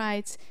and Human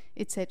Rights,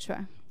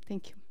 etc.?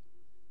 Thank you.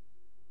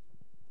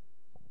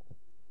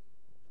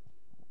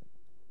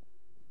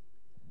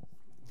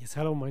 Yes,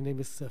 hello, my name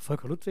is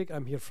Volker Ludwig.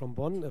 I'm here from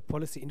Bonn, a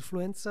policy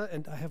influencer,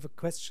 and I have a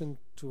question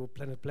to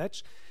Planet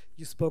Pledge.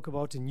 You spoke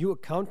about a new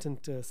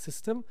accountant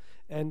system,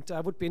 and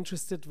I would be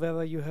interested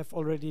whether you have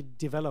already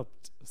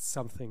developed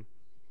something.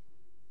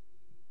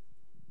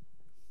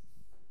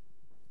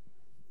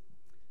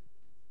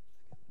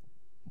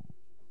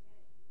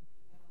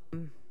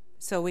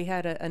 So we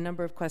had a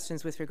number of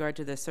questions with regard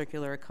to the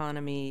circular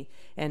economy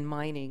and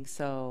mining.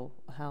 So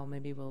Hal,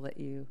 maybe we'll let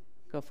you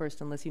go first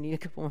unless you need a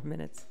couple more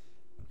minutes.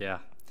 Yeah.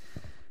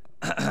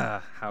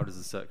 How does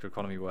the circular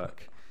economy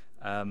work?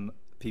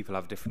 People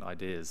have different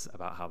ideas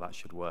about how that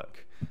should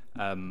work.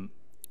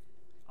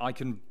 I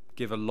can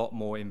give a lot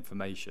more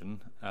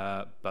information,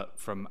 but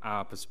from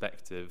our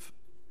perspective,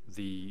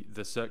 the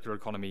circular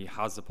economy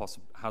has a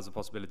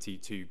possibility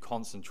to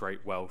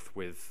concentrate wealth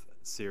with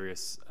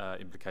serious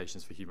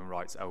implications for human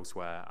rights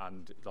elsewhere,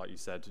 and like you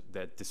said,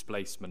 the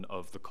displacement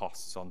of the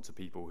costs onto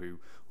people who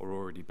are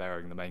already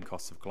bearing the main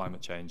costs of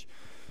climate change.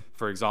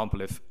 For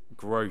example, if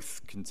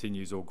growth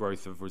continues or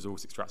growth of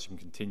resource extraction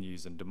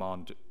continues and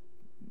demand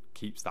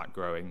keeps that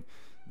growing,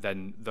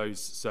 then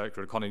those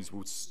circular economies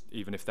will,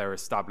 even if they're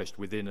established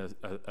within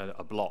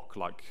a bloc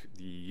like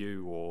the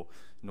EU or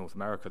North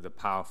America, the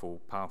powerful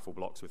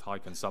blocks with high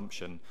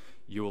consumption,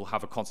 you'll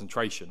have a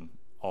concentration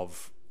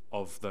of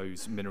of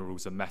those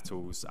minerals and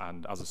metals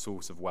and as a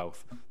source of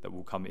wealth that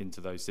will come into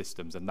those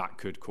systems, and that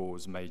could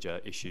cause major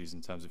issues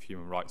in terms of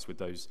human rights with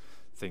those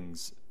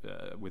things,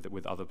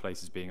 with other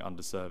places being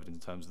underserved in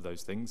terms of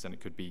those things, and it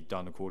could be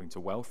done according to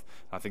wealth.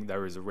 I think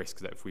there is a risk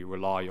that if we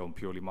rely on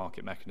purely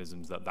market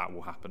mechanisms that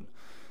will happen.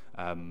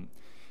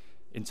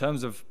 In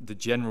terms of the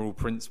general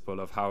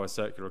principle of how a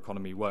circular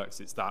economy works,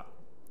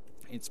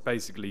 it's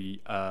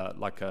basically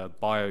like a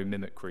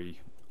biomimicry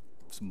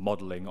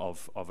modeling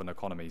of an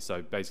economy.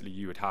 So basically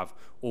you would have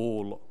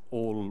all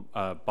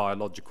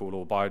biological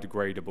or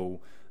biodegradable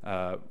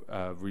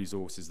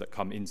resources that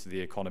come into the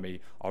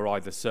economy are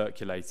either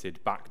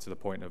circulated back to the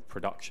point of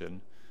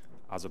production,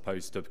 as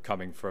opposed to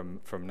coming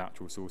from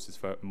natural sources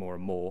for more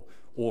and more,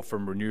 or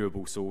from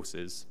renewable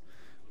sources,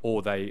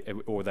 or they're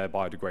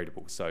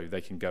biodegradable, so they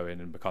can go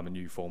in and become a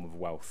new form of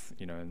wealth,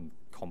 you know, and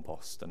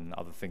compost and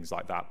other things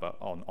like that, but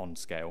on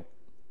scale.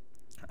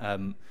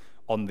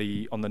 On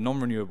the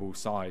non-renewable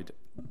side,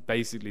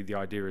 basically the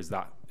idea is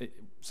that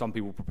some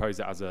people propose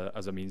it as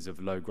a means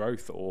of low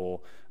growth or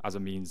as a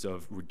means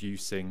of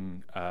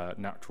reducing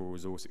natural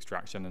resource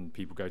extraction, and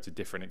people go to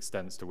different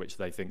extents to which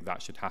they think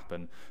that should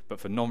happen.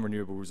 But for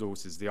non-renewable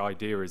resources, the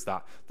idea is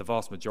that the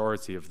vast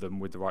majority of them,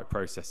 with the right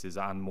processes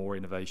and more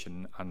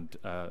innovation and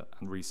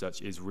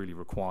research, is really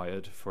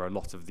required for a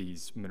lot of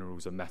these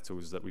minerals and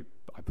metals that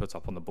I put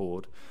up on the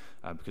board,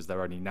 because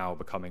they're only now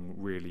becoming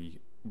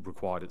really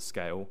required at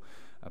scale.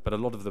 But a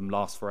lot of them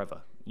last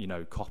forever. You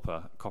know,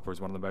 copper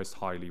is one of the most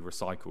highly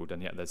recycled,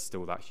 and yet there's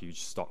still that huge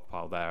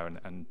stockpile there,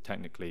 and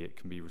technically it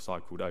can be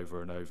recycled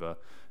over and over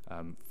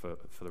for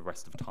the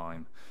rest of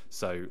time.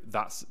 So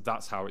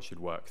that's how it should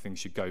work. Things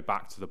should go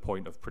back to the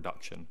point of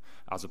production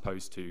as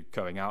opposed to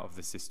going out of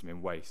the system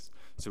in waste.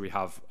 So we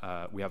have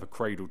a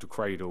cradle to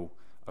cradle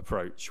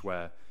approach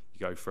where you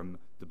go from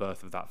the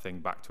birth of that thing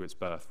back to its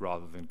birth,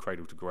 rather than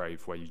cradle to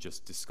grave where you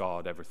just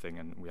discard everything,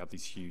 and we have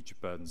these huge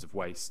burdens of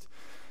waste.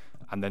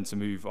 And then to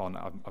move on,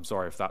 I'm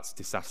sorry if that's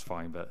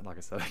dissatisfying, but like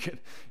I said,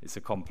 it's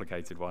a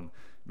complicated one.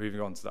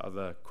 Moving on to the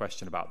other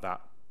question about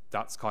that,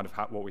 that's kind of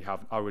what we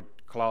have. I would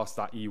class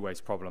that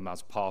e-waste problem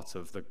as part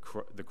of the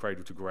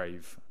cradle to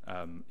grave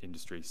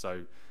industry.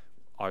 So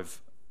I've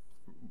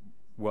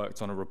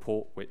worked on a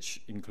report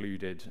which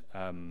included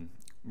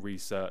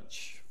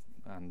research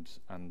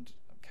and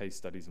case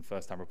studies and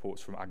first-hand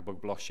reports from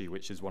Agbogbloshi,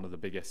 which is one of the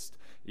biggest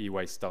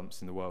e-waste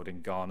dumps in the world in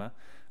Ghana,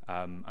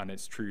 and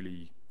it's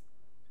truly,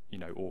 you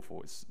know,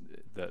 awful. It's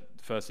that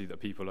firstly that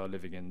people are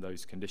living in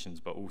those conditions,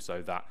 but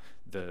also that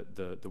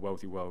the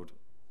wealthy world,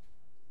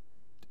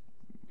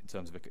 in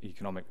terms of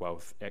economic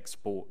wealth,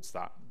 exports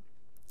that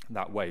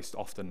waste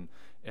often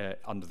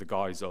under the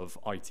guise of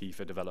IT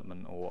for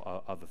development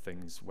or other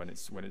things when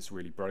it's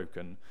really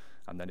broken,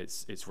 and then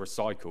it's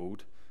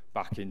recycled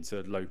back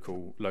into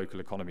local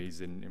economies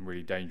in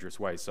really dangerous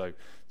ways. So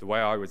the way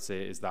I would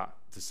say it is that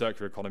the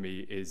circular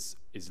economy is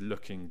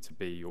looking to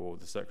be, or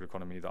the circular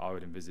economy that I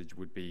would envisage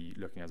would be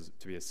looking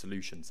to be a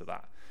solution to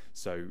that.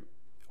 So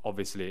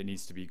obviously it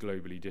needs to be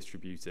globally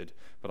distributed,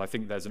 but I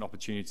think there's an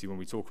opportunity when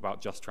we talk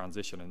about just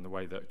transition in the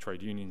way that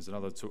trade unions and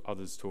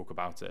others talk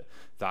about it,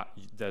 that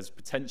there's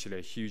potentially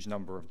a huge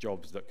number of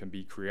jobs that can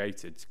be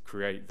created to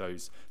create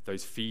those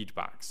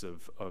feedbacks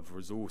of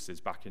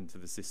resources back into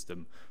the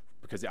system,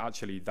 because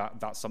actually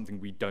that's something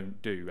we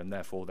don't do, and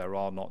therefore there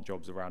are not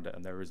jobs around it,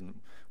 and there isn't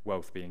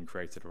wealth being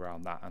created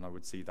around that. And I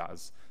would see that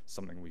as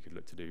something we could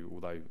look to do,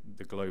 although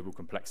the global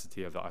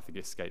complexity of it, I think,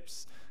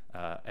 escapes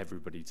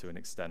everybody to an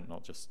extent,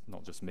 not just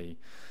me.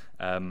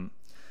 That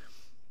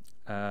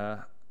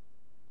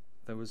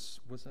was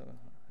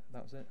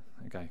it?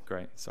 Okay,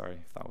 great. Sorry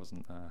if that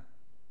wasn't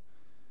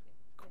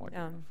quite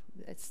enough.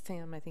 It's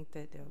Sam. I think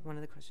that one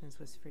of the questions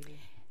was for you.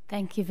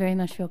 Thank you very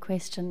much for your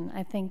question.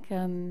 I think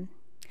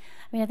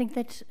I think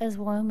that as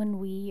WoMin,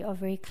 we are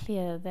very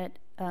clear that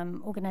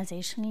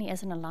organizationally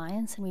as an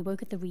alliance, and we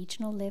work at the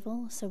regional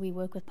level, so we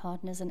work with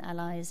partners and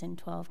allies in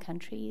 12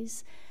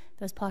 countries.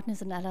 Those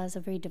partners and allies are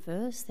very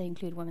diverse. They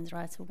include women's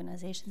rights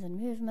organizations and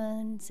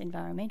movements,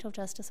 environmental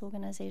justice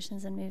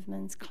organizations and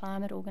movements,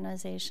 climate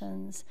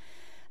organizations.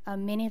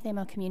 Many of them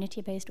are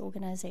community-based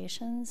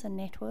organizations and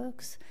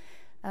networks.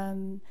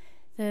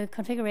 The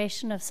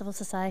configuration of civil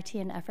society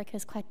in Africa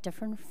is quite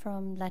different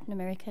from Latin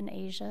America and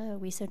Asia.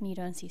 We certainly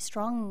don't see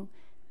strong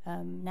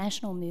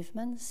national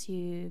movements.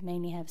 You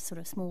mainly have sort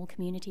of small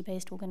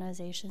community-based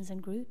organizations and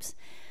groups.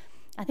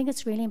 I think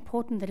it's really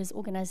important that as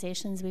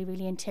organizations we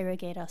really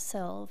interrogate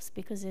ourselves,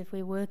 because if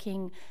we're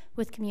working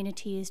with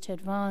communities to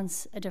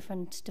advance a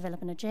different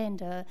development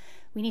agenda,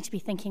 we need to be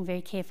thinking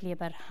very carefully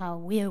about how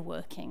we're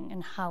working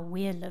and how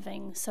we're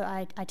living. So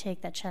I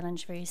take that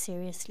challenge very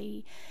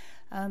seriously.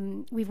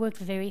 We've worked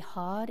very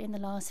hard in the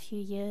last few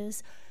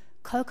years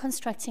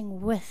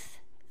co-constructing with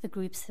the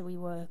groups that we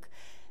work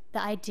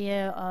the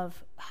idea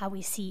of how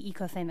we see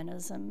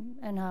ecofeminism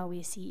and how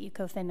we see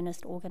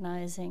ecofeminist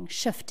organizing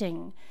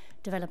shifting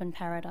development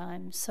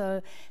paradigms.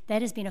 So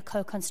that has been a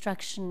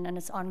co-construction, and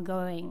it's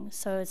ongoing.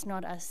 So it's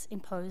not us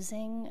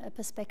imposing a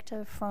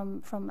perspective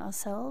from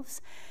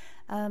ourselves.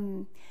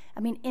 I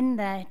mean, in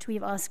that,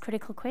 we've asked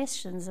critical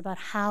questions about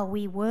how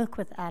we work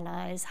with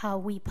allies, how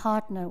we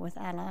partner with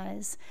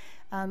allies,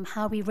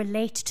 how we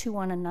relate to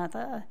one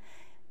another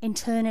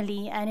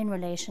internally and in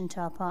relation to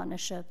our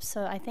partnerships.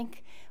 So I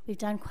think we've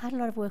done quite a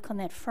lot of work on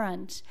that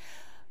front.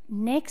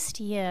 Next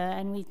year,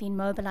 and we've been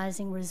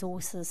mobilizing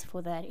resources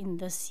for that in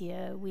this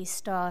year, we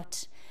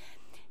start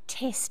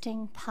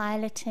testing,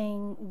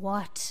 piloting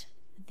what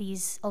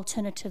these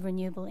alternative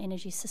renewable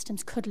energy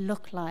systems could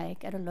look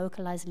like at a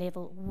localized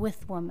level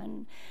with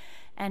women.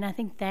 And I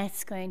think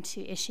that's going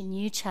to issue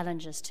new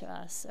challenges to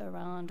us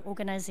around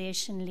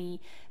organizationally,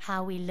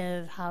 how we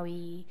live, how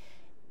we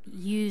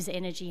use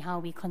energy, how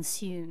we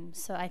consume.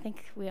 So I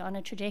think we're on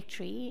a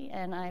trajectory,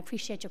 and I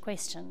appreciate your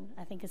question.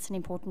 I think it's an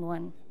important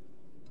one.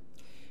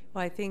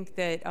 Well, I think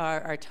that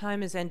our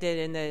time has ended,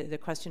 and the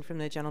question from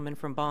the gentleman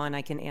from Bonn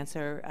I can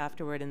answer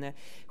afterward, and the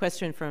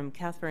question from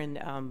Catherine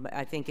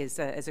I think is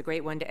a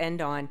great one to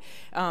end on.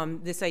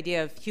 This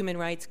idea of human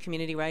rights,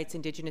 community rights,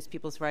 indigenous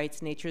people's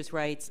rights, nature's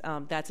rights,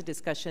 that's a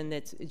discussion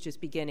that's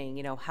just beginning.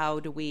 You know, how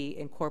do we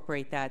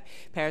incorporate that?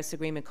 Paris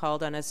Agreement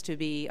called on us to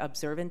be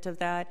observant of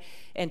that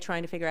and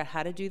trying to figure out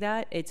how to do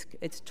that.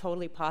 It's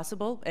totally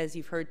possible, as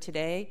you've heard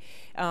today,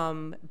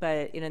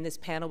 but you know, this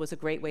panel was a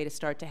great way to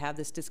start to have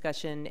this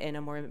discussion in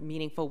a more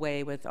meaningful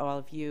way with all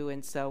of you,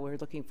 and so we're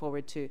looking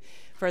forward to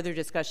further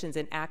discussions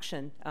and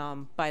action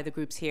by the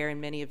groups here and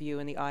many of you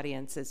in the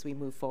audience as we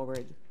move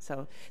forward.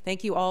 So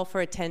thank you all for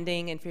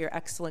attending and for your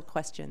excellent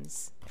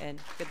questions, and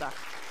good luck.